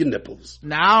on, rub your nipples.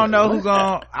 Now I don't know who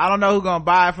gonna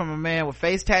buy it from a man with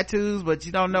face tattoos, but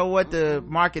you don't know what the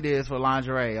market is for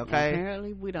lingerie. Okay,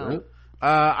 apparently we don't. All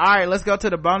right, let's go to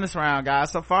the bonus round,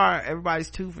 guys. So far, everybody's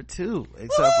 2 for 2,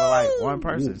 except for like one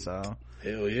person. So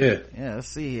hell yeah. Let's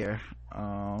see here.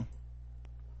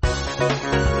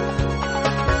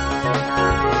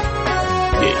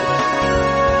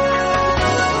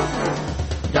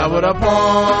 Double the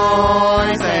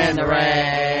points and the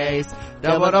race.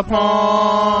 Double the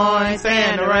points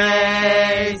and the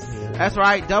race. That's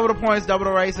right. Double the points, double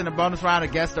the race in the bonus round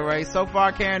of Guess the Race. So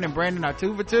far, Karen and Brandon are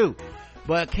 2 for 2.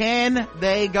 But can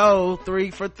they go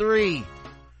 3 for 3?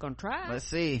 Gonna try. Let's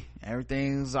see.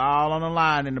 Everything's all on the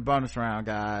line in the bonus round,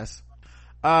 guys.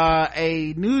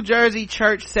 A New Jersey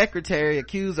church secretary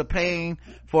accused of paying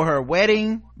for her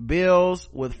wedding bills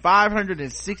with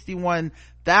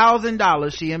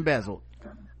 $561,000 she embezzled.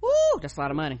 Woo, that's a lot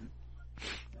of money.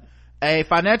 A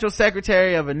financial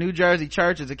secretary of a New Jersey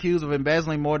church is accused of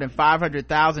embezzling more than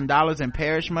 $500,000 in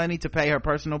parish money to pay her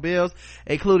personal bills,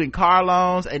 including car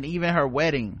loans and even her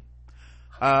wedding.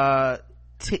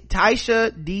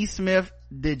 Tisha D. Smith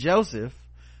DeJoseph,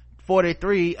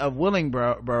 43, of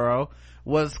Willingboro,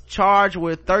 was charged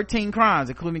with 13 crimes,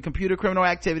 including computer criminal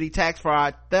activity, tax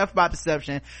fraud, theft by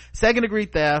deception, second-degree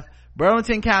theft.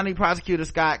 Burlington County Prosecutor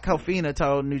Scott Kofina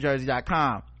told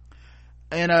NewJersey.com.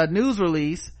 In a news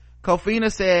release,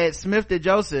 Kofina said Smith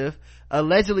DeJoseph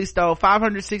allegedly stole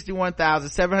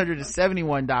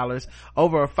 $561,771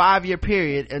 over a 5-year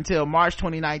period until March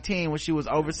 2019, when she was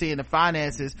overseeing the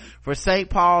finances for St.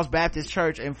 Paul's Baptist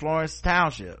Church in Florence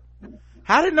Township.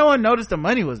 How did no one notice the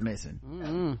money was missing?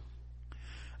 Mm-hmm.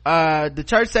 The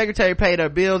church secretary paid her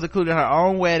bills, including her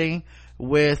own wedding,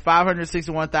 with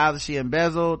 $561,000 she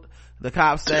embezzled. The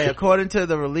cops say, according to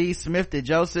the release, Smith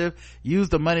DeJoseph used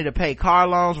the money to pay car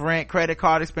loans, rent, credit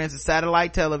card expenses,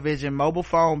 satellite television, mobile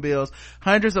phone bills,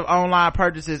 hundreds of online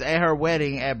purchases at her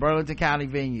wedding at Burlington County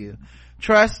venue.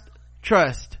 Trust.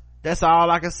 That's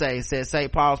all I can say, said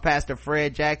St. Paul's pastor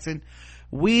Fred Jackson.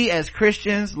 We as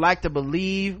Christians like to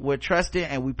believe we're trusted,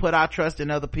 and we put our trust in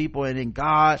other people and in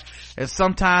God, and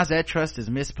sometimes that trust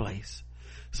is misplaced.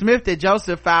 Smith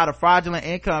DeJoseph filed a fraudulent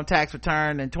income tax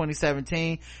return in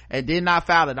 2017 and did not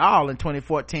file at all in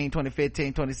 2014, 2015,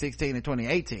 2016, and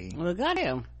 2018. Well, got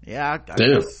him. Yeah, I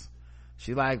guess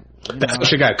she like, that's how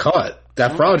she got caught.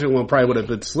 That fraudulent one probably would have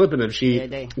been slipping if she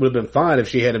would have been fine if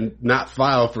she had not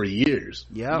filed for years.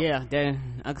 Yeah,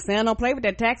 I can say I don't play with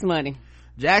that tax money.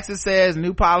 Jackson says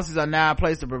new policies are now in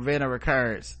place to prevent a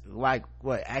recurrence. Like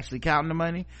what? Actually counting the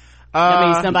money? I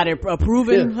mean, somebody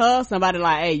approving her, somebody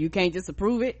like, hey, you can't just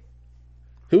approve it.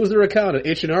 Who was their accountant?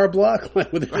 H&R Block?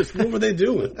 Like, what were they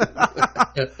doing?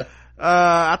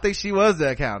 I think she was the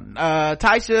accountant.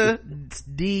 Taisha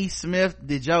D. Smith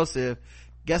DeJoseph.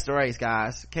 Guess the race,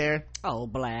 guys. Karen? Oh,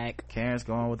 black. Karen's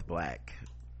going with black.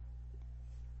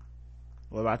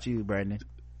 What about you, Brandon?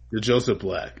 DeJoseph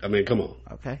Black. I mean, come on.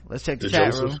 Okay, let's check the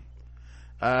chat room.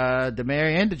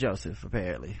 DeMary and DeJoseph,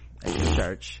 apparently, at the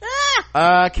church.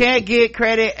 Can't get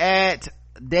credit at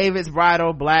David's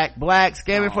Bridal, black,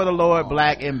 scamming for the Lord,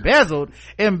 black, embezzled,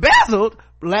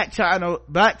 black China,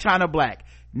 black,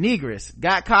 negress,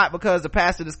 got caught because the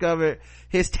pastor discovered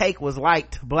his take was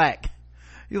liked, black.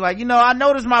 He's like, I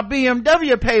noticed my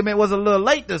BMW payment was a little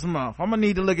late this month. I'm gonna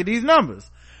need to look at these numbers.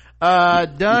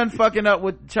 Done fucking up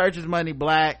with church's money,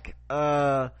 black.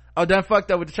 Done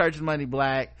fucked up with the church's money,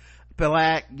 black,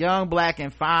 young, black,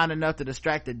 and fine enough to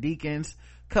distract the deacons,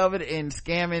 covered in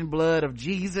scamming blood of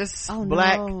Jesus,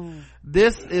 black. No.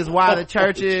 This is why the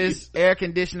church's air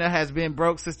conditioner has been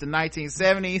broke since the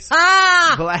 1970s.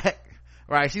 Black.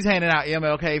 Right, she's handing out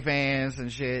MLK fans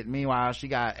and shit. Meanwhile, she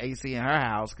got AC in her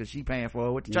house because she paying for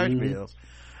it with the church bills.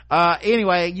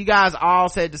 Anyway, you guys all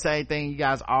said the same thing. You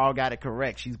guys all got it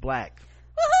correct. She's black.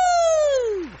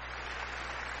 Woohoo!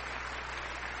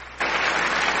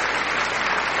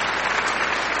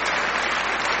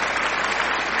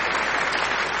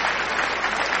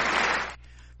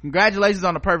 Congratulations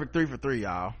on the perfect 3 for 3,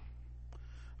 y'all.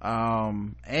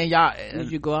 And y'all,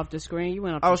 did you go off the screen? You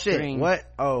went off the screen. What?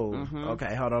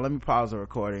 Okay, hold on, let me pause the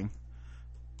recording.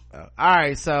 All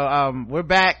right, so we're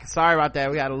back. Sorry about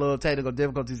that, we had a little technical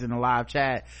difficulties in the live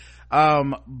chat,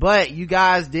 but you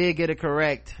guys did get it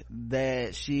correct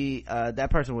that that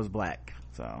person was black.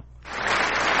 So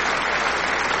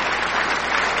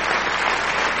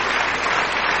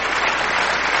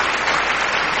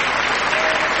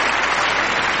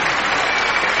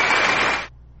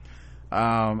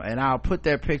and I'll put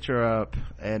their picture up,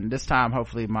 and this time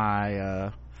hopefully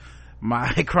my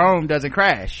Chrome doesn't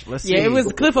crash. Let's see. Yeah, it was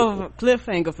a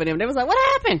cliffhanger for them. They was like, what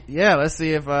happened? Yeah, let's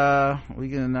see if we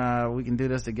can do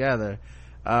this together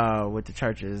with the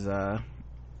church's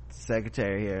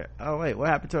secretary here. Oh wait, what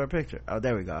happened to her picture? Oh,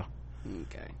 there we go.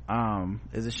 Okay.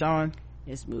 Is it showing?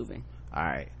 It's moving. All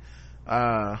right.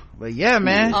 But yeah,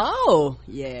 man. Oh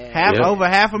yeah. Over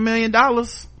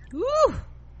 $500,000. Woo.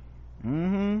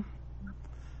 Mm-hmm.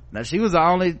 Now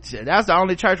that's the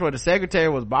only church where the secretary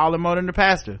was balling more than the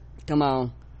pastor. Come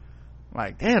on.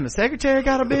 Like, damn, the secretary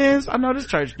got a Benz? I know this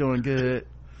church doing good.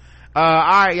 All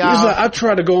right, y'all. He's like, I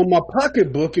tried to go in my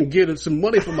pocketbook and get some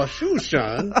money for my shoes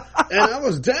shine, and I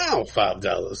was down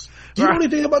 $5. Do you know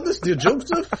anything about this, dear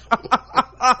Joseph?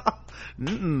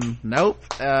 Nope.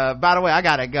 By the way, I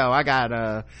gotta go. I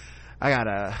gotta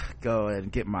go and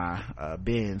get my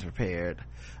Benz repaired.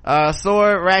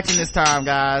 Sword ratchet this time,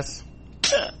 guys.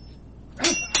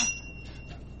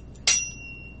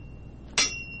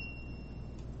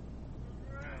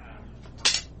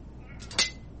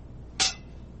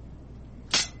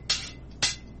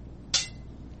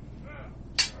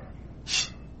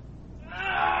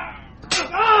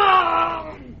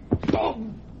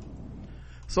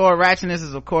 Sword ratchetness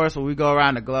is, of course, when we go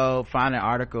around the globe finding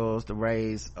articles to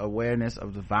raise awareness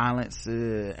of the violence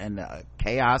and the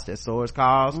chaos that swords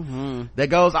cause, that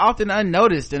goes often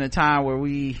unnoticed in a time where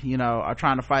we, are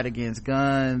trying to fight against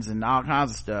guns and all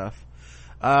kinds of stuff.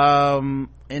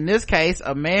 In this case,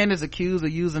 a man is accused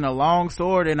of using a long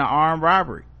sword in an armed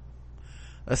robbery.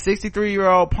 A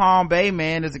 63-year-old Palm Bay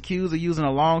man is accused of using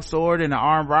a long sword in an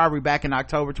armed robbery back in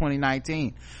October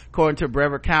 2019, according to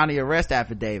Brevard County arrest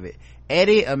affidavit.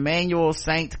 Eddie Emmanuel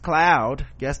St. Cloud,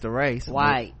 guess the race.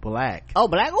 White. Black. Oh,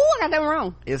 black. Oh, I got that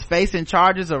wrong. Is facing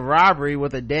charges of robbery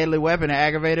with a deadly weapon and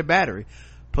aggravated battery.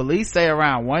 Police say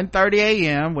around 1:30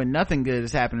 a.m. when nothing good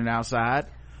is happening outside,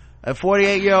 a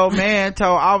 48-year-old man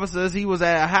told officers he was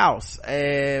at a house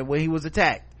when he was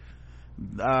attacked.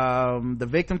 The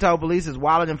victim told police his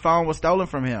wallet and phone was stolen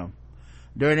from him.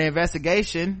 During the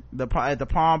investigation at the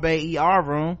Palm Bay ER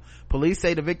room, police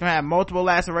say the victim had multiple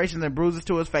lacerations and bruises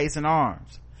to his face and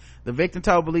arms. The victim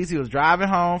told police he was driving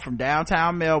home from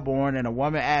downtown Melbourne and a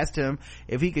woman asked him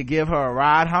if he could give her a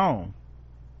ride home.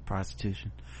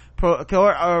 Prostitution. Court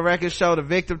records show the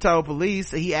victim told police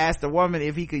he asked the woman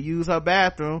if he could use her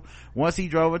bathroom once he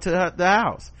drove her to the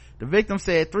house. The victim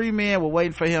said 3 men were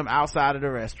waiting for him outside of the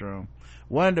restroom.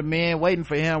 One of the men waiting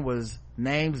for him was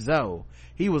named Zoe.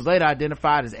 He was later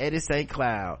identified as Eddie St.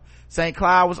 Cloud. St.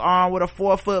 Cloud was armed with a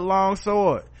 4-foot-long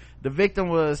sword. The victim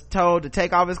was told to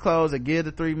take off his clothes and give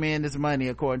the 3 men this money,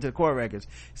 according to the court records.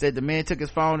 He said the men took his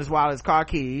phone, his wallet, his car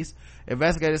keys.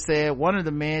 Investigators said one of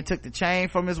the men took the chain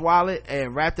from his wallet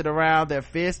and wrapped it around their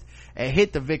fist and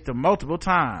hit the victim multiple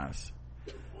times.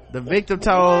 The victim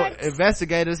told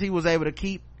investigators he was able to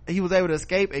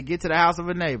escape and get to the house of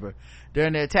a neighbor.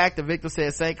 During the attack, the victim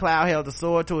said St. Cloud held the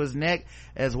sword to his neck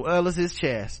as well as his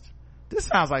chest. This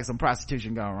sounds like some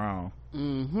prostitution gone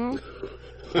wrong.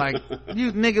 Like,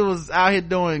 you nigga was out here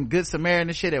doing good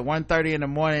Samaritan shit at 1:30 in the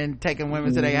morning, taking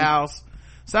women to their house.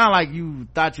 Sound like you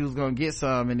thought you was gonna get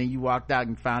some and then you walked out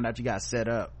and found out you got set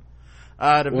up.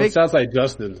 It sounds like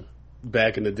Justin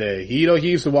back in the day. He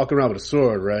used to walk around with a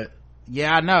sword, right?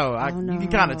 Yeah, I know. You can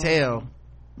kind of tell,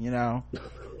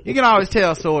 you can always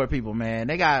tell sword people, man.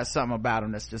 They got something about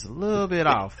them that's just a little bit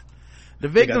off. The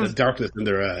victims, they got the darkness in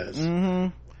their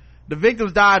eyes. The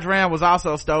victim's Dodge Ram was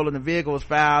also stolen. The vehicle was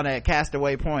found at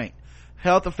Castaway Point.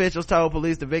 Health officials told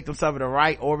police the victim suffered a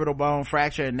right orbital bone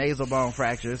fracture and nasal bone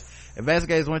fractures.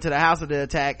 Investigators went to the house of the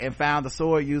attack and found the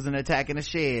sword used in the attack in the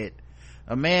shed.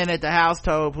 A man at the house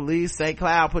told police St.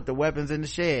 Cloud put the weapons in the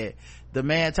shed. The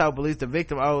man told police the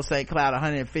victim owed St. Cloud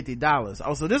 $150.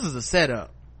 Oh, so this is a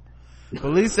setup.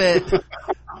 Police said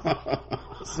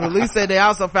they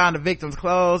also found the victim's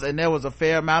clothes and there was a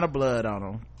fair amount of blood on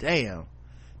them. Damn.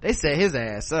 They set his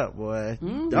ass up, boy.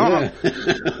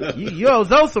 You owe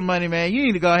Zoe some money, man. You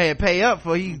need to go ahead and pay up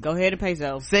for he go ahead and pay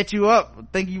Zoe. Set you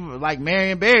up, think you like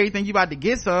Marion Barry, think you about to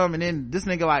get some, and then this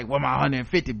nigga like, well, my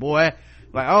 150, boy.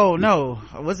 Like, oh no,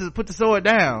 what's this? Put the sword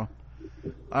down.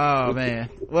 Oh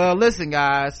man. Well, listen,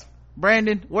 guys.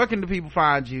 Brandon, where can the people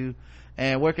find you,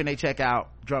 and where can they check out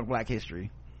Drunk Black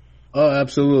History? Oh,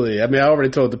 absolutely. I mean, I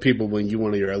already told the people when you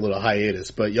went on your little hiatus,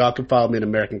 but y'all can follow me at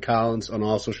American Collins on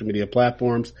all social media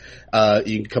platforms.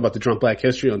 You can come up to Drunk Black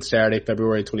History on Saturday,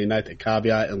 February 29th at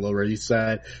Caveat in Lower East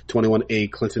Side,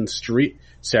 21A Clinton Street,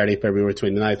 Saturday, February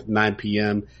 29th, 9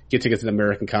 p.m. Get tickets at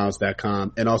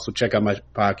AmericanCollins.com, and also check out my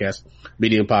podcast,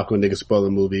 Medium Popcorn Niggas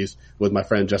Spoiling Movies, with my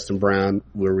friend Justin Brown,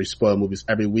 where we spoil movies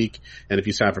every week. And if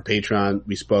you sign for Patreon,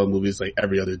 we spoil movies like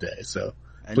every other day. So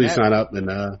please sign up and,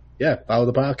 follow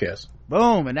the podcast.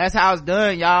 Boom. And that's how it's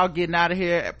done. Y'all getting out of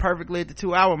here perfectly at the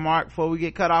 2-hour mark before we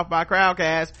get cut off by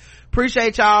Crowdcast.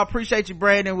 Appreciate y'all. Appreciate you,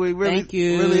 Brandon. We really,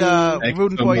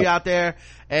 rooting for you out there.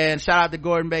 And shout out to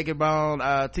Gordon Bacon Bone.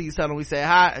 To you, son, we say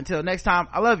hi. Until next time,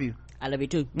 I love you. I love you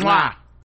too. Mwah.